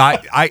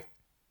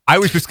 I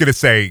was just going to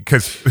say,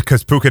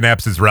 because puka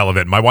naps is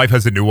relevant, my wife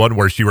has a new one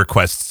where she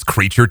requests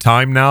creature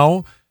time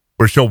now,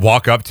 where she'll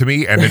walk up to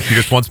me and then she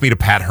just wants me to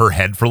pat her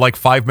head for like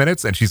 5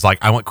 minutes, and she's like,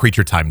 I want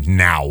creature time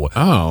now.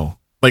 Oh.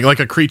 Like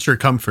a creature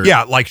comfort.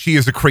 Yeah, like she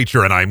is a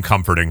creature and I'm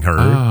comforting her.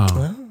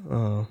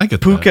 Oh. I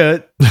get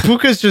that.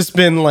 Puka's just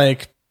been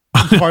like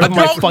part of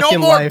my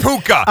fucking life. No more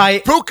Puka.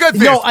 Puka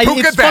this,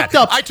 Puka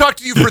that. I talked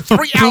to you for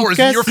 3 hours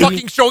and you're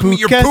fucking showing me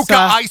your Puka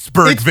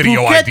iceberg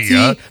video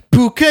idea.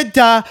 Puka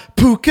da,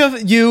 Puka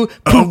you,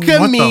 Puka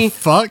what me. What the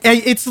fuck?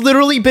 It's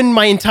literally been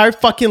my entire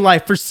fucking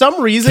life. For some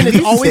reason,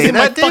 it's always in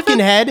my fucking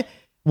head.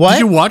 What? Did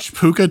you watch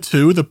Puka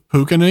 2, the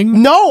Pukaning?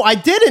 No, I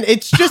didn't.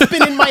 It's just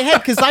been in my head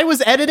because I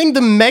was editing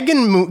the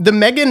Megan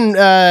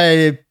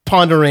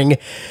pondering,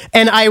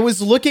 and I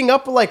was looking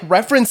up like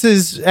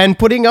references and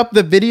putting up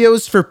the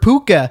videos for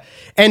Puka,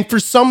 and for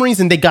some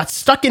reason they got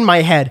stuck in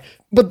my head.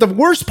 But the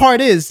worst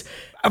part is,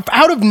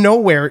 out of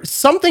nowhere,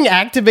 something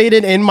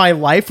activated in my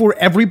life where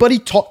everybody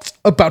talks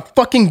about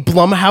fucking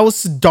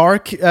Blumhouse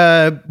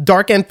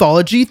dark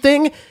anthology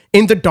thing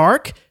in the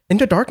dark.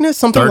 Into Darkness,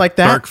 something like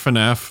that. Dark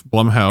FNAF,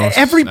 Blumhouse.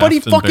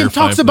 Everybody fucking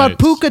talks about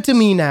Puka to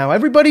me now.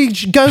 Everybody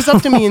goes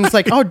up to me and it's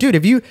like, "Oh, dude,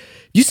 have you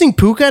seen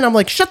Puka?" And I'm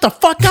like, "Shut the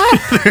fuck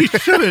up!" You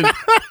shouldn't.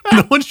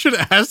 No one should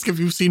ask if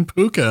you've seen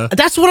Puka.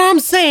 That's what I'm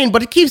saying,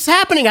 but it keeps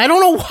happening. I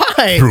don't know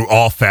why. Through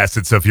all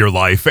facets of your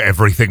life,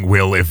 everything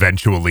will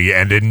eventually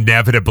and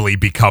inevitably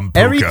become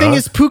Puka. Everything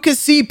is Puka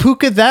see,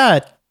 Puka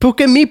that,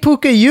 Puka me,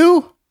 Puka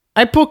you.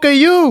 I Puka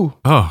you.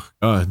 Oh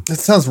God, that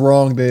sounds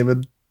wrong,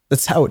 David.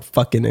 That's how it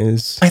fucking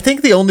is. I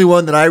think the only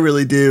one that I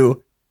really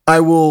do, I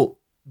will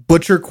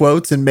butcher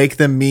quotes and make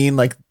them mean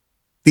like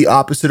the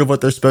opposite of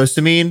what they're supposed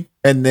to mean.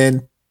 And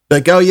then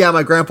like, oh yeah,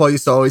 my grandpa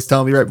used to always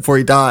tell me right before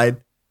he died.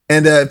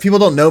 And if people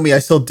don't know me, I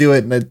still do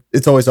it. And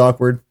it's always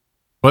awkward.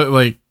 What,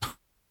 like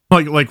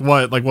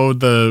what? Like what would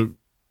the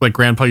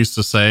grandpa used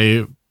to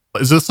say?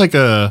 Is this like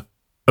a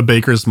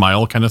Baker's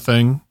Mile kind of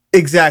thing?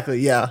 Exactly.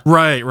 Yeah.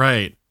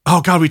 Right.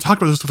 Oh God, we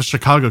talked about this with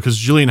Chicago because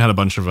Julian had a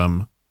bunch of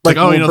them. Like,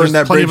 oh, there's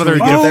plenty of other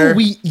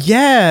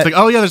yeah. It's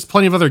like, there's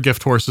plenty of other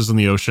gift horses in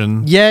the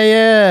ocean.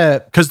 Yeah.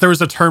 Because there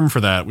was a term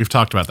for that. We've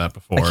talked about that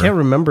before. I can't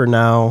remember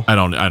now. I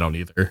don't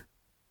either.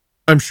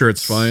 I'm sure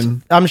it's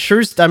fine. I'm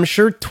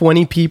sure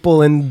 20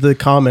 people in the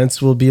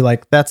comments will be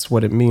like, that's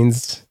what it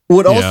means.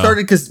 Well, it all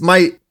started because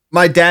my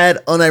my dad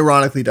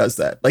unironically does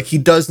that. Like he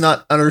does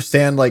not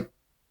understand like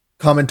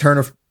common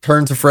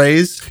turns of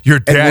phrase. Your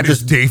dad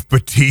is Dave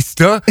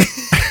Bautista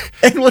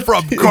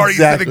from Guardians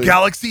of the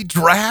Galaxy,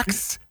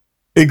 Drax.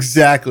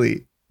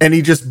 Exactly. And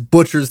he just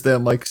butchers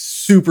them like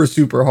super,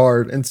 super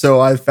hard. And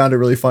so I found it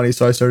really funny.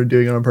 So I started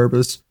doing it on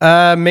purpose.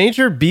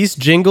 Major Beast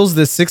Jingles,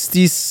 the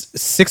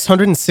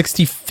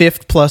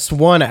 665th plus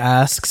one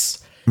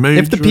asks,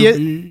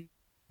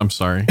 I'm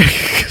sorry.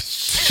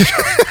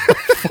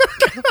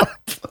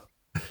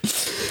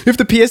 If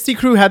the PST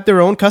crew had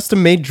their own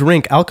custom-made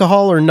drink,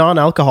 alcohol or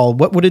non-alcohol,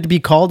 what would it be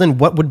called and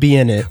what would be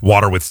in it?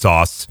 Water with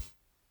sauce.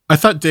 I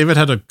thought David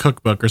had a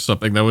cookbook or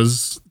something that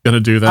was going to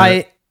do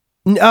that.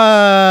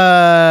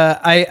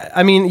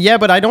 I mean, yeah,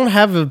 but I don't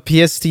have a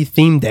PST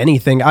themed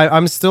anything.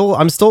 I'm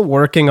still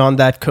working on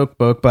that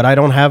cookbook, but I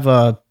don't have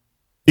a.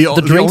 The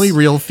only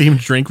real themed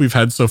drink we've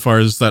had so far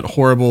is that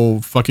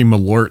horrible fucking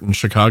Malort in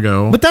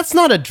Chicago. But that's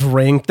not a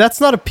drink. That's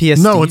not a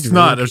PST. No, it's drink.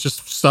 not. It's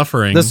just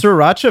suffering. The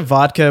Sriracha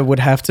vodka would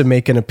have to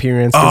make an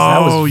appearance.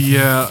 Oh,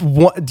 yeah.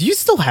 Do you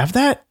still have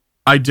that?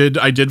 I did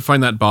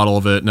find that bottle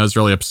of it, and I was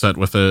really upset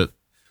with it.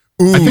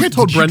 Ooh, I think I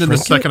told Brendan the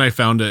second I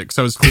found it, because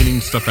I was cleaning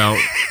stuff out,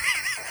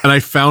 and I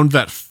found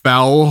that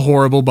foul,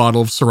 horrible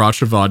bottle of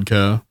Sriracha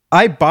vodka.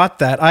 I bought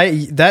that.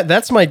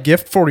 That's my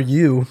gift for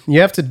you.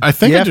 You have to. I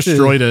think I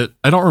destroyed it.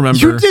 I don't remember.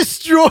 You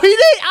destroyed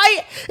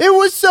it? It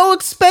was so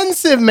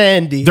expensive,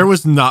 Mandy. There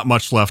was not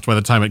much left by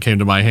the time it came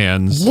to my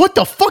hands. What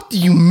the fuck do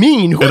you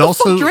mean? Who the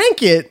fuck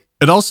drank it?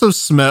 It also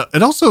is one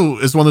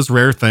of those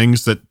rare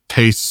things that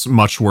tastes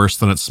much worse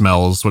than it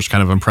smells, which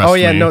kind of impressed me. Oh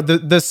yeah, no,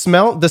 the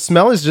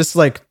smell is just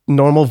like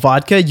normal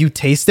vodka. You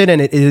taste it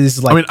and it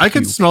is like. I mean, I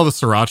could smell the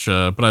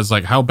Sriracha, but I was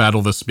like, how bad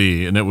will this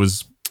be? And it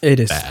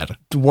is bad.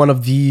 One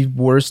of the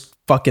worst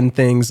fucking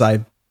things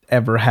I've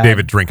ever had.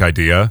 David, drink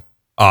idea.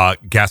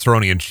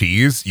 Gasseroni and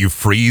cheese. You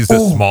freeze a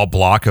small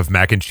block of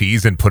mac and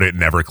cheese and put it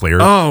in Everclear.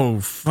 Oh,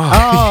 fuck.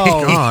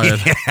 Oh, God.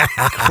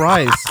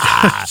 Christ.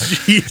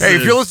 Hey,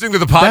 if you're listening to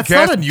the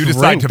podcast and you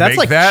decide to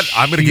make that,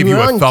 I'm going to give you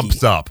a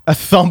thumbs up. A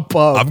thumb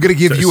up. I'm going to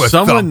give you a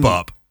thumb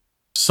up.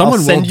 Someone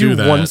I'll send will do you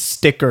that. one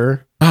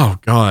sticker. Oh,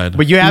 God.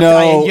 But you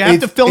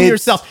have to film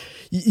yourself.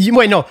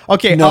 Wait, no.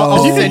 Okay, no,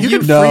 I'll send you.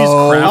 Freeze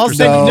crap. I'll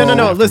send you.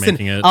 No. after Listen,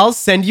 making it. I'll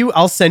send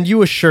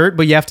you a shirt,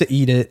 but you have to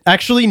eat it.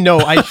 Actually, no,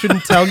 I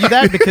shouldn't tell you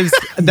that because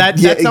that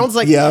sounds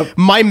like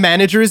my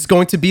manager is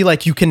going to be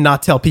like, you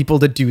cannot tell people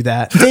to do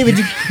that. David,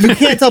 you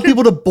can't tell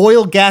people to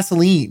boil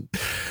gasoline.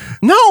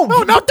 No,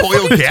 not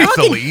boil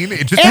gasoline.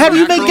 It just how do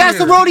you make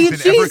gasseroni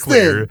and cheese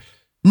then?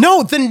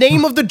 No, the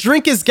name of the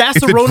drink is It's a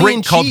Gasseroni drink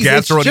and called cheese.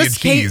 Gasseroni and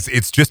cheese.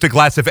 It's just a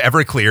glass of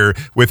Everclear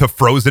with a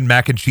frozen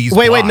mac and cheese.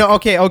 Wait, block. no,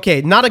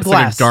 okay, not a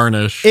glass. Like a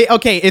garnish.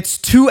 It's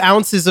 2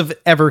 ounces of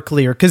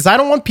Everclear because I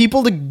don't want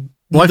people to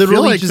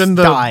literally just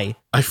die.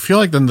 I feel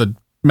like then the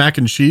mac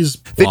and cheese.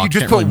 Then you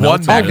just put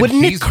one mac and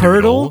wouldn't cheese it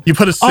curdle? noodle. You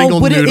put a single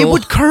noodle. It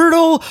would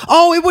curdle.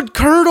 Oh, it would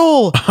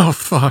curdle. Oh,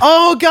 fuck.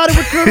 Oh, God, it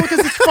would curdle because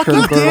it's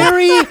fucking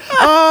dairy. No.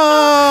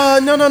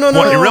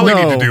 What you really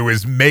need to do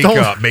is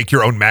make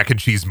your own mac and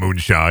cheese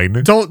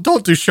moonshine.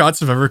 Don't do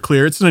shots of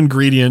Everclear. It's an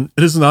ingredient.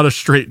 It is not a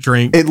straight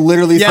drink. It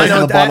literally says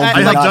on the bottle.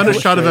 I have done a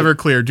shot of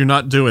Everclear. Do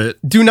not do it.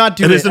 Do not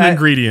do it. It is an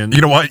ingredient. You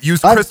know what?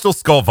 Use Crystal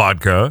Skull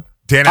vodka.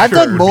 Dan, I've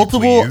done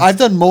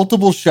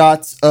multiple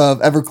shots of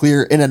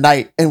Everclear in a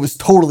night and it was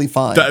totally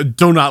fine.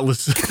 Do not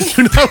listen.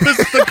 Do not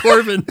listen to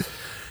Corbin.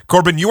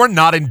 Corbin, you are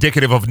not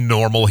indicative of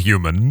normal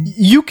human.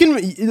 You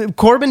can,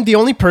 Corbin. The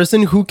only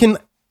person who can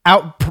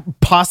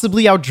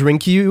possibly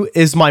outdrink you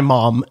is my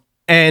mom,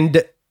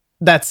 and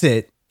that's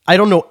it. I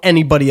don't know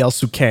anybody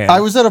else who can. I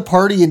was at a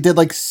party and did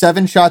like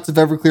 7 shots of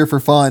Everclear for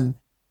fun,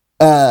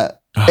 and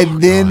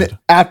then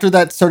after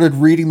that started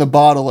reading the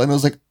bottle and I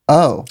was like,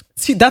 oh.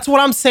 See, that's what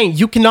I'm saying.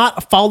 You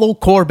cannot follow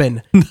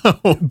Corbin.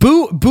 No.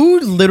 Boo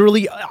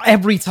literally,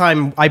 every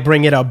time I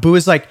bring it up, Boo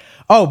is like,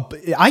 oh,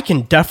 I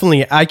can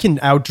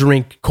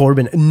outdrink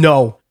Corbin.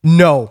 No,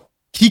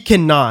 he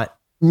cannot.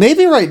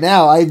 Maybe right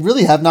now. I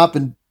really have not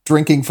been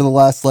drinking for the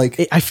last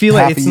I feel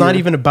like it's not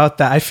even about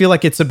that. I feel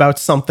like it's about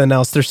something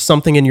else. There's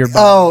something in your body.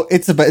 Oh,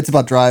 it's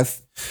about drive.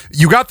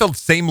 You got the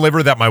same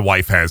liver that my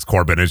wife has,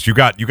 Corbin. Is you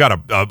got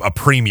a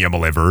premium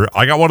liver.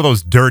 I got one of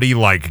those dirty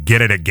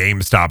get it at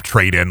GameStop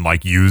trade in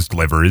used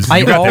livers.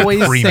 I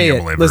always say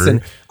it. Liver.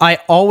 Listen, I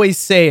always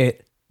say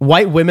it.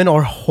 White women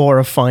are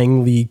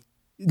horrifyingly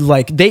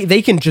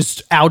they can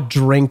just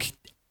outdrink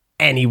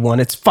anyone.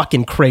 It's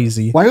fucking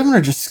crazy. White women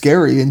are just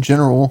scary in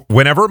general.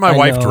 Whenever my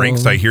wife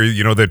drinks, I hear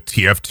the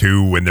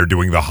TF2 when they're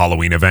doing the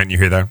Halloween event. You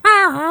hear that?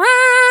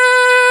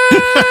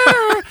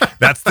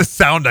 That's the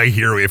sound I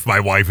hear if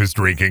my wife is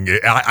drinking.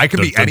 I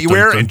can be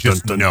anywhere and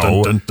just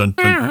know. All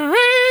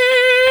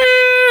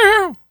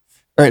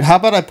right, how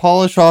about I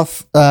polish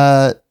off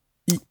a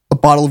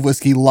bottle of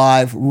whiskey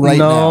live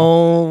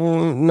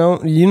now?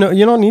 No, you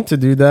don't need to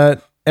do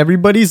that.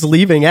 Everybody's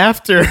leaving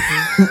after.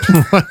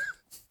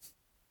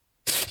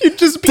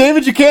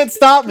 David, you can't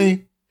stop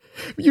me.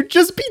 You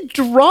just be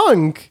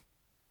drunk.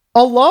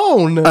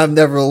 Alone. I'm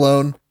never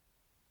alone.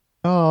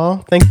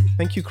 Oh,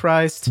 thank you,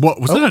 Christ.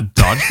 What was that? A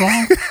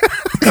dodgeball?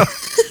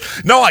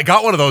 No, I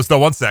got one of those though.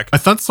 One sec. I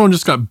thought someone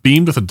just got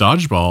beamed with a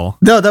dodgeball.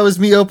 No, that was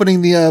me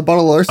opening the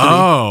bottle of Larceny.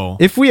 Oh.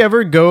 If we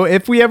ever go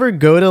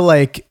to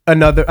like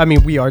another, I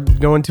mean, we are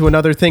going to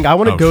another thing. I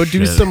want to go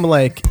do shit. some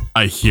like,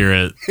 I hear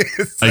it.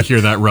 I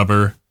hear that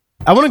rubber.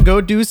 I want to go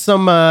do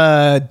some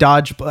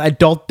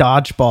adult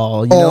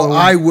dodgeball. You know?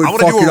 I would I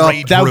wanna fuck do it a up.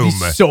 rage That would be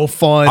room. so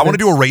fun. I want to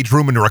do a rage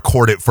room and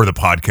record it for the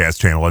podcast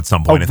channel at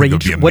some point. I think it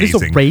would be amazing. What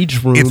is a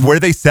rage room? It's where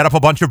they set up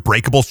a bunch of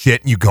breakable shit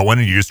and you go in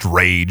and you just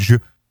rage.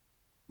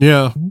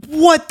 Yeah.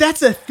 What?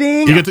 That's a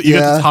thing? You get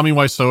the Tommy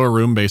Wiseau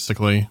room,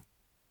 basically.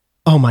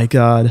 Oh my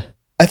God.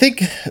 I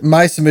think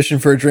my submission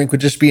for a drink would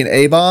just be an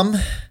A-bomb.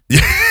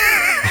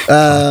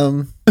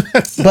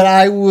 But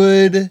I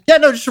would... Yeah,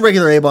 no, just a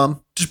regular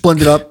A-bomb. Just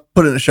blend it up,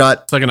 put it in a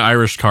shot. It's like an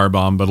Irish car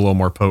bomb, but a little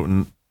more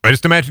potent. I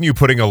just imagine you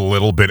putting a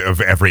little bit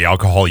of every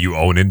alcohol you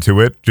own into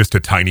it, just a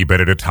tiny bit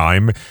at a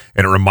time.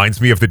 And it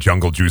reminds me of the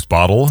Jungle Juice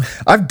bottle.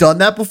 I've done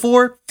that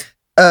before.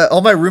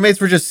 All my roommates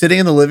were just sitting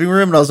in the living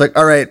room, and I was like,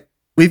 all right,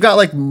 we've got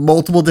like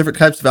multiple different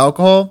types of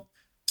alcohol.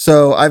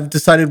 So I've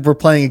decided we're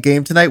playing a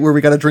game tonight where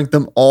we got to drink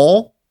them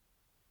all.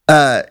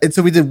 And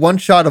so we did one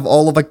shot of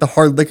all of like the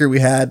hard liquor we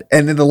had.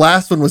 And then the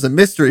last one was a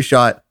mystery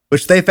shot,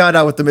 which they found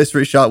out what the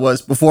mystery shot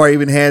was before I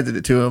even handed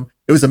it to them.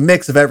 It was a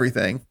mix of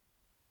everything.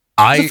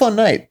 It was a fun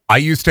night. I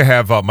used to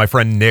have, my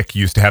friend Nick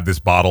used to have this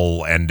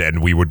bottle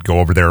and we would go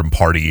over there and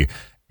party.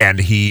 And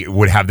he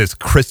would have this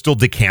crystal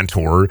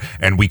decanter,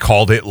 and we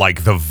called it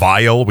like the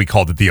vial. We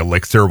called it the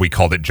elixir. We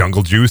called it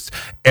jungle juice.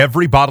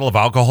 Every bottle of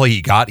alcohol he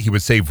got, he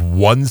would save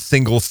one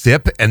single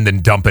sip and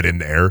then dump it in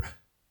there.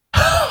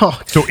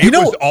 So it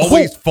was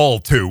always full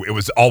too. It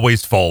was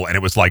always full. And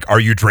it was like, are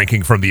you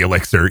drinking from the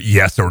elixir?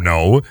 Yes or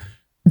no?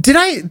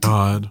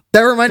 God.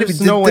 That reminded me.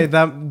 There's no way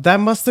that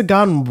must have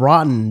gone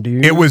rotten,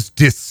 dude. It was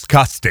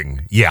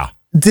disgusting. Yeah.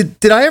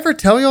 Did I ever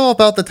tell y'all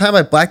about the time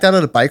I blacked out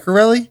at a biker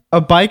rally? A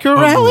biker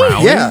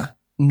rally? Yeah.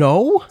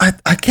 No?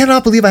 I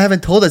cannot believe I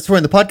haven't told that story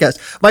in the podcast.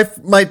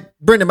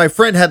 My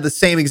friend had the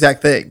same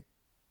exact thing.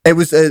 It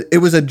was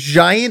a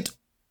giant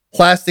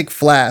plastic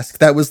flask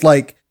that was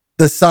like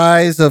the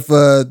size of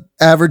a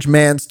average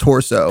man's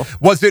torso.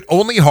 Was it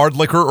only hard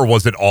liquor or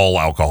was it all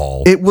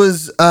alcohol? It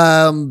was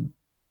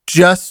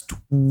just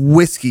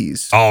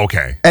whiskeys. Oh,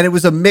 okay. And it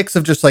was a mix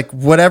of just like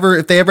whatever.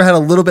 If they ever had a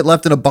little bit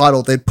left in a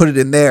bottle, they'd put it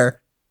in there.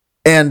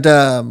 And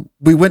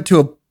we went to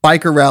a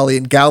biker rally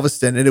in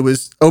Galveston, and it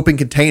was open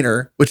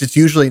container, which is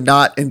usually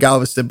not in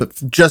Galveston, but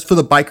just for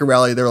the biker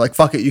rally, they were like,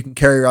 fuck it, you can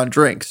carry around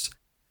drinks.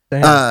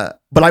 But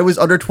I was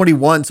under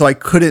 21, so I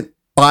couldn't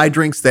buy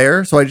drinks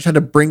there. So I just had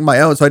to bring my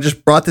own. So I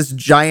just brought this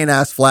giant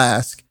ass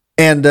flask,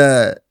 and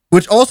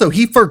which also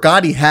he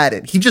forgot he had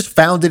it. He just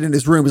found it in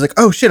his room. He was like,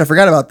 oh shit, I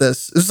forgot about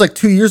this. This was like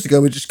 2 years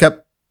ago. We just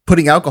kept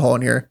putting alcohol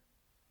in here,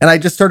 and I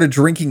just started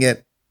drinking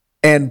it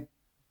and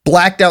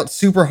blacked out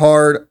super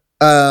hard.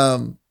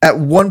 At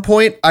one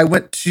point I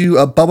went to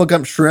a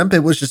bubblegum shrimp. It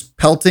was just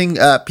pelting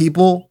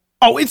people.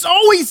 Oh, it's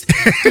always,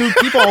 dude,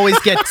 people always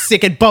get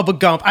sick at bubble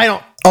gump. I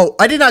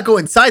did not go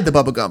inside the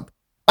bubblegum.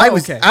 I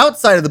was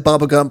outside of the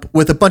bubblegum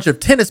with a bunch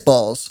of tennis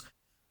balls,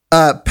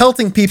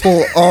 pelting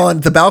people on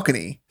the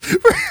balcony.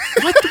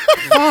 What the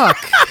fuck?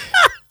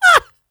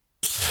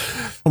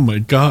 Oh my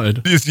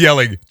God. Just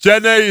yelling,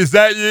 Jenny, is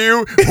that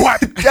you? Whap!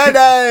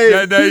 Jenny!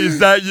 Jenny, is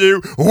that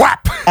you?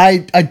 Whap!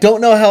 I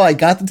don't know how I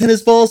got the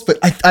tennis balls, but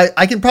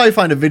I can probably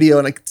find a video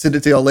and I can send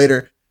it to y'all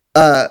later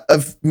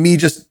of me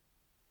just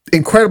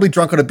incredibly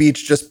drunk on a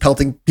beach, just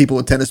pelting people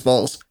with tennis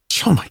balls.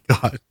 Oh my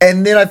God.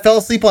 And then I fell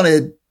asleep on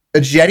a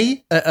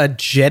jetty. A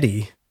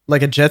jetty?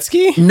 Like a jet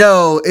ski?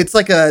 No, it's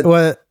like a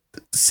What?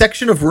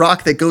 section of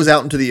rock that goes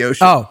out into the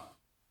ocean. Oh,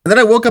 And then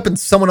I woke up in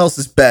someone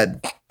else's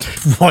bed.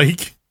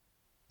 Like,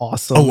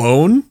 awesome.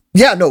 alone?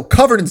 Yeah, no,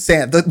 covered in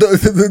sand. Like,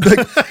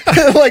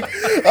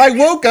 I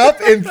woke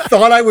up and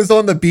thought I was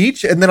on the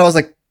beach, and then I was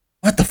like,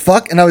 what the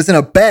fuck? And I was in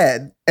a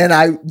bed,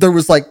 and there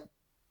was like,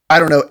 I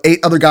don't know, 8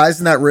 other guys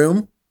in that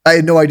room. I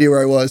had no idea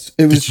where I was.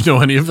 It was Did you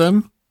know any of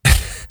them?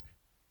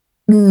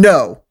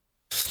 no.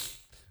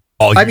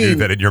 All you knew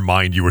that in your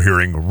mind you were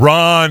hearing,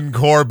 run,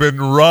 Corbin,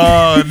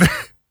 run.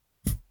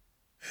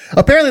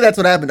 Apparently that's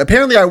what happened.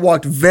 Apparently I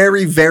walked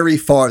very, very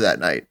far that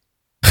night.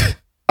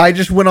 I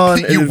just went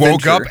on an You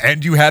woke adventure. up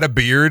and you had a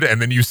beard,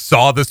 and then you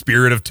saw the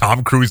spirit of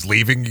Tom Cruise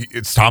leaving.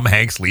 It's Tom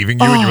Hanks leaving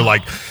you, and you were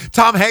like,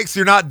 Tom Hanks,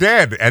 you're not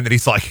dead. And then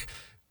he's like,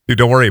 dude,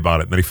 don't worry about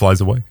it. And then he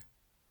flies away.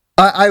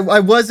 I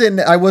was in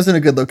a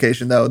good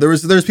location though.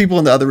 There's people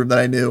in the other room that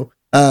I knew.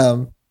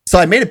 So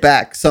I made it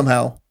back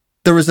somehow.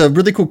 There was a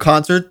really cool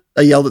concert.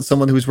 I yelled at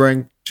someone who was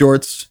wearing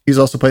shorts. He's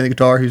also playing the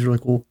guitar. He's really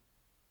cool.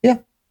 Yeah.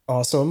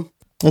 Awesome.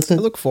 That's I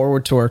it. look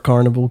forward to our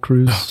carnival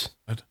cruise.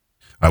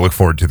 I look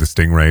forward to the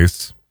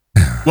Stingrays.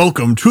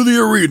 Welcome to the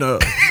arena.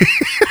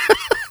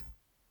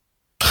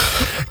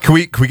 Can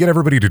we get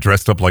everybody to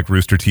dress up like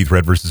Rooster Teeth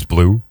Red versus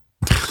Blue?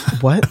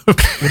 What?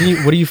 What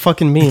do you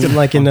fucking mean?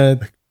 Like in a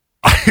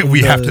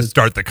We have to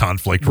start the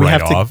conflict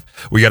right off.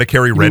 We got to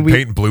carry red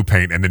paint and blue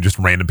paint, and then just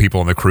random people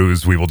on the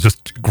cruise. We will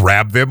just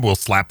grab them. We'll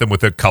slap them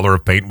with a color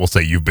of paint. And we'll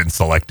say, "You've been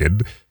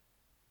selected."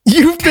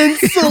 You've been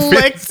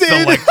selected.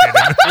 And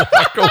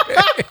walk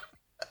away.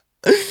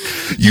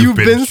 You've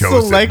been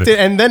chosen. selected,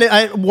 and then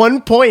at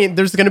one point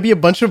there's going to be a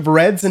bunch of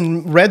reds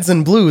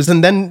and blues,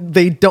 and then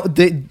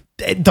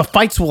the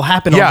fights will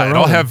happen. Yeah, on their and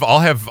own.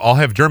 I'll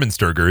have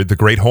Germansturger, the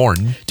Great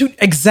Horn. Dude,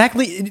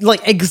 exactly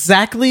like when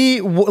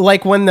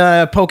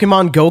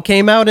Pokemon Go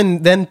came out,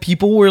 and then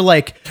people were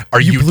like,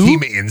 "Are you blue?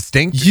 Team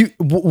Instinct?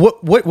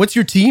 What's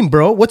your team,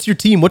 bro? What's your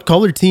team? What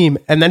color team?"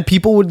 And then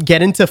people would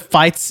get into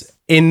fights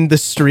in the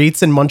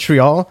streets in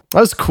Montreal.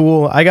 That was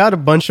cool. I got a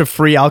bunch of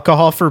free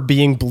alcohol for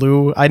being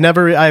blue. I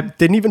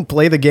didn't even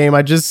play the game.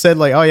 I just said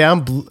like, "Oh yeah,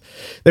 I'm blue."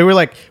 They were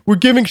like, "We're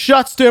giving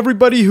shots to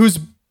everybody who's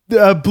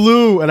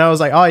blue," and I was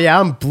like, "Oh yeah,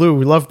 I'm blue.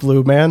 We love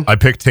blue, man." I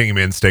picked Team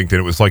Instinct, and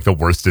it was like the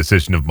worst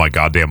decision of my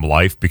goddamn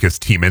life because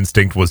Team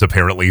Instinct was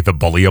apparently the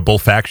bullyable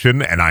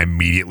faction, and I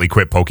immediately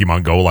quit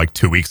Pokemon Go like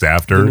 2 weeks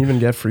after. Didn't even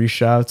get free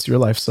shots. Your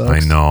life sucks. I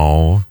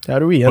know. How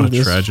do we end What a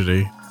this?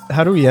 tragedy.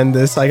 How do we end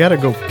this? I gotta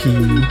go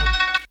pee.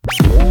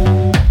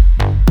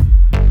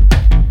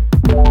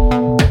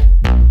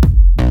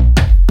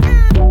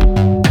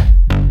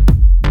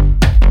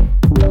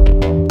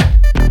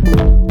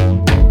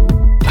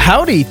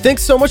 Howdy,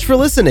 thanks so much for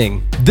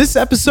listening. This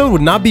episode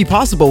would not be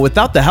possible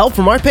without the help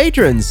from our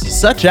patrons,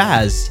 such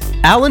as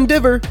Alan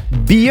Diver,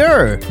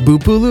 Beer,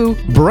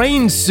 Boopulu,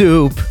 Brain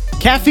Soup,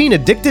 Caffeine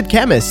Addicted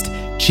Chemist,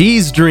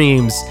 Cheese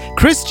Dreams,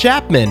 Chris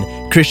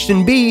Chapman,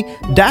 Christian B,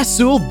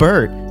 Dasul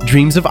Burt,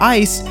 Dreams of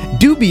Ice,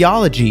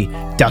 Dubiology,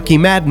 Ducky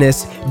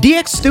Madness,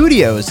 DX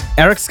Studios,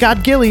 Eric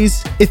Scott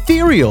Gillies,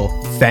 Ethereal,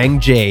 Fang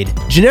Jade,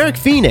 Generic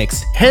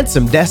Phoenix,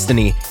 Handsome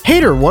Destiny,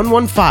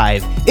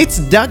 Hater115, It's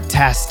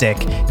Dougtastic,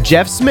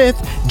 Jeff Smith,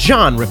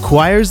 John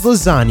Requires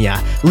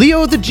Lasagna,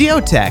 Leo the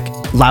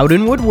Geotech,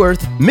 Loudon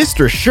Woodworth,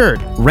 Mr.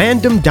 Shirt,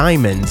 Random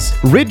Diamonds,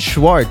 Rid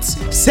Schwartz,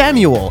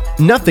 Samuel,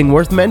 Nothing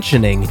Worth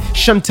Mentioning,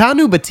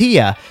 Shantanu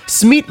Bhatia,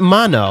 Smeet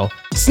Mano,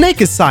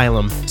 Snake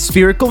Asylum,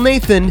 Spherical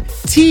Nathan,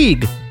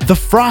 Teague, The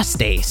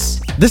Frost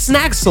Ace, The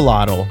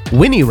Snaxolotl,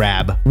 Winnie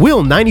Rab,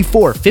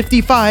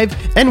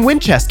 Will9455, and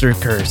Winchester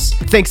Curse.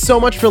 Thanks so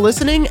much for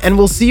listening, and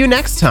we'll see you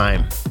next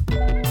time.